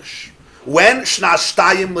Beis Hamikdash. When? Shnas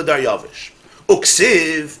Shtayim l'Daryavish.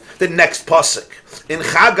 Uksiv, the next pasuk. In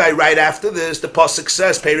Chagai, right after this, the pasuk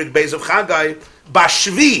says, Perik Beis of Chagai,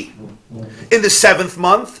 Bashvi, in the 7th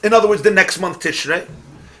month, in other words, the next month Tishrei.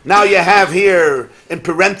 Now you have here, in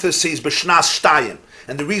parentheses, B'shnas Shtayim.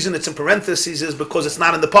 And the reason it's in parentheses is because it's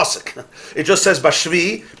not in the pasuk. It just says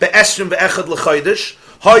Bashvi, Be'esrim ve'echad l'chodesh,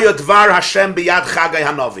 Hoya Dvar Hashem b'yad Chagai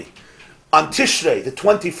Hanavi. On Tishrei, the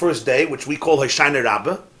 21st day, which we call Hashanah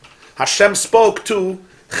Rabbah, Hashem spoke to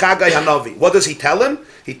Chagai Hanavi. What does he tell him?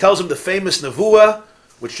 He tells him the famous nevuah,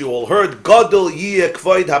 which you all heard, Gadol yiyeh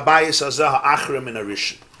kvoid habayis hazeh ha'achrim in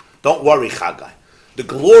Arishin. Don't worry, Chagai. The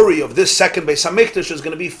glory of this second Beis Hamikdash is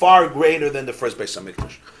going to be far greater than the first Beis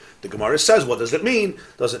Hamikdash. The Gemarah says, what does it mean?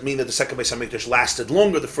 Does it mean that the second Beis Hamikdash lasted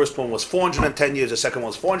longer? The first one was 410 years, the second one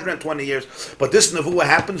was 420 years. But this nevuah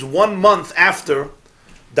happens 1 month after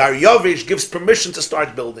Daryavish gives permission to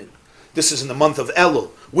start building. This is in the month of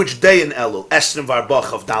Elul. Which day in Elul? Esrim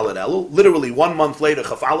Varbach of Dalet Elul. Literally 1 month later,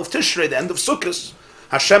 Chaf Aleph Tishrei, the end of Sukkot.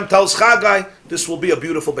 Hashem tells Chagai, this will be a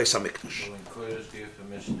beautiful Beis Hamikdash. When Kodesh gave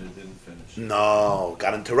permission, it didn't finish. No,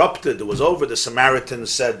 got interrupted. It was over. The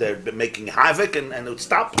Samaritans said they'd been making havoc and it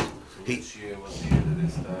stopped. So which year was the year that they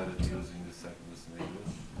started using the second Beis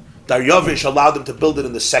Hamikdash? Daryavish allowed them to build it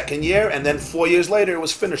in the 2nd year, and then 4 years later it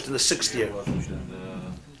was finished in the 6th year. It wasn't in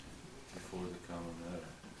before the Common Era.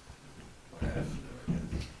 Or after, I guess.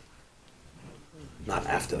 Not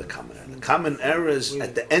after the Common Era. The Common Era is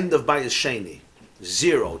at the end of Bayis Sheni.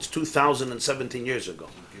 0. It's 2017 years ago.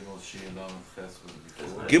 Gimel Shi and Lamed Ches was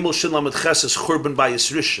before. Gimel Shin Lamed Ches is Churban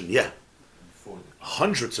Bayis Rishon. Yeah. Before the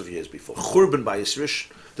Hundreds of years before. Churban Bayis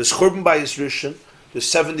Rishon. There's Churban Bayis Rishon. There's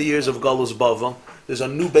 70 years of Galus Bavel. There's a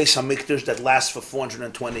new Beis Hamikdash that lasts for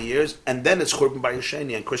 420 years. And then it's Churban Bayis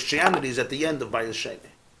Sheni. And Christianity is at the end of Bayis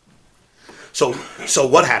Sheni. So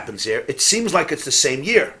what happens here? It seems like it's the same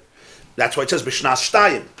year. That's why it says B'shnas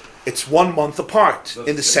Shtayim. It's 1 month apart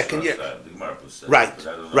in the 2nd year. Right.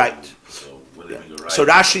 So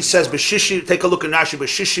Rashi says B'shishi. Take a look at Rashi.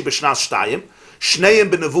 B'shishi B'shnas Shtayim.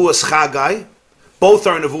 Shneim b'nevuas Chagai. Both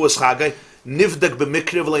are in nevuas Chagai. Nivdek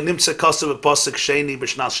b'mikri v'lei nimtze kasav b'pasuk sheni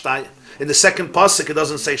b'shnas Shtayim. In the 2nd pasuk, it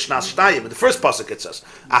doesn't say Shnas Shtayim. In the 1st pasuk, it says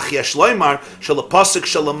Ach yesh loymar shel pasuk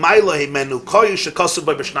shel mayla himenu koyish shekasav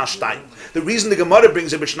by b'shnas Shtayim. The reason the Gemarah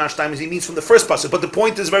brings it b'shnas Shtayim is he means from the 1st pasuk. But the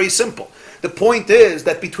point is very simple. The point is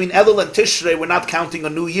that between Elul and Tishrei, we're not counting a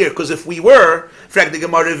new year. Because if we were, frag the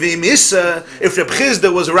Gemarah v'imisa, if Reb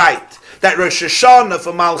Chizda was right, that Rosh Hashanah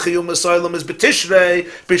for Malchi U'Masoylem is b'Tishrei,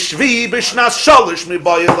 b'Shvi, b'Shnas Shalish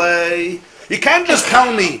mi'bayilei. You can't just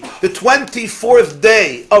tell me the 24th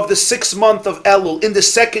day of the 6th month of Elul in the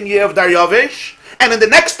 2nd year of Daryavish, and in the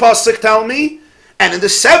next pasuk tell me, and in the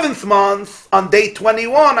 7th month on day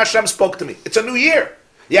 21 Hashem spoke to me. It's a new year.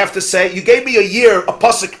 You have to say, you gave me a year, a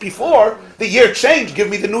pasuk before, the year changed, give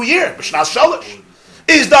me the new year. B'Shnas Shalish.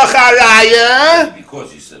 Is the Charaya?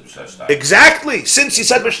 Because you said B'shnas Shtayim. Exactly. Since you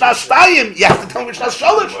said B'Shnas Shtayim, you have to tell me B'Shnas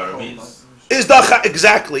Shalish. Is the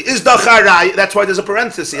exactly is the Charai? That's why there's a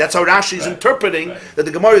parenthesis. That's how Rashi is interpreting that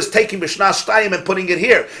the Gemarah is taking B'Shnas Shtayim and putting it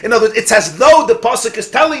here. In other words, it's as though the pasuk is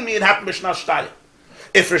telling me it happened B'Shnas Shtayim.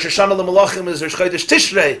 If Rosh Hashanah l'Malachim is Rosh Chodesh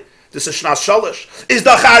Tishrei, this is Shnas Shalish. Is the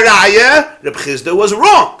Charaya? Reb Chizda was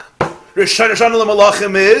wrong. Rosh Hashanah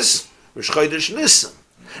l'Malachim is Rosh Chodesh Nisan,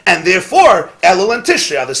 and therefore Elul and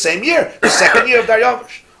Tishrei are the same year, the 2nd year of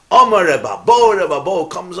Daryavish. Amar Reb Abo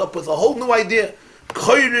comes up with a whole new idea.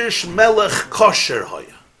 Kodesh Melech Kosher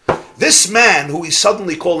Hoya. This man who he's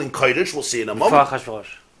suddenly calling Kodesh, we'll see in a moment.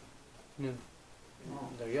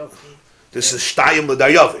 This is Shtayim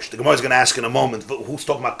l'Daryavish. The Gemara is going to ask in a moment, who's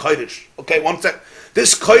talking about Kodesh? Okay, 1 sec.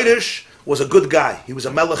 This Kodesh was a good guy. He was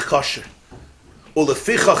a Melech Kosher.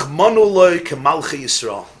 Ulefichach manu loy kemalchi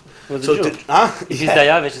Yisrael. So if he's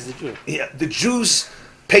Daryavish, he's a Jew. Yeah, the Jews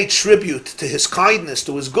pay tribute to his kindness,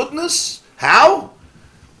 to his goodness. How?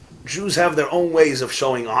 Jews have their own ways of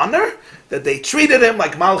showing honor, that they treated him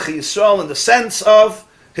like Malchi Yisrael in the sense of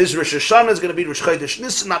his Rosh Hashanah is going to be Rosh Chodesh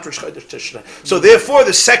Nisan, not Rosh Chodesh Tishrei. So therefore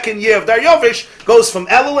the 2nd year of Daryavish goes from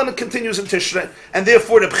Elul and it continues in Tishrei. And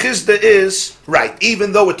therefore the Chizda is right.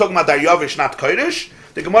 Even though we're talking about Daryavish, not Kodesh,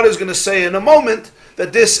 the Gemara is going to say in a moment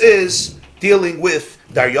that this is dealing with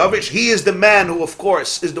Daryavish. He is the man who, of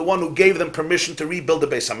course, is the one who gave them permission to rebuild the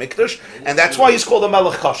Beis Hamikdash. And that's why he's called a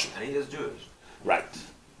Melech Kosher. And he is Jewish. Right.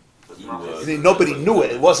 Nobody knew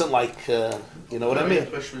it. It wasn't like, you know what I mean?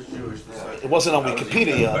 It wasn't on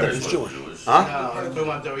Wikipedia that he's Jewish. Huh?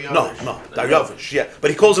 No, Daryavish, yeah. But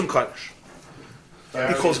he calls him Kodesh.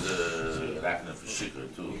 He calls an acronym for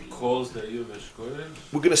shikr too. He calls the Yuvish Kodesh.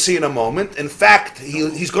 We're going to see in a moment. In fact,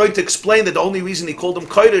 he's going to explain that the only reason he called him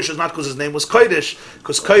Kodesh is not because his name was Kodesh,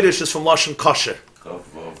 because Kodesh is from Lashon kosher.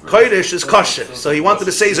 Kodesh is kosher. So he wanted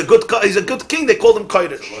to say he's a good king. They called him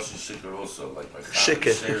Kodesh. Shikr also, like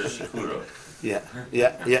Shikr. Shikura. Yeah.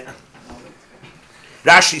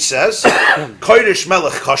 Rashi says, Kodesh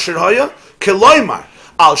melech kosher haya, kiloymar,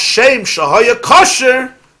 al shem shahaya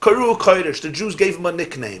kosher, karu Kodesh. The Jews gave him a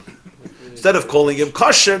nickname. Instead of calling him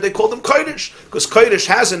kosher, they called him Kodesh, because Kodesh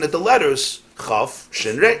has in it the letters Chav,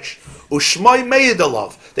 Shin, Resh, Ushmai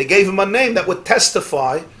Meidalav. They gave him a name that would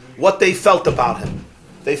testify what they felt about him.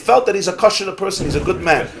 They felt that he's a kosher person, he's a good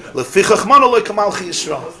man. Lefichach manoloi kamalchi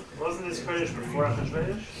Yisrael. Wasn't this Kodesh before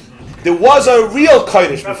Achashverosh? There was a real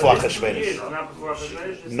Kodesh before Achashverosh.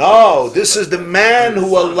 No, this is the man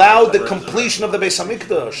who allowed the completion of the Beis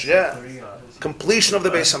Hamikdash. Yeah, completion of the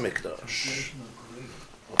Beis Hamikdash.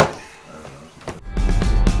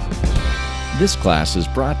 This class is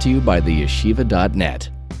brought to you by the yeshiva.net.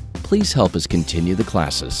 Please help us continue the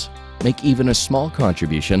classes. Make even a small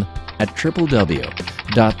contribution at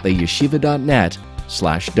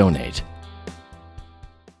www.theyeshiva.net/donate.